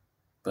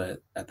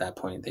 but at that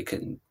point they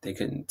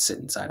couldn't sit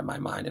inside of my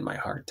mind and my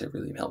heart to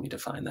really help me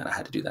define that. I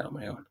had to do that on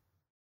my own.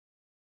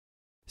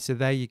 So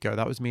there you go.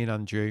 That was me and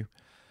Andrew.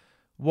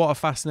 What a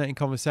fascinating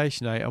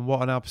conversation, eh? And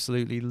what an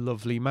absolutely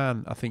lovely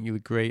man. I think you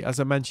agree.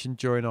 As I mentioned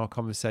during our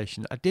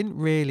conversation, I didn't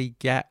really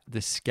get the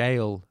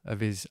scale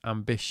of his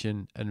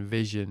ambition and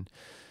vision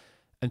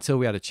until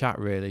we had a chat,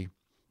 really.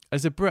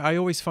 As a Brit, I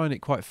always find it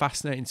quite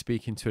fascinating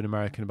speaking to an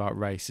American about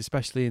race,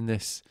 especially in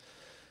this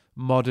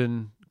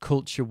modern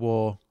culture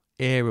war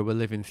era we're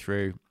living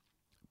through.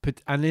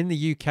 And in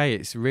the UK,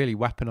 it's really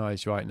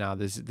weaponized right now.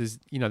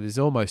 There's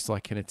almost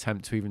like an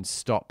attempt to even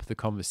stop the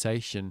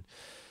conversation,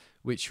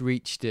 which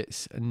reached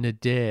its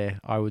nadir,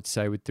 I would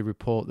say, with the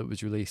report that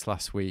was released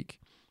last week,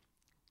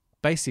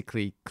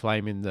 basically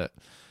claiming that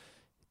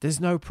there's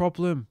no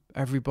problem,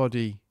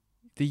 everybody.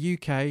 The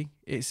UK,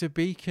 it's a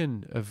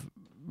beacon of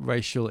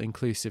racial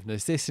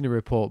inclusiveness. This in a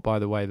report, by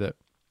the way, that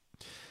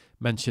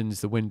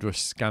mentions the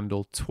Windrush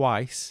scandal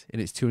twice in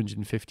its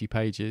 250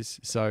 pages.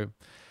 So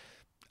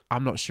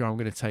I'm not sure I'm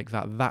going to take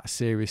that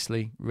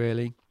seriously,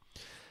 really.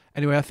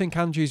 Anyway, I think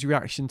Andrew's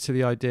reaction to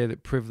the idea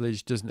that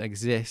privilege doesn't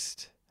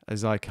exist,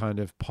 as I kind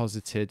of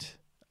posited,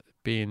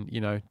 being,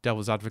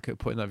 devil's advocate,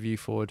 putting that view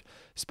forward,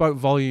 spoke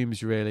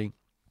volumes, really.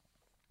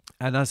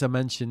 And as I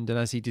mentioned, and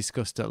as he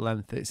discussed at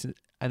length, it's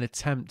an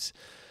attempt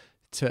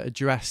to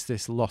address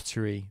this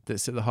lottery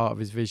that's at the heart of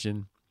his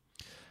vision.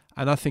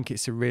 And I think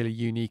it's a really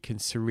unique and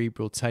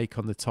cerebral take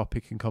on the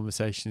topic and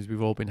conversations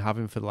we've all been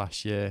having for the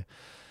last year.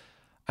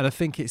 And I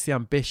think it's the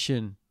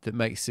ambition that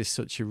makes this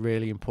such a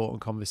really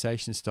important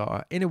conversation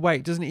starter. In a way,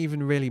 it doesn't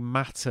even really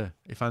matter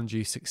if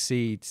Andrew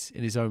succeeds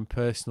in his own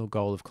personal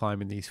goal of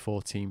climbing these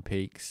 14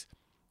 peaks.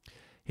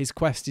 His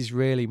quest is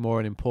really more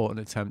an important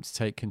attempt to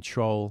take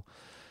control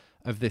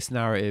of this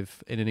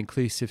narrative in an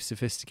inclusive,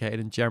 sophisticated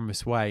and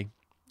generous way.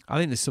 I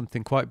think there's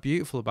something quite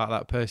beautiful about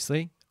that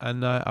personally,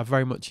 and I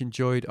very much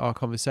enjoyed our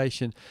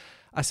conversation.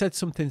 I said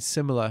something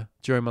similar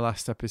during my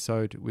last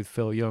episode with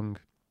Phil Young.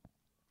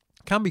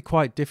 It can be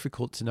quite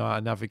difficult to know how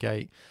to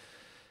navigate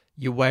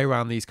your way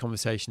around these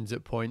conversations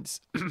at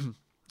points.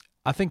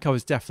 I think I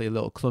was definitely a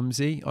little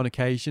clumsy on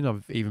occasion.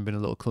 I've even been a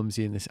little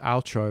clumsy in this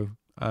outro.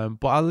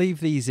 But I'll leave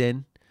these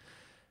in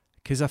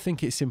because I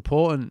think it's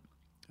important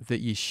that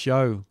you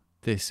show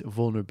this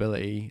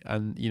vulnerability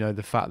and, you know,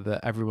 the fact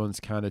that everyone's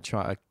kind of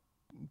trying to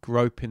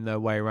groping their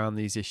way around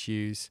these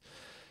issues.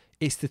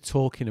 It's the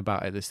talking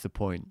about it that's the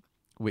point,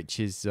 which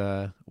is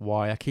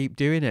why I keep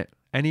doing it.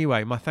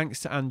 Anyway, my thanks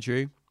to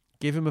Andrew.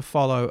 Give him a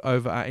follow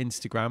over at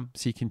Instagram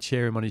so you can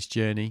cheer him on his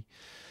journey.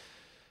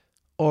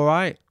 All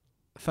right.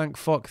 Thank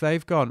fuck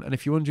they've gone. And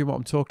if you're wondering what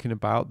I'm talking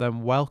about,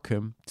 then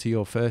welcome to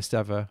your first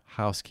ever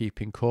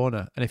Housekeeping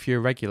Corner. And if you're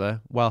a regular,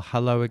 well,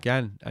 hello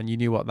again. And you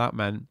knew what that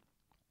meant.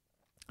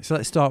 So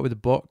let's start with the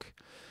book,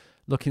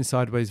 Looking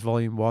Sideways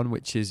Volume 1,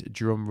 which is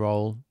drum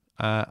roll,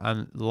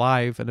 and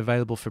live and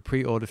available for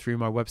pre-order through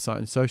my website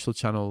and social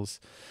channels.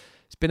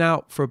 It's been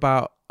out for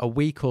about a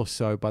week or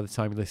so by the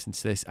time you listen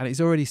to this, and it's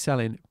already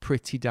selling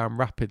pretty damn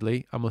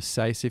rapidly, I must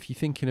say. So if you're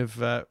thinking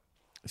of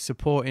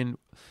supporting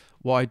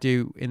what I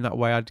do in that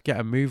way, I'd get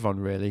a move on,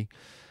 really.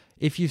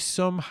 If you've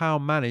somehow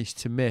managed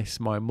to miss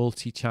my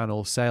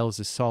multi-channel sales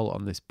assault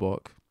on this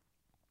book,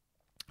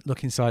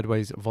 Looking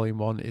Sideways Volume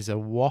 1 is a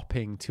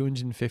whopping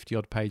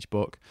 250-odd page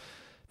book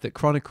that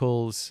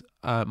chronicles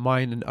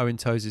mine and Owen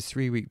Toes'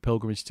 3-week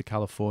pilgrimage to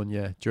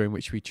California, during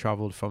which we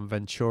travelled from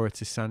Ventura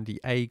to San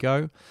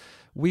Diego.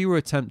 We were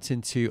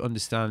attempting to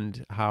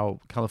understand how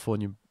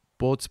California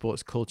board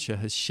sports culture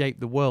has shaped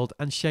the world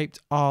and shaped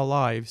our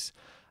lives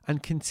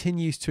and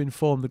continues to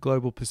inform the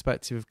global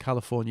perspective of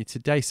California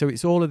today. So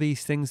it's all of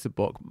these things, the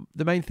book.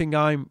 The main thing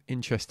I'm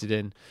interested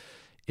in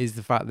is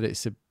the fact that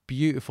it's a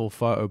beautiful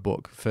photo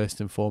book, first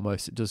and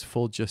foremost. It does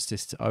full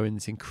justice to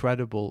Owen's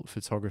incredible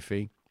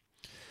photography.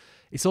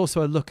 It's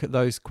also a look at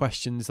those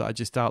questions that I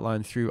just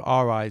outlined through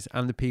our eyes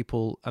and the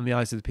people and the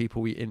eyes of the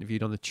people we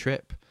interviewed on the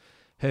trip.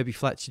 Herbie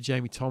Fletcher,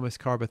 Jamie Thomas,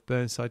 Cara Beth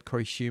Burnside,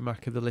 Corey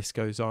Schumacher, the list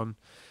goes on.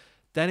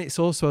 Then it's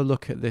also a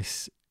look at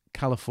this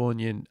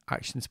Californian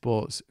action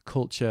sports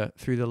culture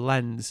through the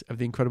lens of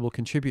the incredible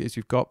contributors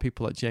we've got,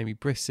 people like Jamie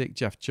Brissick,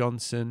 Jeff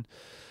Johnson,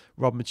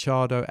 Rob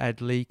Machado,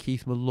 Ed Lee,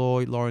 Keith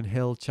Malloy, Lauren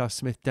Hill, Chaz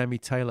Smith, Demi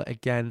Taylor.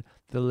 Again,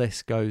 the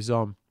list goes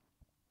on.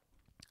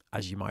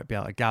 As you might be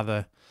able to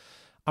gather,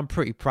 I'm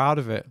pretty proud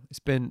of it. It's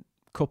been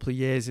a couple of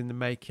years in the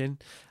making,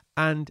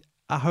 and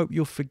I hope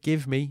you'll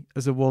forgive me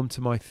as I warm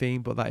to my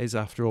theme, but that is,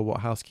 after all,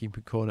 what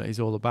Housekeeping Corner is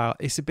all about.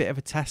 It's a bit of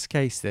a test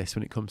case, this,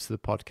 when it comes to the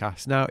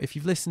podcast. Now, if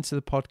you've listened to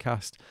the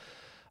podcast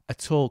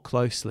at all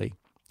closely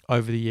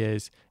over the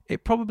years,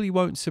 it probably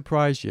won't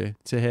surprise you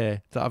to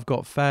hear that I've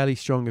got fairly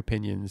strong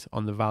opinions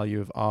on the value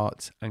of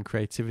art and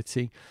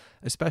creativity,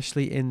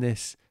 especially in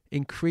this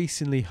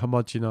increasingly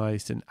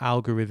homogenized and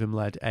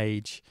algorithm-led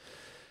age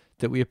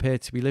that we appear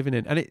to be living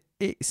in. And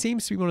it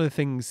seems to be one of the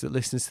things that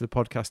listeners to the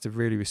podcast have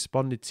really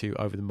responded to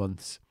over the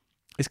months.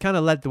 It's kind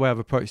of led the way I've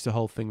approached the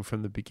whole thing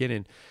from the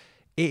beginning.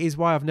 It is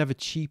why I've never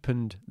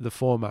cheapened the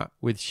format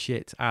with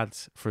shit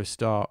ads for a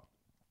start.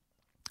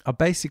 I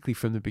basically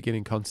from the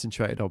beginning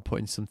concentrated on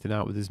putting something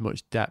out with as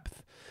much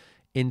depth,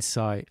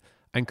 insight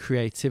and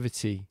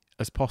creativity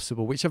as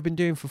possible, which I've been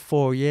doing for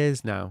 4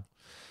 years now.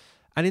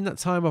 And in that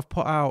time I've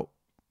put out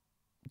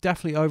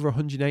definitely over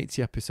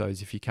 180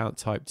 episodes if you count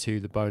Type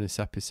 2, the bonus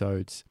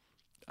episodes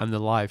and the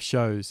live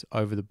shows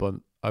over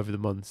the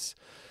months.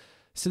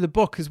 So the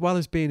book, as well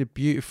as being a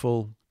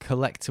beautiful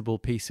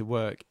collectible piece of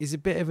work, is a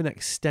bit of an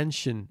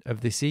extension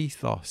of this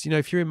ethos. You know,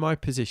 if you're in my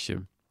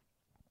position,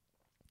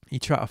 you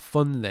try to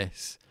fund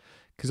this,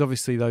 because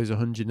obviously those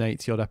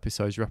 180 odd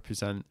episodes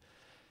represent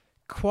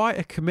quite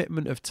a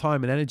commitment of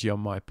time and energy on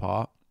my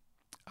part.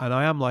 And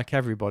I am like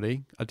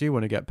everybody, I do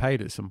want to get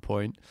paid at some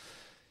point.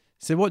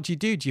 So what do?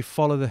 Do you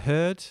follow the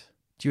herd?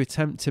 Do you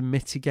attempt to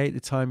mitigate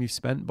the time you've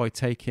spent by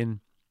taking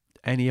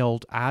any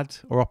old ad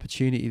or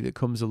opportunity that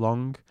comes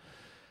along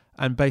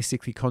and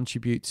basically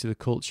contribute to the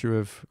culture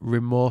of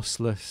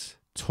remorseless,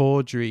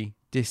 tawdry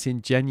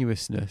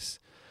disingenuousness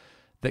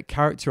that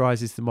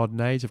characterizes the modern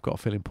age? I've got a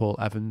feeling Paul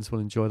Evans will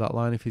enjoy that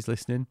line if he's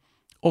listening.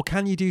 Or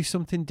can you do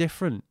something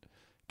different?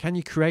 Can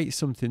you create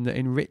something that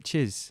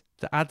enriches,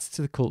 that adds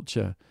to the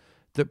culture,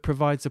 that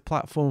provides a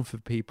platform for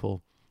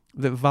people,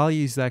 that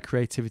values their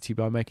creativity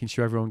by making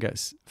sure everyone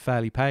gets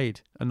fairly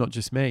paid and not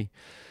just me,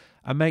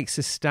 and makes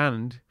a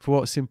stand for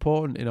what's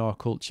important in our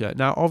culture?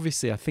 Now,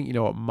 obviously, I think you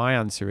know what my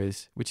answer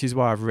is, which is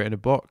why I've written a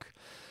book.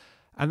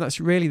 And that's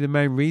really the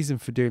main reason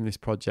for doing this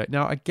project.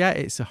 Now, I get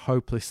it's a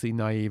hopelessly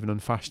naive and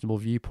unfashionable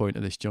viewpoint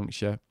at this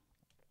juncture.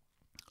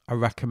 I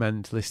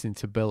recommend listening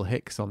to Bill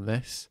Hicks on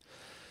this,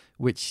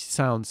 which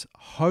sounds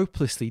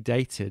hopelessly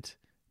dated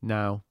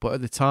now, but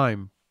at the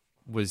time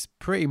was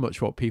pretty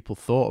much what people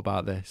thought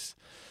about this.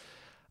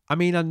 I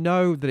mean, I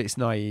know that it's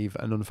naive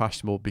and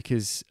unfashionable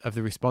because of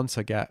the response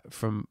I get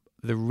from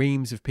the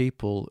reams of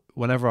people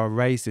whenever I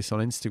raise this on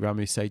Instagram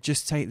who say,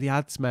 just take the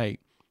ads,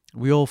 mate.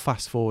 We all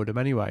fast forward them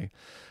anyway.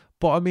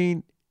 But I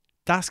mean,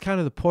 that's kind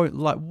of the point.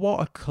 Like,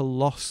 what a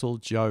colossal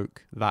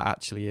joke that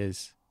actually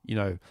is, you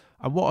know,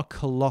 and what a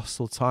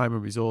colossal time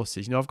and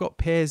resources. You know, I've got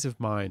peers of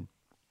mine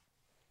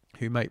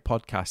who make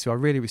podcasts, who I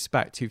really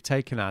respect, who've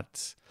taken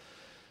ads.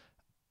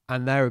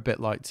 And they're a bit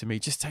like to me,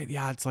 just take the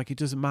ads. Like, it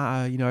doesn't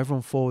matter. You know,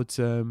 everyone forwards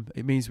them.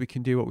 It means we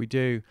can do what we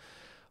do.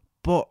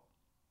 But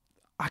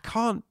I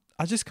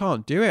just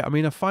can't do it. I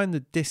mean, I find the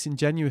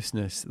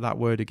disingenuousness, that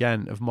word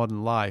again, of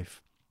modern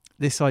life.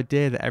 This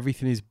idea that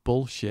everything is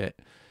bullshit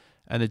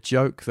and a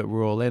joke that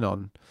we're all in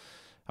on.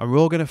 And we're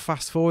all going to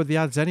fast forward the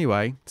ads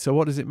anyway. So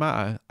what does it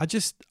matter?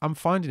 I'm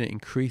finding it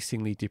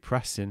increasingly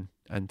depressing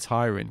and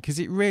tiring, because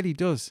it really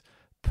does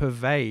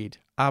pervade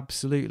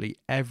absolutely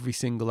every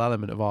single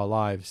element of our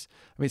lives.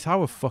 I mean, it's how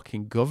we're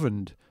fucking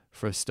governed,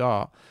 for a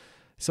start.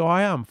 So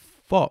I am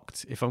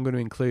fucked if I'm going to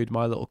include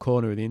my little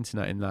corner of the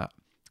internet in that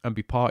and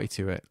be party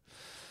to it.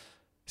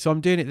 So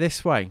I'm doing it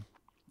this way.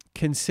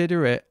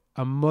 Consider it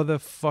a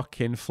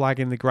motherfucking flag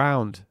in the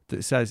ground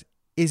that says,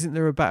 isn't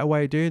there a better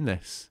way of doing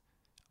this?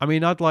 I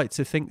mean, I'd like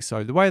to think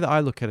so. The way that I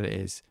look at it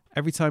is,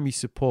 every time you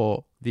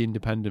support the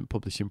independent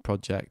publishing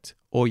project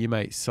or your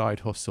mate's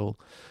side hustle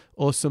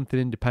or something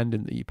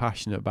independent that you're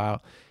passionate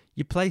about,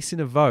 you're placing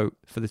a vote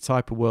for the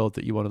type of world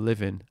that you want to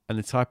live in and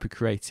the type of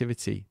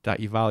creativity that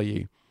you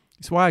value.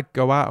 It's why I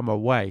go out of my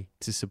way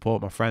to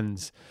support my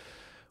friends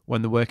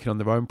when they're working on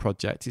their own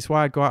project. It's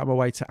why I go out of my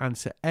way to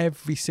answer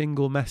every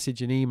single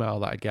message and email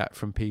that I get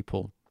from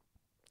people.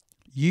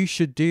 You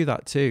should do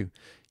that too.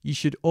 You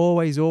should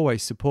always,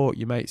 always support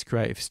your mate's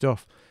creative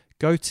stuff.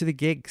 Go to the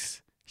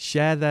gigs.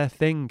 Share their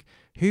thing.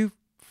 Who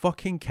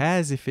fucking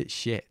cares if it's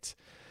shit?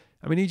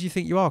 I mean, who do you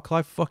think you are?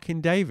 Clive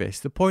fucking Davis.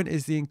 The point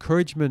is the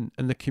encouragement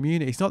and the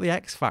community. It's not the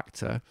X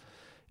factor.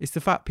 It's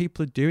the fact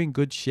people are doing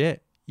good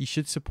shit. You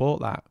should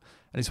support that.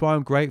 And it's why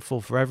I'm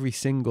grateful for every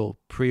single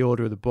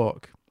pre-order of the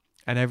book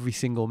and every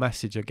single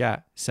message I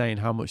get saying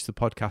how much the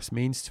podcast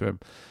means to them.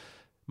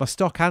 My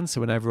stock answer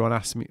when everyone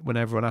asks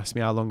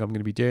me how long I'm going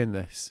to be doing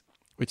this,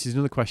 which is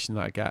another question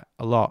that I get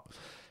a lot,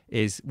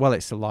 is, well,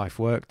 it's a life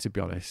work, to be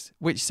honest,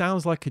 which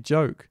sounds like a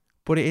joke,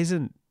 but it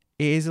isn't.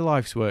 It is a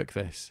life's work,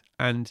 this.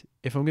 And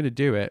if I'm going to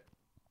do it,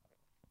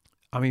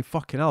 I mean,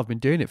 fucking hell, I've been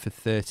doing it for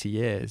 30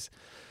 years.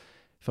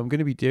 If I'm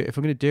going to do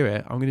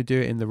it, I'm going to do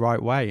it in the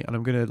right way. And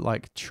I'm going to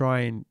like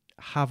try and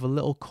have a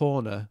little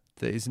corner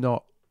that is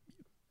not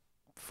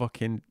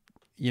fucking,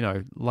 you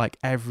know, like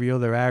every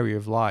other area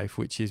of life,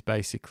 which is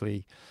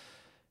basically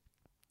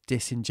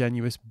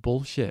disingenuous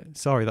bullshit.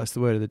 Sorry, that's the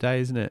word of the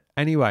day, isn't it?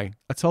 Anyway,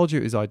 I told you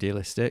it was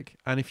idealistic.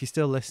 And if you're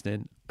still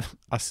listening,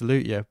 I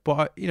salute you.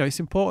 But, you know, it's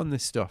important,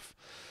 this stuff.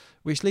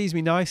 Which leads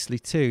me nicely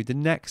to the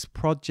next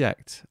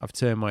project I've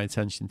turned my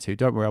attention to.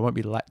 Don't worry, I won't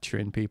be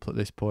lecturing people at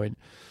this point.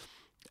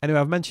 Anyway,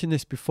 I've mentioned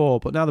this before,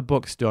 but now the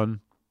book's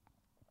done,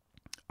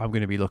 I'm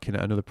going to be looking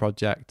at another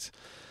project.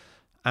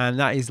 And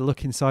that is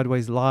Looking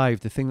Sideways Live,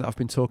 the thing that I've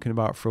been talking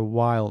about for a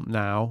while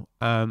now.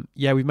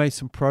 Yeah, we've made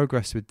some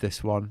progress with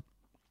this one.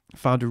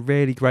 Found a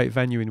really great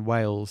venue in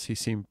Wales who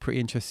seemed pretty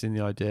interested in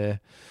the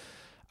idea.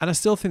 And I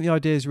still think the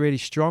idea is really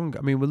strong.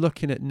 I mean, we're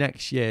looking at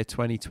next year,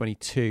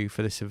 2022,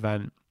 for this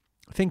event.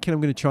 Thinking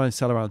I'm going to try and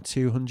sell around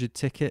 200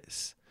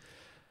 tickets.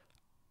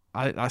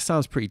 That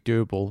sounds pretty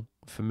doable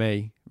for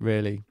me,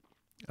 really.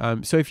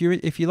 So if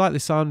you like the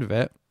sound of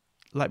it,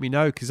 let me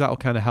know, because that'll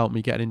kind of help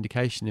me get an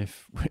indication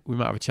if we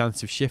might have a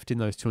chance of shifting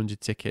those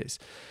 200 tickets.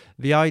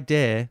 The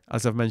idea,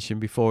 as I've mentioned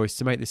before, is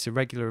to make this a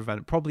regular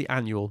event, probably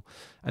annual,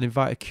 and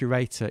invite a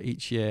curator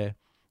each year,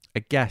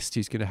 a guest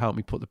who's going to help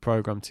me put the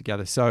program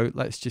together. So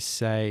let's just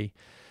say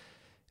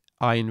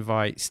I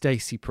invite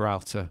Stacey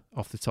Peralta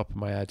off the top of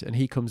my head, and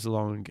he comes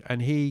along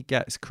and he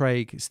gets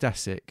Craig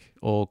Stesic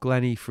or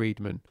Glennie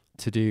Friedman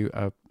to do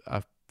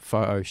a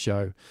photo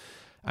show,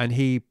 and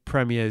he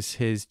premieres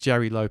his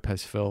Jerry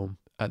Lopez film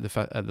at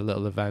the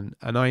little event.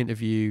 And I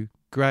interview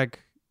Greg,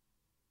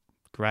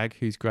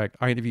 who's Greg?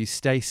 I interview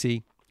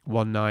Stacey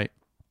one night,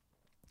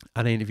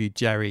 and I interview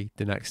Jerry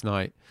the next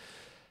night.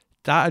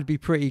 That'd be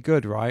pretty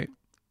good, right?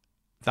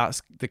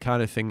 That's the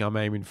kind of thing I'm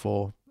aiming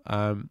for.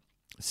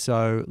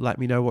 So let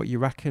me know what you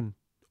reckon.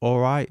 All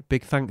right.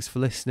 Big thanks for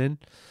listening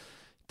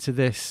to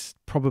this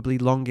probably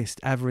longest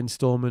ever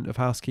installment of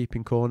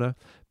Housekeeping Corner.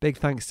 Big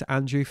thanks to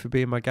Andrew for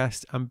being my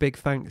guest, and big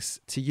thanks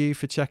to you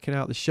for checking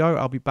out the show.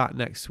 I'll be back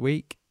next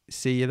week.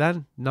 See you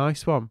then.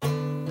 Nice one.